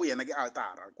motho o ka bo yena ke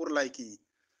altara gore like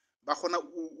ba kgona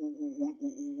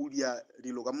o dia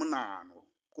dilo ka monano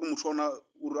gore motho ona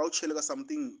o re a o tšhele ka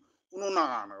something o no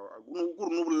nagana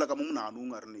gore no bolela ka mo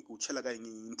monanong a re ne ke o tšhela ka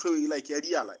eng ntho e like ya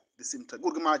diala the same time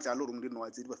gore ke maatla le reng di noa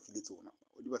tse di ba file tsona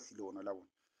di ba file ona la bona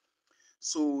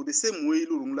so the same way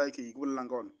le reng like ke bolelang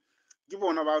ka ona ke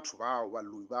bona batho bao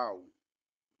baloi bao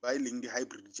ba ileng di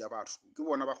hybrid tša batho ke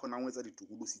bona ba kgonang go etsa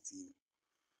ditokolosi tseo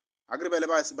a ke re bele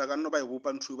ba ka nna ba e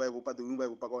bopa ntho ba e bopa the ba e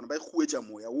bopa ka ona ba ikhuetša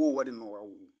moya wo wa dinoa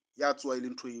wo ya tswa ile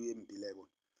ntho e mpile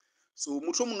bona so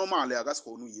motho mo normale a ka se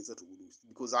kgone o etsa tokolosi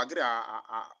because a kry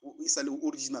e sa le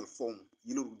original form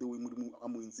ile re the way modimo a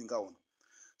mo ntseng ka ona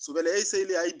so bele e se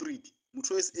ile hybrid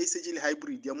motho e se ile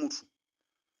hybrid ya motho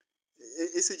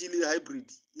e se ile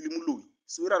hybrid ile moloi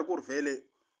so ira re gore vele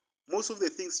most of the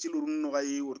things tse le reng no ga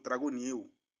e or dragon eo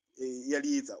ya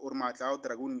di etsa or maatla a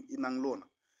dragon e nang lona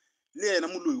le yena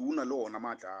moloi o na le ona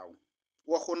maatla ao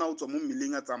wa kgona go tswa mo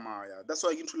mmeleng a tsamaya that's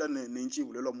why ke nthula ne ntse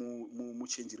bolelwa mo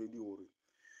change radio gore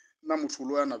nna motho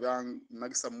lo yana bjang nna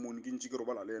ke sa mmone ke ntse ke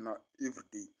robala le yena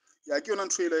everyday ya ke yona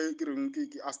ntho ile ke reng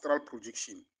ke astral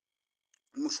projection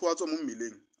motho wa tswa mo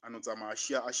mmeleng a no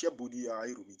tsamaya a shia body ya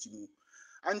e robetse mo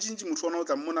a ntšintši motho ona o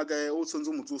tla mmona ka o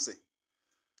tshwanetse motsose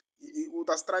o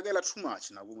ta struggle too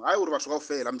much nako hayi gore batho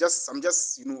kaofela I'm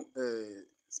just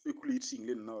speculating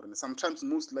le nna gore sometimes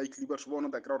most likely batho ba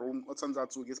ona ta kry gore o tshwanetse a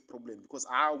tsoke problem because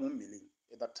a mo mmeleng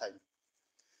at that time.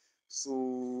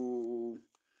 So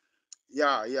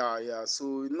yeah,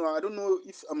 so no, I don't know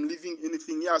if I'm leaving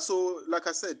anything. Yeah, so like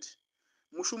I said,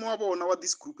 moshomo wa bona wa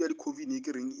this group ya di COVID e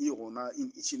ke reng e gona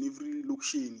in each and every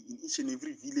location, in each and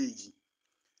every village,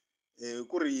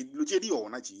 kore dilo tše di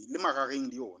yona tše le magageng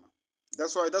di yona.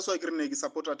 That's why ke re ne ke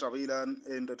supporta taba ela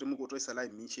Ntate Makoto e sala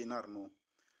mention a re no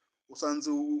o santse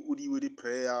o diwe di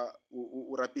prayer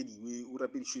o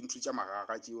rapedišwe ntho tša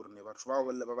magaga tše gore ne batho ba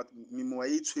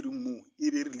memoya e tshwereng mo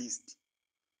e be released.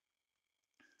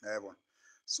 Bona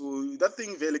so that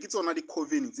thing vele ke tsona di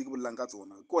coven tse ke bolelang ka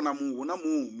tsona ke ona mo ona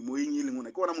mo memoyeng e leng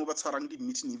ona ke ona mo ba tshwarang di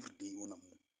meeting every day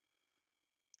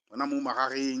ona mo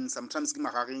magageng, sometimes ke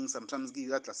magageng, sometimes ke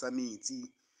ka tlasa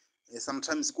metsi,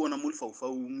 sometimes ke ona mo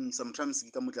lefaufaung, sometimes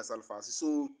ke ka mo tlasa lefase.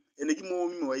 So ene ke mo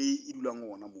memoya e dulang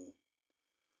ona mo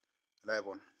la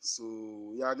bona.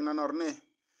 So ya ke nana gore ne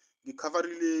ke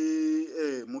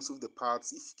coverile most of the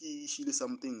parts. If ke shile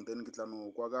something then ke tla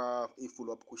no kwa ka a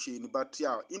follow up question, but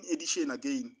yeah, in addition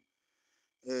again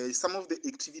some of the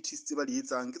activities tse ba di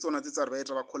etsang ke tsona tse tsa re ba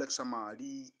etsa ba collecta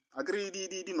madi a kry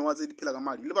di nowa tse di phela ka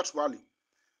madi le batho bale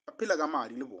ba phela ka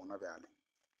madi le bona bjale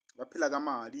ba phela ka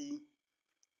madi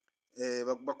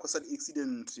ba causa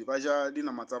di-accident ba ja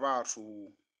dinama tsa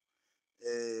batho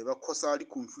ba causa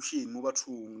di-confusion mo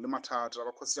bathong le mathata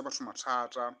ba causa batho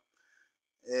mathata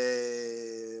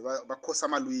ba causa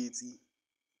malwetsi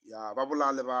ya ba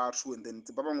bolale batho and then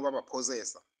ba bangwe ba ba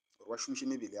possessa gore ba shumishe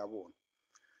mebele ya bona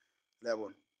le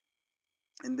bona.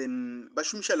 And then ba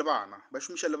shumisha le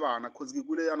bana cause ke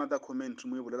kule another comment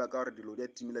mo e bolela ka gore dilo di a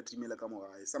timela ka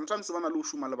mogae. Sometimes bana le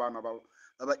shuma le bana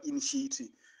ba initiate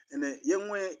ene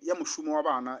yengwe ya moshumo wa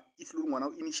bana if le ngwana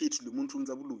o initiate le monthong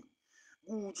tsa boloi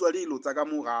go utswa dilo tsa ka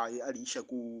mogae a di isha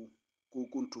ko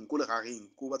ntong ko le gageng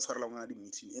ko ba tshwarela ngwana di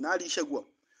meeting ene a di isha kwa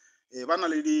bana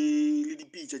le di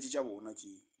pitša tša bona tše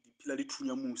di phela di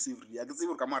thunya mo every ya ke tsebe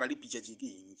gore ka mara di pitša tše ke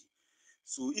eng.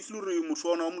 So if le re motho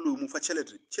wa ona wa moloi mo fa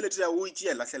tšhelete ya o itše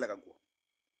ya lahlela ka kwa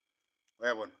wa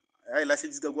ya bona ya e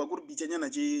lahletše ka kwa gore pitšanyana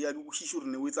tše ya ke kwešiše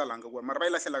gore ne o etsalang ka kwa mara ba e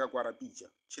lahlela ka kwa ra pitša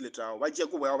tšhelete yao ba tšea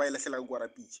kobo yao ba e lahlela ka kwa ra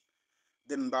pitša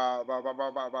then ba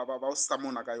o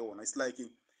samona ka yona. It's like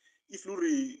if le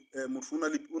re motho o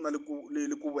na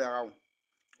le kobo ya gago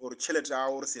or tšhelete ya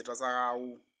gago or seeta sa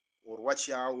gago or watch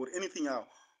ya gago or anything ya gago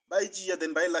ba e tšea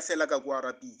then ba e lahlela ka kwa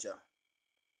ra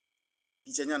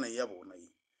pitšanyana e ya bona e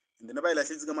and then ba e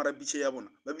lahletse ka mara pitše ya bona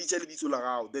ba bitša lebitso la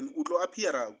gago then o tlo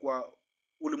appeara kwa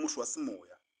o le motho wa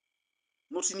semoya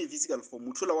not in a physical form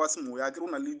motho la wa semoya a ke re o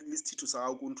na le sethitho sa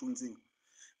gago ko nthong tseo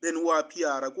then o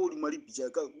appeara ko godimo dipitša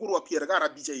kore o appeara ka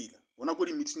gara pitša ela bona ko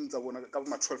di-meeting tsa bona ka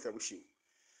ma 12 ya bošego.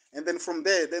 And then from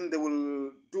there then they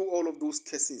will do all of those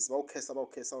cases ba o kesa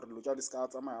gore dilo tša di ska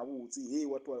tsamaya botse hey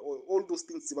what all those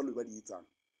things tse ba lo ba di etsang.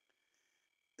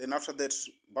 Then after that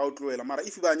ba o tloela mara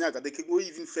if ba nyaka they can go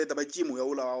even further ba tšee moya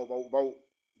ola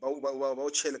ba o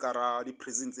tšhele ka ra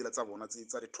di-prison tsela tsa bona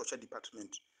tsa di-torture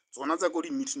department tsona tsa ko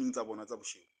di-meeting tsa bona tsa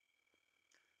bošego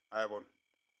a bona.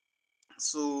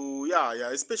 So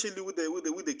yeah especially with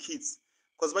the kids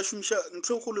because ba shumisha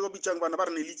ntho e kgolo ba bitšang bana ba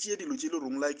re ne le tšee dilo tše le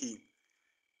rong like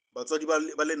batswadi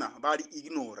ba lena ba di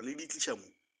ignore le di tliša mo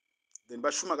then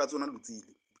ba šoma ka tsona dilo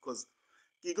tsele because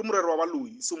ke morero wa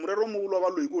baloi. So morero o mogolo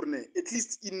wa baloi ke gore ne at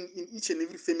least in each and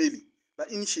every family ba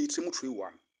initiate motho e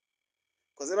one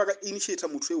because ba ka initiate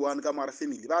motho e one ka mara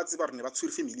family ba tseba gore ne ba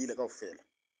tshwere family ile kaofela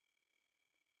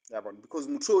ya bona because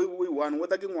motho e one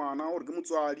whether ke ngwana or ke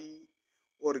motswadi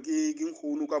or ke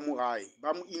nkgono ka mo gae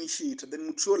ba mo initiate then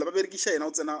motho ola ba berekiša yena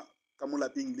o tsena ka mo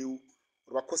lapeng leo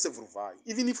gore ba cause vruvai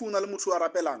even if o na le motho a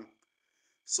rapelang.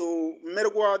 So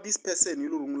mmereko wa this person e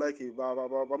le rong like ba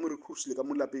mo recruitile ka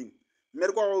mo lapeng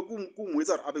mmereko wa go mo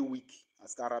etsa gore a be weak a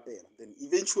ska rapela then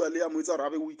eventually a mo etsa gore a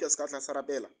be weak a ska tla sa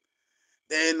rapela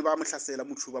then ba mo hlasela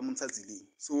motho ba mo ntsha tseleng.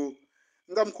 So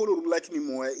nka mkholo rong like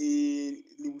memoya e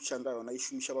le bušang ka yona e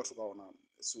šomiša batho ka yona.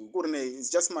 So gore ne it's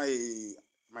just my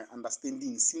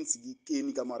understanding since ke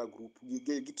kene ka mara group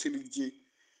ke theleditše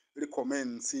le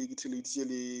comments ke theleditše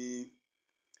le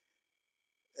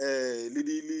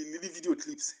di-video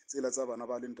clips tsela tsa bana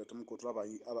ba le Ntate Makoto a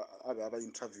be a ba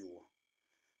interviewa.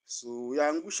 So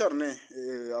ya nkuša re ne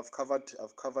I've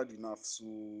covered enough. So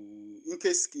in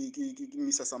case ke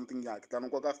missa something ya ke tla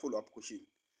nokwa ka follow up question.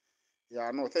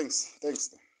 Yeah no thanks.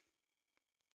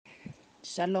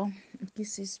 Shalom, ke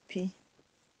Sis P.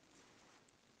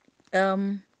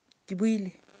 Ke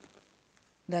buile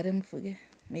la re mfoke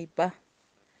meipa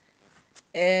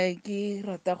ke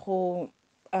rata go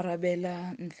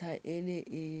arabela ntlha ele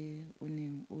e o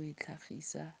neng o e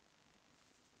tlhagisa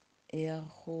ya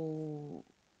go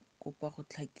kopa go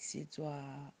tlhakisetswa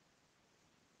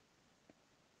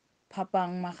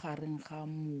phapang magareng ga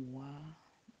mowa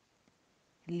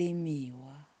le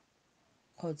mewa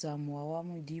kgotsa mowa wa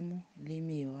modimo le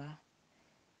mewa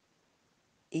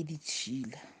e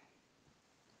ditšhila.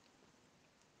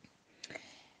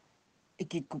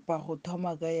 Ke kopa go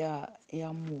thoma ka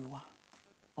ya mowa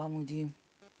wa modimo,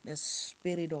 the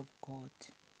spirit of God.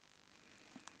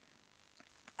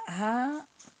 Ha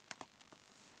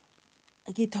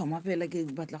ke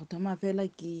batla go thoma fela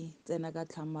ke tsena ka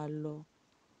tlhamalalo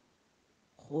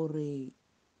gore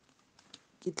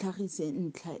ke tlhagise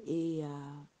ntlha e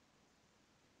ya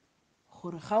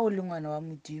gore ga o le ngwana wa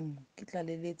modimo ke tla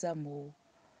leletsa mo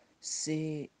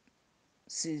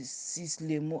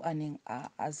selemo a neng a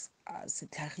se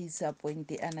tlhagisa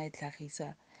pointe a na e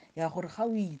tlhagisa ya gore ga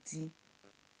o itse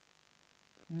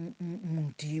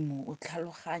modimo o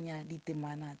tlhaloganya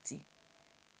ditemana tse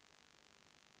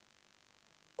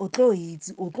o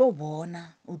tlo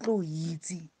bona o tlo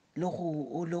itse le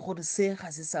gore se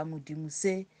ga se sa modimo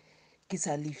se ke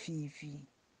sa lefifi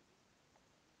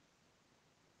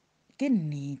ke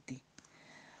nnete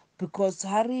because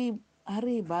ha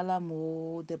re bala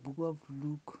mo the book of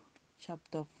Luke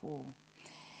chapter 4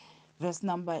 verse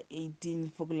number 18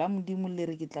 for la modimo le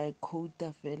re ke tla e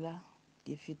quote fela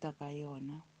ke feta ka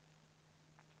yona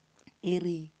e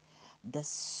re the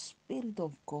spirit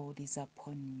of God is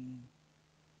upon me,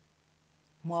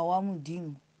 mowa wa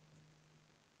modimo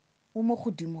o mo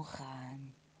godimo ga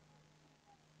me,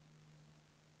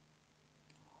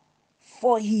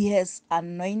 for he has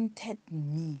anointed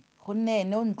me, gonne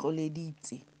ene o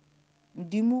ntloleditse.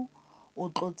 Modimo o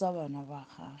tlotsa bana ba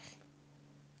gage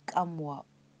ka mowa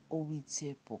o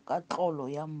boitshepo, ka tlolo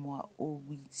ya mowa o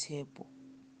boitshepo.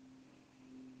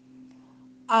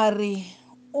 A re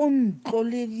o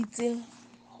ntloleditse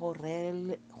go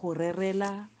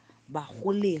rerela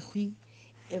bagolegwi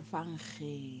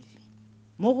evangeli,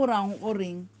 mo go rang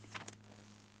goreng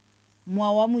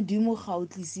mowa wa modimo ga o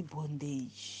tlise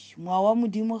bondage, mowa wa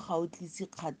modimo ga o tlise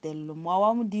kgatelelo, mowa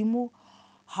wa modimo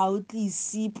ga o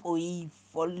tlise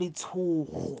poifo le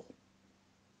tshogo,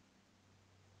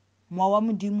 mowa wa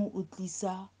modimo o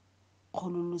tlisa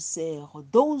kgololosego.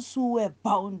 Those who were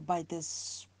bound by the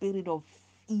spirit of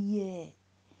fear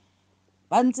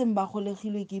ba ntseng ba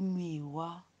golegilwe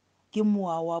ke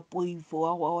mowa wa poifo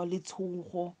wa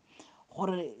letshogo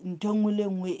gore ntho nngwe le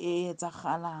nngwe e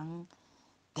etsagalang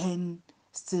then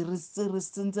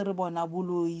sentse re bona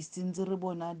boloi, sentse re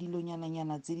bona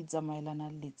dilonyananyana tse di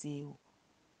tsamaelanang le tseo.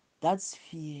 That's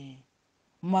fear.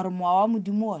 Mare mowa wa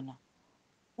modimo ona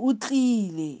o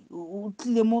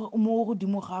tlile mo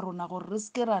godimo ga rona gore re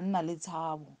seke ra nna le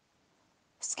tshabo,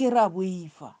 seke ra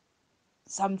boifa.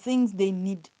 Some things they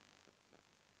need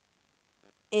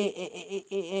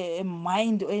a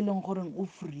mind e leng gore o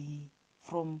free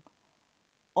from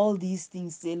all these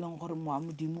things tse e leng gore mowa wa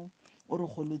modimo o re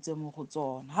golotse mo go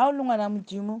tsona. Ha o le ngwana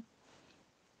modimo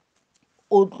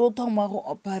o tlo thoma go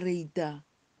operata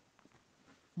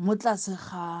mo tlase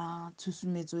ga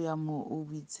tshusumetso ya mowa o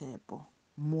boitshepo,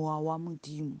 mowa wa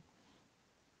modimo.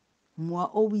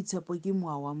 Mowa o boitshepo ke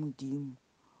mowa wa modimo,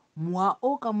 mowa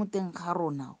o ka mo teng ga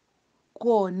rona ke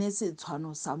one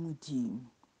setshwano sa modimo.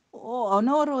 One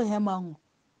o re o hemang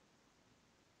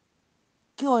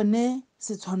ke one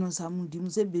setshwano sa modimo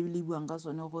se Bibele e buang ka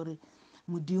sone gore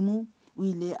modimo o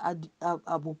ile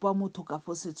a bopa motho ka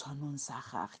fo setshwanong sa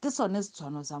gage, ke sone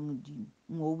setshwano sa modimo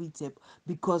mo boitshepo,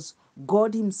 because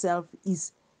God himself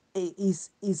is a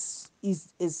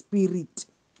spirit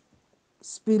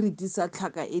sa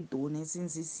tlhaka e tone seng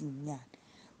se sennyane.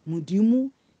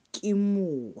 Modimo ke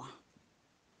mowa,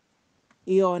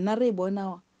 yona re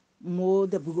bona mo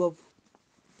the book of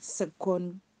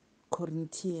 2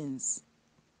 Corinthians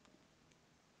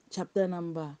chapter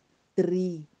number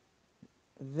 3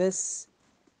 verse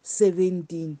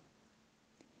 17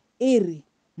 e re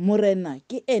morena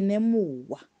ke ene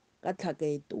mowa ka tlhaka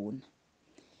e tona,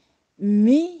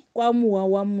 mme kwa mowa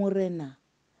wa morena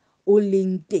o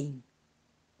leng teng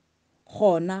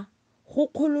gona go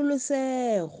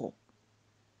kgololosego.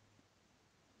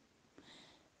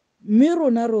 Mme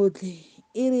rona rotlhe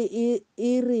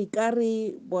e re ka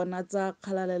re bona tsa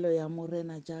kgalalelo ya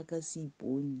morena jaaka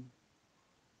seipone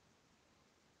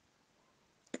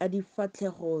ka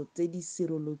difatlhego tse di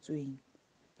sirolotsweng,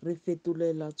 re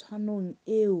fetolela tshwanong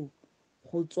eo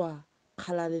go tswa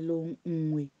kgalalelong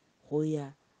nngwe go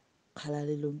ya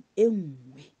kgalalelong e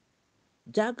nngwe,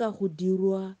 jaaka go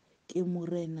dirwa ke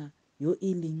morena yo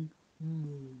e leng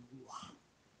mowa.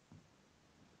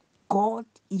 God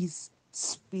is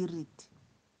spirit.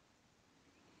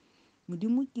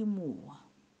 Modimo ke mowa.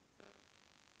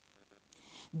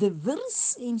 The very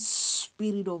same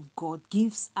Spirit of God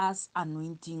gives us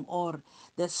anointing, or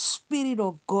the Spirit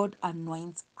of God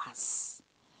anoints us.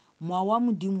 Mowa wa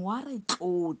Modimo wa re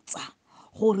tlotsa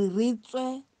gore re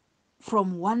tswe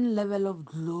from one level of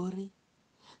glory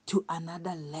to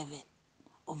another level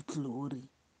of glory.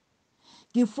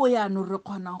 Ke fo yaanong re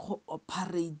kgonang go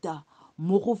operata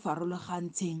mo go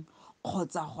farologantsheng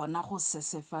kgotsa gona go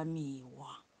sesefa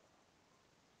mewa.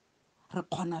 Re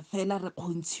kgona fela re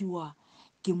kgontshiwa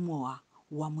ke mowa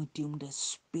wa Modimo, the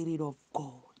Spirit of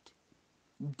God,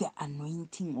 the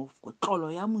anointing of God.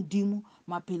 Tlolo ya Modimo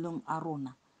maphelong a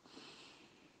rona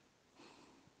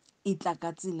e tla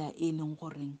ka tsela e leng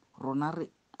goreng rona re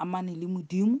amane le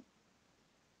Modimo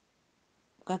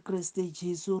ka Kriste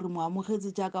Jesu, re mo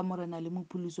amogetse jaaka morena le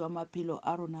mopholosi wa maphelo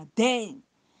a rona. Then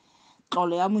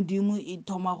tlolo ya Modimo e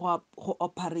thoma go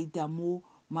operata mo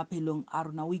maphelong a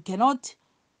rona. We cannot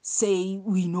say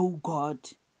we know God.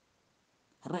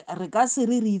 Re ka se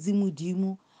re itse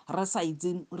Modimo re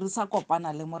sa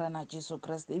kopana le morena Jesu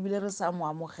Kriste ebile re sa mo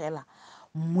amogela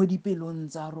mo dipelong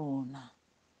tsa rona.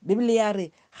 Bibele ya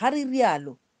re ga re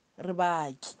rialo re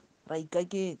baki ra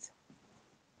ikaketsa.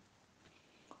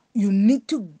 You need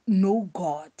to know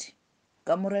God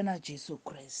ka morena Jesu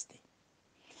Kriste.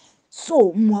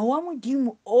 So mowa wa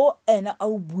Modimo o ena a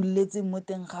o buletseng mo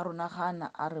teng ga rona ga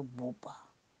ana a re bopa,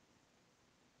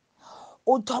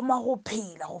 o thoma go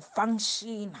phela, go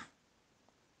functiona,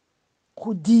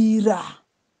 go dira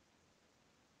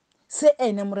se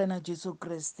ene morena Jesu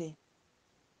Kriste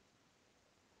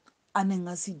a neng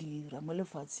a se dira mo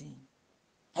lefatsheng.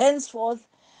 Henceforth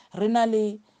re na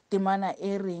le temana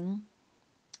e reng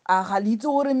a ga le itse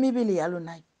gore mebele ya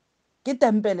lona ke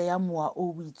tempele ya mowa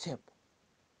o boitshepo.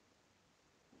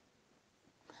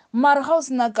 Mara ga o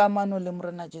sena kamano le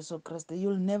morena Jesu Kriste,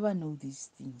 you'll never know these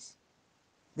things.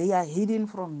 They are hidden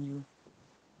from you.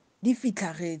 Di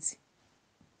fitlhagetse.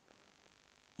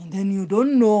 And then you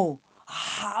don't know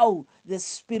how the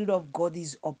Spirit of God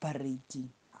is operating.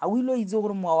 Ga o ilo itse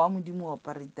gore mowa wa Modimo o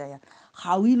operata yang.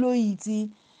 Ga o ilo itse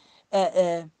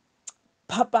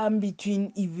phapang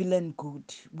between evil and good,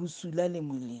 bosula le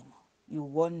molemo. You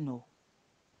won't know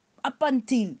up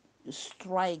until you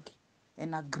strike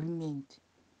an agreement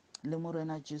le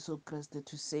morena Jesu Christ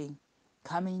to say,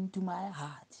 come into my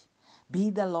heart, be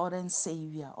the Lord and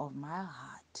Savior of my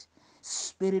heart.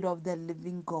 Spirit of the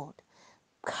living God,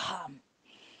 come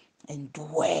and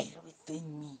dwell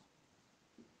within me.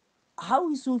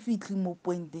 How is so fitlhe mo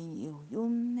pointeng eo? You'll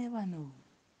never know.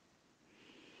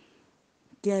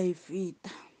 Ke a e feta.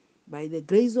 By the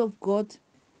grace of God,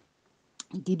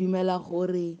 ke dumela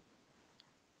gore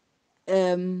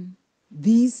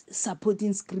these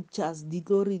supporting scriptures di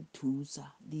tlo re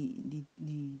thusa,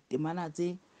 di temana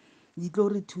tse di tlo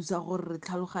re thusa gore re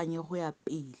tlhaloganye go ya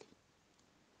pele.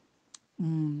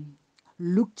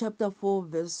 Luke chapter 4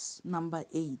 verse number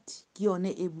 8 ke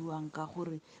yone e buang ka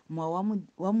gore mowa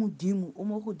wa Modimo o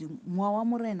mo godimo, mowa wa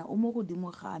morena o mo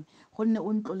godimo game, gonne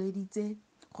o ntloleditse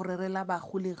gore re la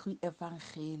bagolegi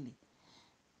evangeli.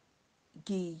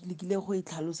 Ke lekile go e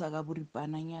tlhalosa ka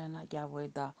boripananyana, ke a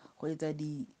boeta go etsa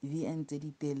di-VN tse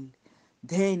di telele.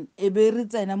 Then e be re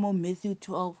tsena mo Matthew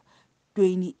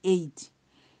 12:28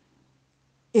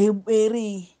 e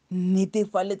re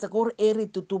netefaletsa gore e re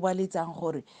totobaletsang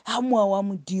gore ha mowa wa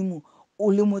Modimo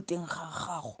o le mo teng ga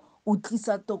gago o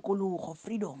tlisa tokologo,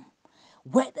 freedom.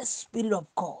 Where the Spirit of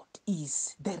God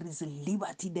is, there is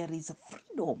liberty, there is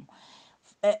freedom.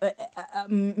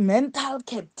 Mental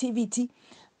captivity,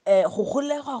 go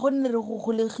golega gonne re go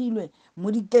golegilwe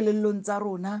mo dikelelong tsa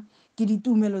rona ke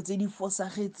ditumelo tse di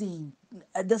fosagetseng.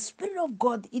 The Spirit of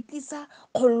God it is a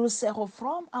kgololosego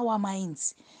from our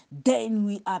minds, then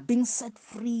we are being set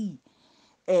free.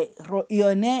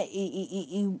 Yone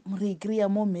re kry-a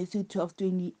mo Matthew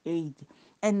 12:28,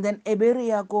 and then e be re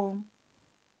ya ko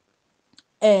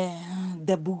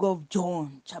the book of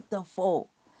John chapter 4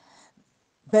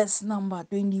 verse number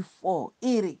 24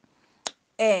 e re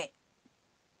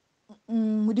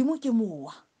Modimo ke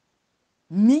mowa,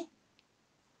 mme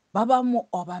ba ba mo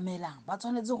obamelang ba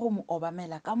tshwanetse go mo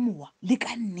obamela ka mowa le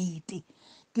ka nnete.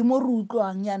 Ke mo re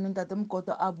utlwang yaanong Ntate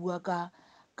Makoto a bua ka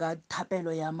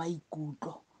thapelo ya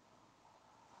maikutlo.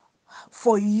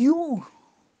 For you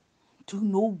to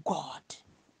know God,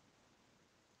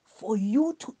 for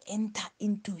you to enter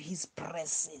into his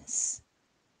presence,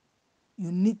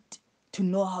 you need to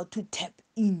know how to tap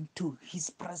into his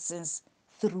presence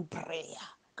through prayer,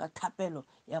 ka thapelo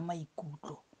ya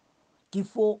maikutlo. Ke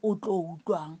fo o tlo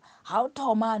utlwang ha o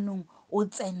thoma anong o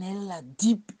tsenela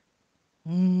deep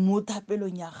mo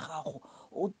thapelong ya gago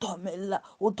o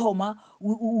thoma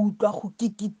o utlwa go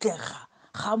kikitlega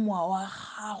ga mowa wa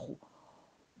gago.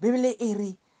 Bebele e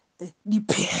re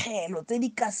dipegelo tse di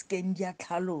ka sekeng di a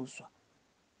tlhaloswa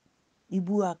e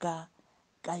bua ka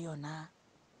yona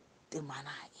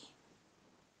temana e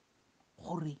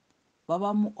gore ba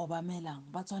ba mo obamelang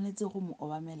ba tshwanetse go mo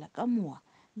obamela ka mowa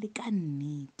le ka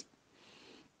nnete.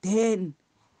 Then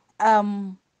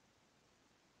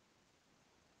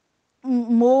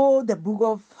mo the book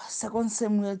of 2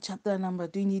 Samuel chapter number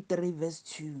 23 verse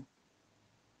 2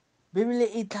 bebele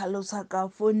e tlhalosa ka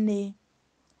fonne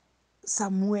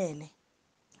Samuele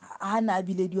a na a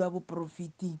bilediwa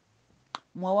boprofeting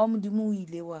mowa wa modimo o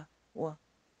ile wa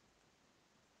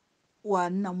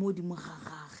nna mo godimo ga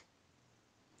gage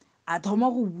a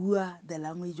thoma go bua the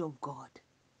language of God.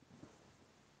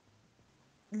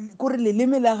 Kore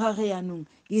leleme la gage yaanong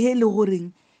ke he le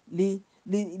goreng le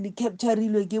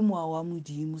capturilwe ke mowa wa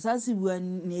modimo sa se bua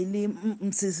ne le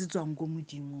se se tswang ko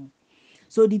modimong.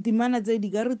 So ditemana tse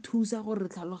di ka re thusa gore re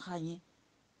tlhaloganye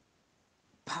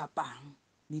phapang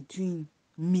between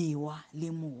mewa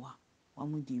le mowa wa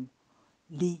modimo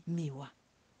le mewa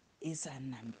e sa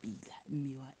nnang pila,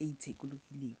 mewa e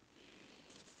itshekologileng.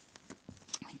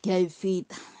 Ke a e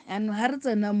feta yaanong ga re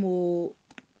tsena mo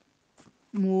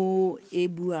e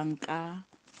buang ka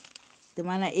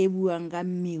temana e buang ka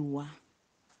mewa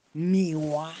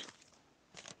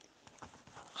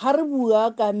ga re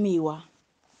bua ka mewa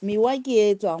ke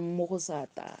e tswang mo go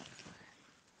Satane.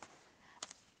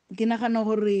 Ke nagana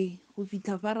gore go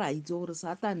fitlha fa ra itse gore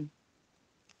Satan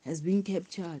has been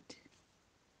captured.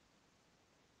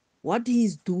 What he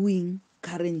is doing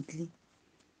currently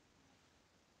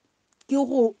ke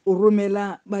go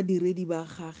romela badiredi ba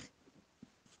gage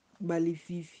ba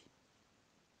lefifi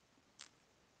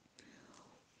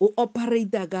o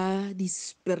operator ka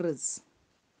di-spirits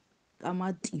ka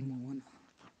matimona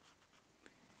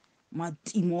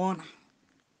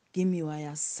ke mewa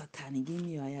ya Satane ke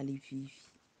mewa ya lefifi.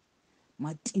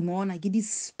 Matimona ke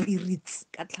di-spirits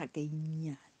ka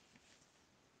tlhakainyane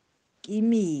ke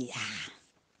meya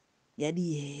ya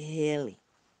di-hell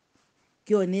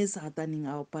ke yone Sataneng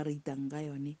a operatang ka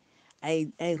yone a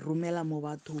e romela mo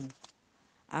bathong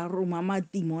a roma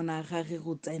matimona a gage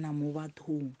go tsena mo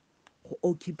bathong go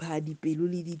occupy dipelo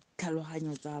le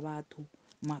ditlhaloganyo tsa batho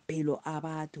maphelo a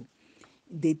batho.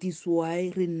 That is why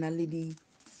re nna le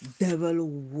di-devil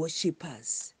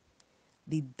worshippers.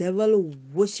 Di-devil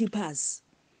worshippers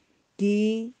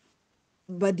ke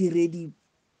badiredi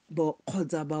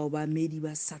kgotsa baobamedi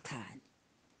ba Satane,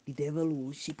 di-devil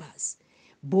worshippers.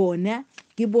 Bona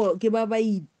ke ba ba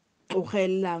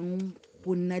itlogelelang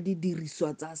go nna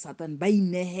didiriswa tsa Satane ba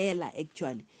inehela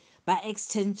actually ba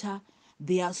exchanger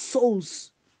their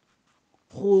souls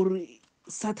gore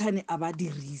Satane a ba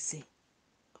dirise.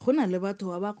 Go na le batho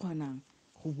ba ba kgonang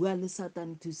go bua le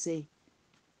Satane to say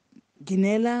ke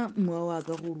neela mowa wa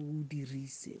ka gore o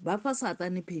dirise ba fa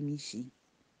Satane permission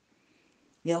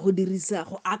ya go dirisa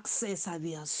go accessa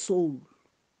their soul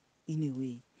in a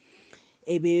way.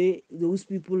 Ebe those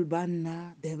people ba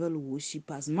nna devil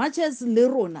worshippers much as le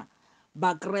rona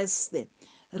ba kreste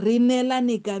re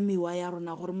neelane ka mewa ya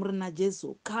rona gore morena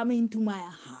Jesu come into my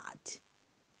heart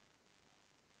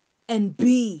and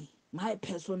be my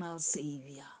personal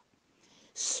savior.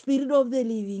 Spirit of the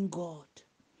living God,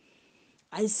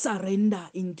 I surrender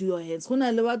into your hands. Go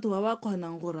na le batho ba ba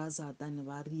kgonang go raya Satane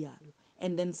ba rialo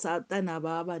and then Satane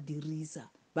ba dirisa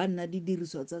ba nna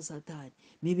didiriswa tsa Satane.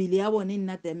 Mebele ya bone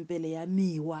nna tempele ya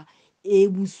mewa e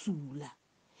busula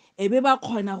ebe ba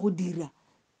kgona go dira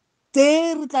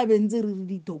tse re tla bentse re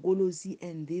ditokolosi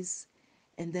and this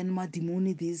and then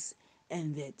madimoni this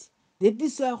and that. That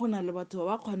is why go na le batho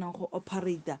ba ba kgonang go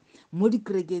operator mo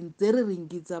dikerekeng tse re reng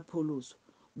ke tsa pholoso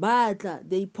batla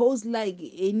they pose like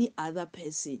any other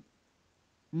person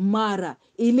mara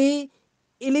e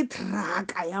le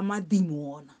traka ya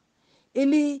madimona e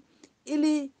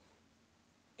le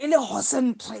horse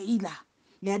and trailer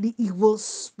ya di-evil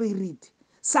spirit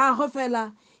sa go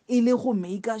fela e le go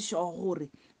make sure gore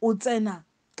o tsena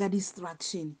ka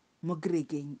distraction mo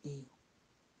kerekeng eo.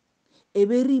 E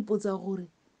be re ipotsa gore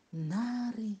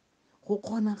nare go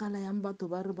kgonagala yang batho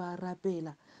ba re ba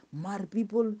rapela mare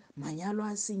people manyalo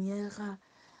a senyega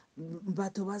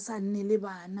batho ba sa nne le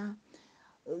bana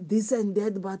this and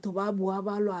that batho ba boa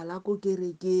ba lwala ko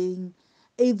kerekeng.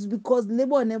 It's because le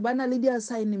bone ba na le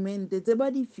di-assignment tse ba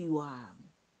di fiwang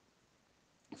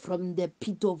from the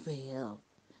pit of hell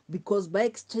because ba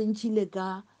exchangeile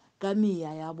ka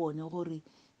meya ya bone gore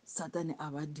Satane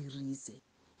a ba dirise.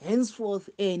 Henceforth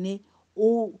ene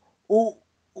o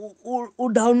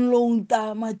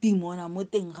downloada matimona mo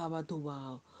teng ga batho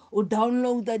bao o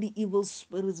downloada di-evil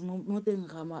spirits mo teng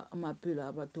ga maphelo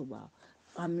a batho bao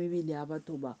ga mebele ya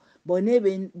batho bao bone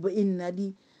e nna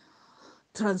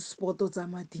di-transporto tsa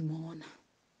madimona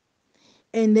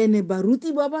and then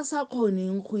baruti ba ba sa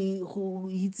kgoneng go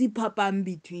itse phapang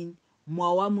between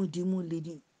mowa wa modimo le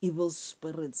di-evil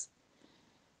spirits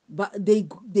but they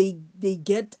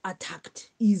get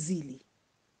attacked easily.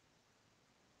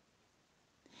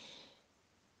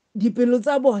 Dipelo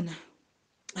tsa bona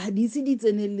ga di ise di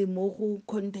tsenelele mo go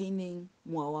containeng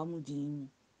mowa wa modimo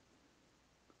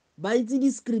ba itse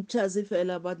di-scriptures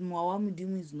fela but mowa wa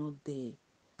modimo is not there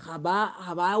ga ba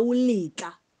o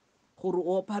letla gore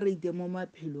o operate mo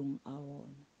maphelong a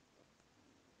bona.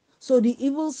 So the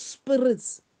evil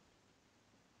spirits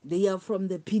they are from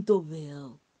the pit of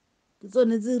hell. Ke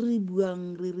tsone tse re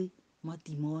buang re re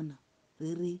matimona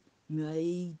re re mewa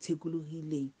e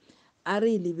itshekologileng a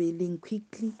re lebeleng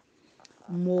quickly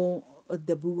more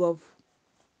the book of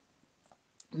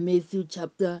Matthew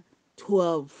chapter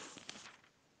 12.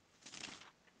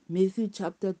 Matthew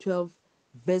chapter 12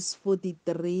 verse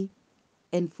 43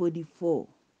 and 44.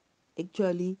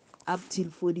 Actually up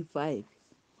till 45.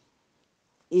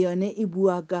 Yone e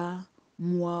bua ka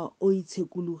mowa o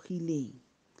itshekologileng.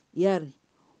 Ya re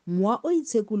mowa o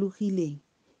itshekologileng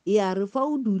ya re fa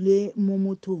o dule mo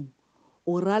mothong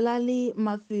o rala le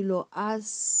mafelo a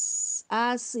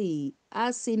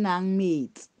senang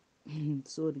metsi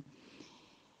sorry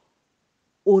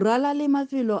o rala le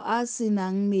mafelo a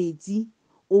senang metsi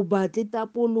o batle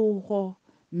tapologo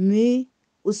mme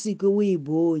o seke o e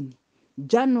bone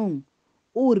jaanong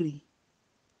o re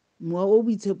mowa o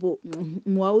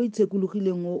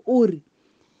itshekologileng o re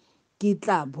ke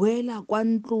tla boela kwa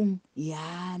ntlong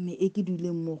ya me e ke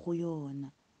duleng mo go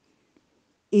yona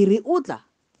e re o tla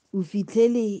o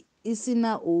fitlhele e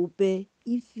sena ope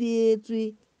e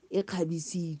fietswe e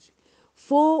kgabisitswe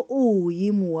fo o ye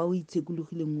mowa o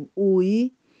itshekologileng o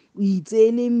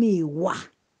itseele mewa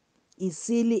e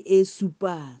sele e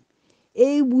supang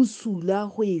e busula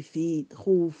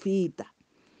go feta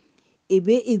e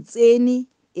be e tsene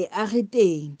e age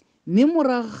teng mme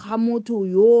morago ga motho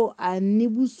yo a nne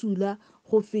busula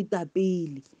go feta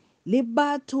pele le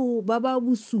batho ba ba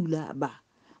busula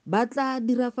ba tla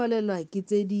dirafalelwa ke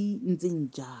tse di ntseng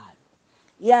jalo.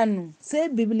 Yaanong se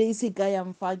bibele e se ka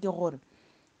yang fa ke gore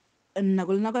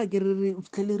nako le nako a ke re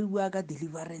fitlhele re bua ka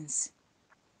deliverance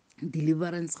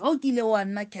ga o kile wa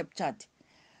nna captured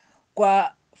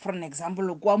kwa for an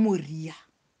example kwa Moria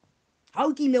ga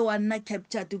o kile wa nna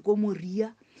captured ko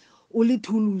Moria o le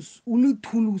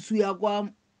thulusu ya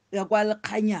kwa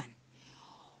lekganyane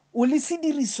o le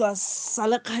sediriswa sa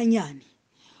lekganyane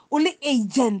o le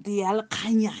agent ya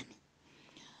lekganyane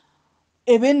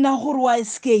e be nna gore wa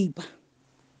escape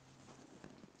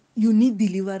you need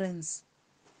deliverance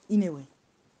in a way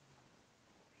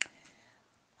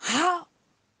ha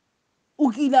o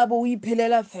kile bo o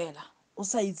iphelela fela o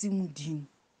sa itse modimo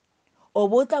o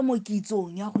botla mo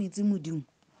kitsong ya go itse modimo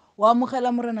o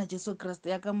amogela morena Jesu Kriste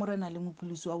ya ka morena le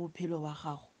mopholosi wa bophelo wa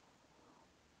gago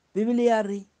bibele ya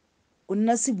re o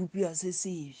nna sebopiwa se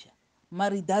sešwa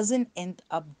mare it doesn't end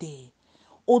up there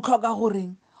o tlhoka gore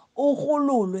o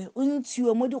gololwe o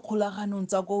ntshiwe mo dikgolaganong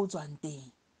tsa ko o tswang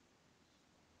teng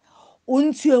o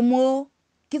ntshiwe mo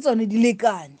ke tsone di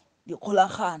lekane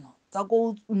dikgolagano tsa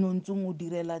ko o nontseng o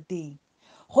direla teng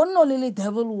go nno le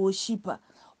devil worshiper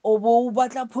o bo o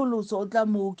batla pholoso o tla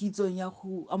mo kitsong ya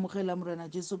go amogela morena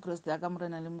Jesu Kriste ya ka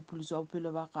morena le mopholosi wa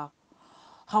bophelo ba gago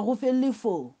ga go felele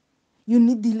foo you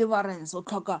need deliverance o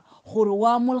tlhoka gore o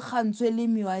amolgantswe le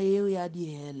mewa eo ya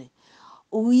dihele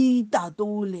o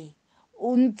itatole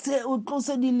o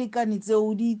tlose dilekane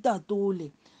tseo di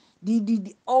itatole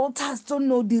di-altars tse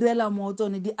nne o direla mo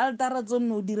tsone di-altara tse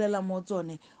nne o direla mo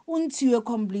tsone o ntshiwe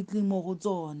completely mo go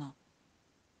tsona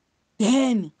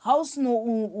then ga o seno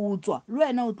o tswa le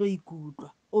wena o tlo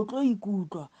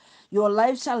ikutlwa your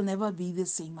life shall never be the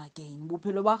same again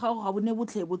bophelo ba gago ga bone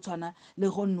botlhe bo tshwana le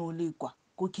go nne o le kwa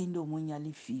ko kingdomong ya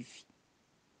lefifi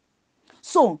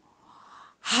so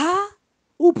ha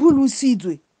o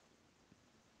pholositswe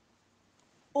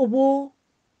o bo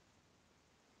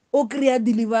o kry-a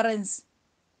deliverance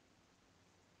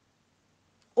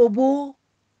o bo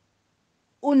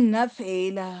o nna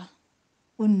fela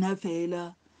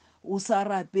o sa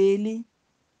rapele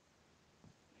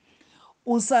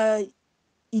o sa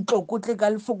itlokotle ka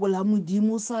lefoko la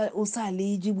modimo o sa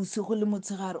leje bosigo le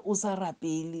motshegare o sa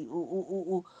rapele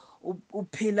o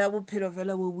phela bophelo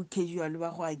fela bo bo casual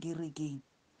ba go a kerekeng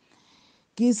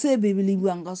ke se bebele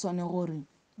buang ka sone gore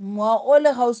mowa o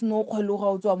le ga o seno o kgwele ga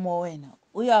o tswa mo wena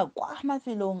o ya kwa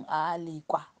mafelong a le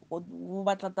kwa o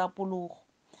batla tapologo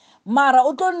mara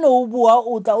o tlo nne o boa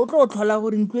o tla o tlo tlhola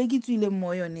gore ntlo e ke tswileng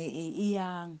mo yone e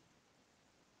yang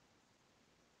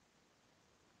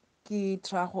ke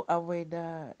try go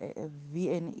avoida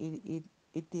vn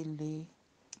e tele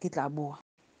ke tla boa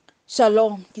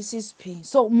shalom ke sisp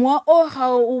so moa o ga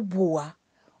o boa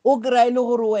o kry-a e le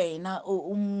gore wena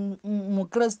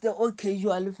mokreste o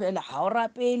casual fela ga o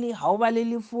rapele ga o ba le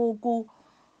lefoko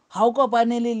ga o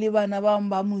kopanele le bana bangwe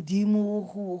ba modimo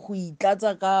go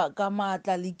itlatsa ka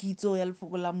maatla le kitso ya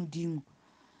lefoko la modimo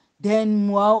then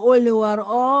moa o le wa re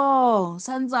oh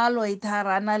santse a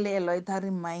loitara a na le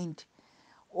loitering mind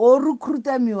o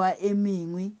recruita mewa e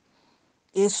mengwe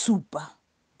e supa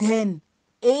then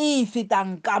e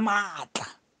fetang ka maatla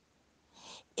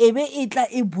e be e tla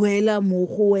e boela mo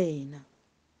go wena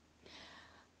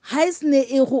ga e sene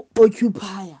e go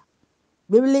occupya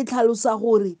be le tlhalosa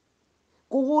gore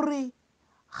ko gore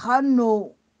ga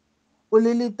no o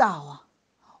le letawa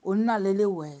o nna le le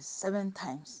worse 7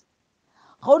 times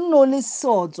ga o nne o le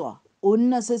sotswa o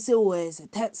nna se se worse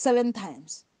 7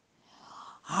 times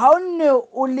ga o nne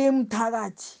o le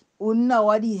mthakati o nna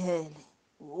wa dihele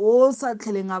o sa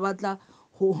tlheleng a batla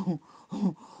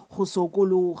go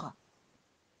sokologa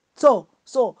so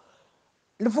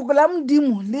lefoko la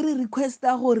modimo le re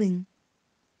requesta goreng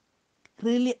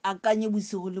re le akanye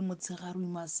bosigo le motshegare we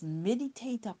must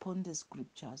meditate upon the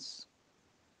scriptures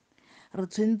re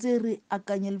tshwentse re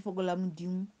akanye lefoko la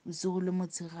modimo bosigo le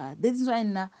motshegare that is why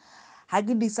nna ga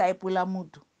ke disciple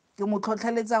motho ke mo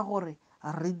tlhotlheletsa gore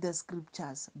read the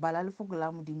scriptures bala lefoko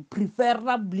la modimo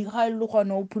preferably ga e le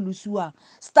gone o pholosiwang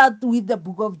start with the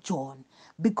book of John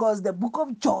because the book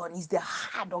of John is the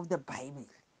heart of the Bible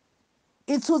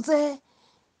e tshotse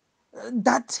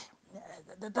that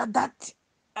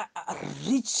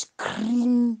rich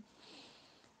cream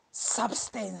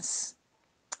substance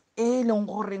e leng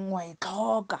goreng wa e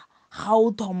tlhoka ga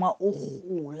o thoma o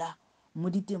gola mo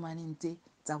ditemaneng tse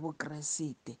tsa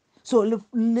bokeresete so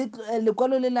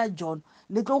lekwalo le la John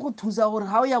le tlo go thusa gore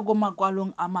ga o ya go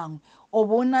makwalong a mangwe o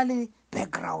bona le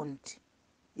background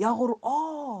ya gore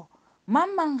oh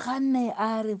mang ga nne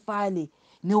a re fale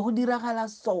ne go diragala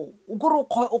so o kore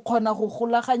o kgona go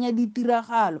golaganya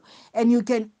ditiragalo and you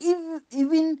can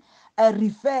even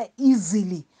refer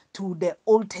easily to the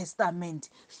Old Testament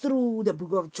through the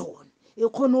book of John e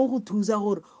kgone go thusa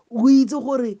gore o itse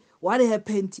gore what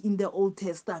happened in the Old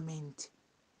Testament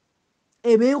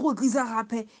e be go tlisa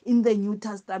gape in the New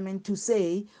Testament to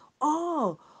say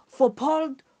oh for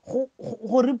Paul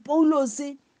gore Paulos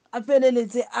a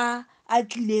feleletse a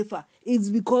tlilefa it's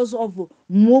because of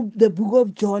the book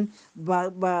of John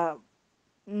the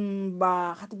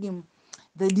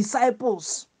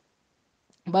disciples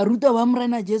barutwa ba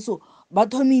morena Jesu ba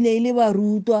thomile ile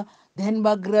barutwa then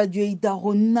ba graduate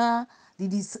go nna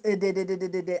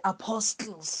the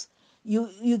apostles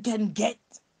you can get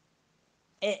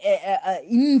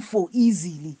info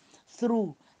easily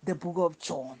through the book of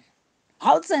John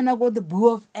how tsena go the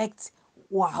book of Acts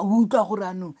wa utlwa gore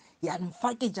anong ya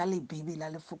mfa ke ja le bibele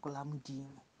le foko la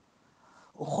modimo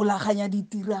o golaganya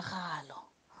ditiragalo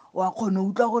wa kgona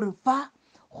utlwa gore fa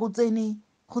go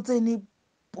tsene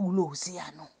Paulos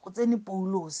yana go tsene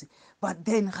Paulos but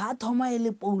then ga thoma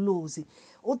ile Paulos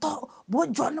o bo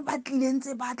John ba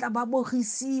tlilentse batla ba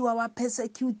bogisiwa ba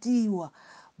persecutiwa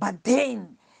but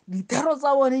then dithero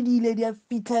tsa bone di ile di a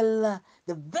fitlhella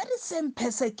the very same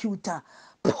persecutor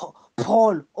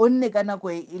Paul o nne ka nako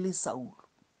e le Saul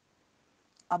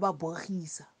a ba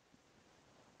bogisa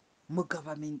mo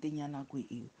governmenteng ya nako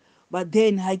eo but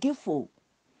then ha ke fo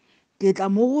ke tla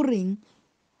mo goreng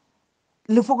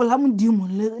lefoko la modimo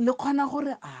le kgona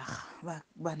gore aga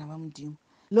bana ba modimo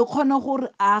le kgona gore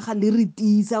aga le re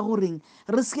tiisa goreng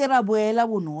re se ra boela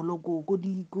bonolo ko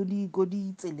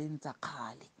di tseleng tsa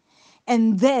kgale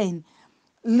and then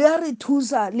le re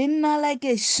thusa le nna like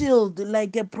a shield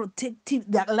like a protective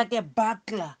like a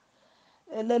buckler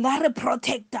la re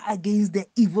protector against the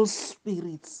evil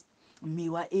spirits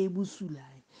mewa e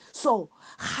bosulae so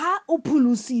ga o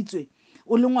pholositswe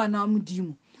o le ngwana wa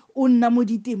modimo o nna mo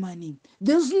ditemaneng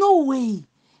there's no way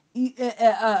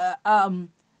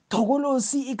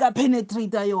thokolosi e ka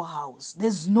penetrate your house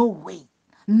there's no way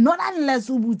not unless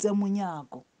o butse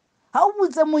monyako ga o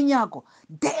butse monyako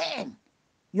then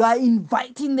you are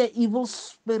inviting the evil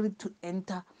spirit to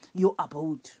enter your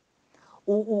abode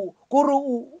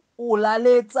kore o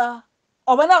laletsa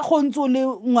o bona go ntse o le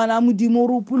ngwana wa modimo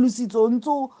re o pholositse o ntse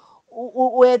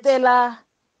o etela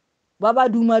ba ba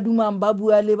dumadumang ba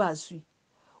bua le baswi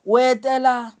o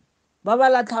etela ba ba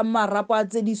latlhang marapo a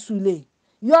tse di suleng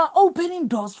you are opening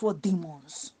doors for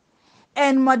demons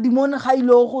and madimone ga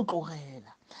ile go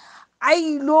tlogela a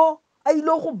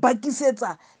ile go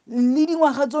bakisetsa le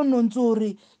dingwaga tse nontse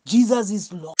gore Jesus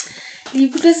is Lord. Ke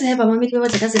ikutlwe se ba mamedi ba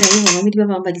batla ka tsela eo mamedi ba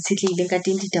bang ba di tshetlehileng ka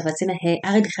teng ditaba tsena he a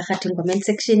re di gagatheng comment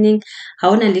sectioneng ha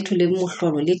ona letho le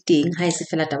mohlolo le teng ha e se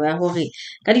fela taba ya hore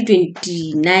ka di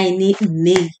 29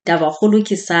 May taba kgolo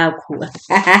ke Sako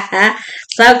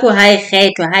Sako ha e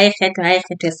kgethwa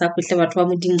Sako hle batho ba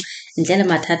modimo ntle le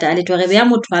mathata a letho re beya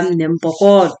motho wa mme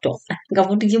Mamokoto ka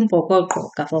futhi ke Mamokoto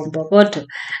ka fa Mamokoto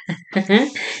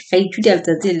ga ithuta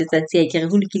letsatsi le letsatsi ya ke re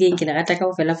ho lokileng ke le rata ka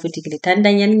ho fela futhi ke le thanda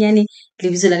nyane le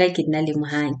bizo la ka ke nna le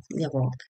mohang ya bona.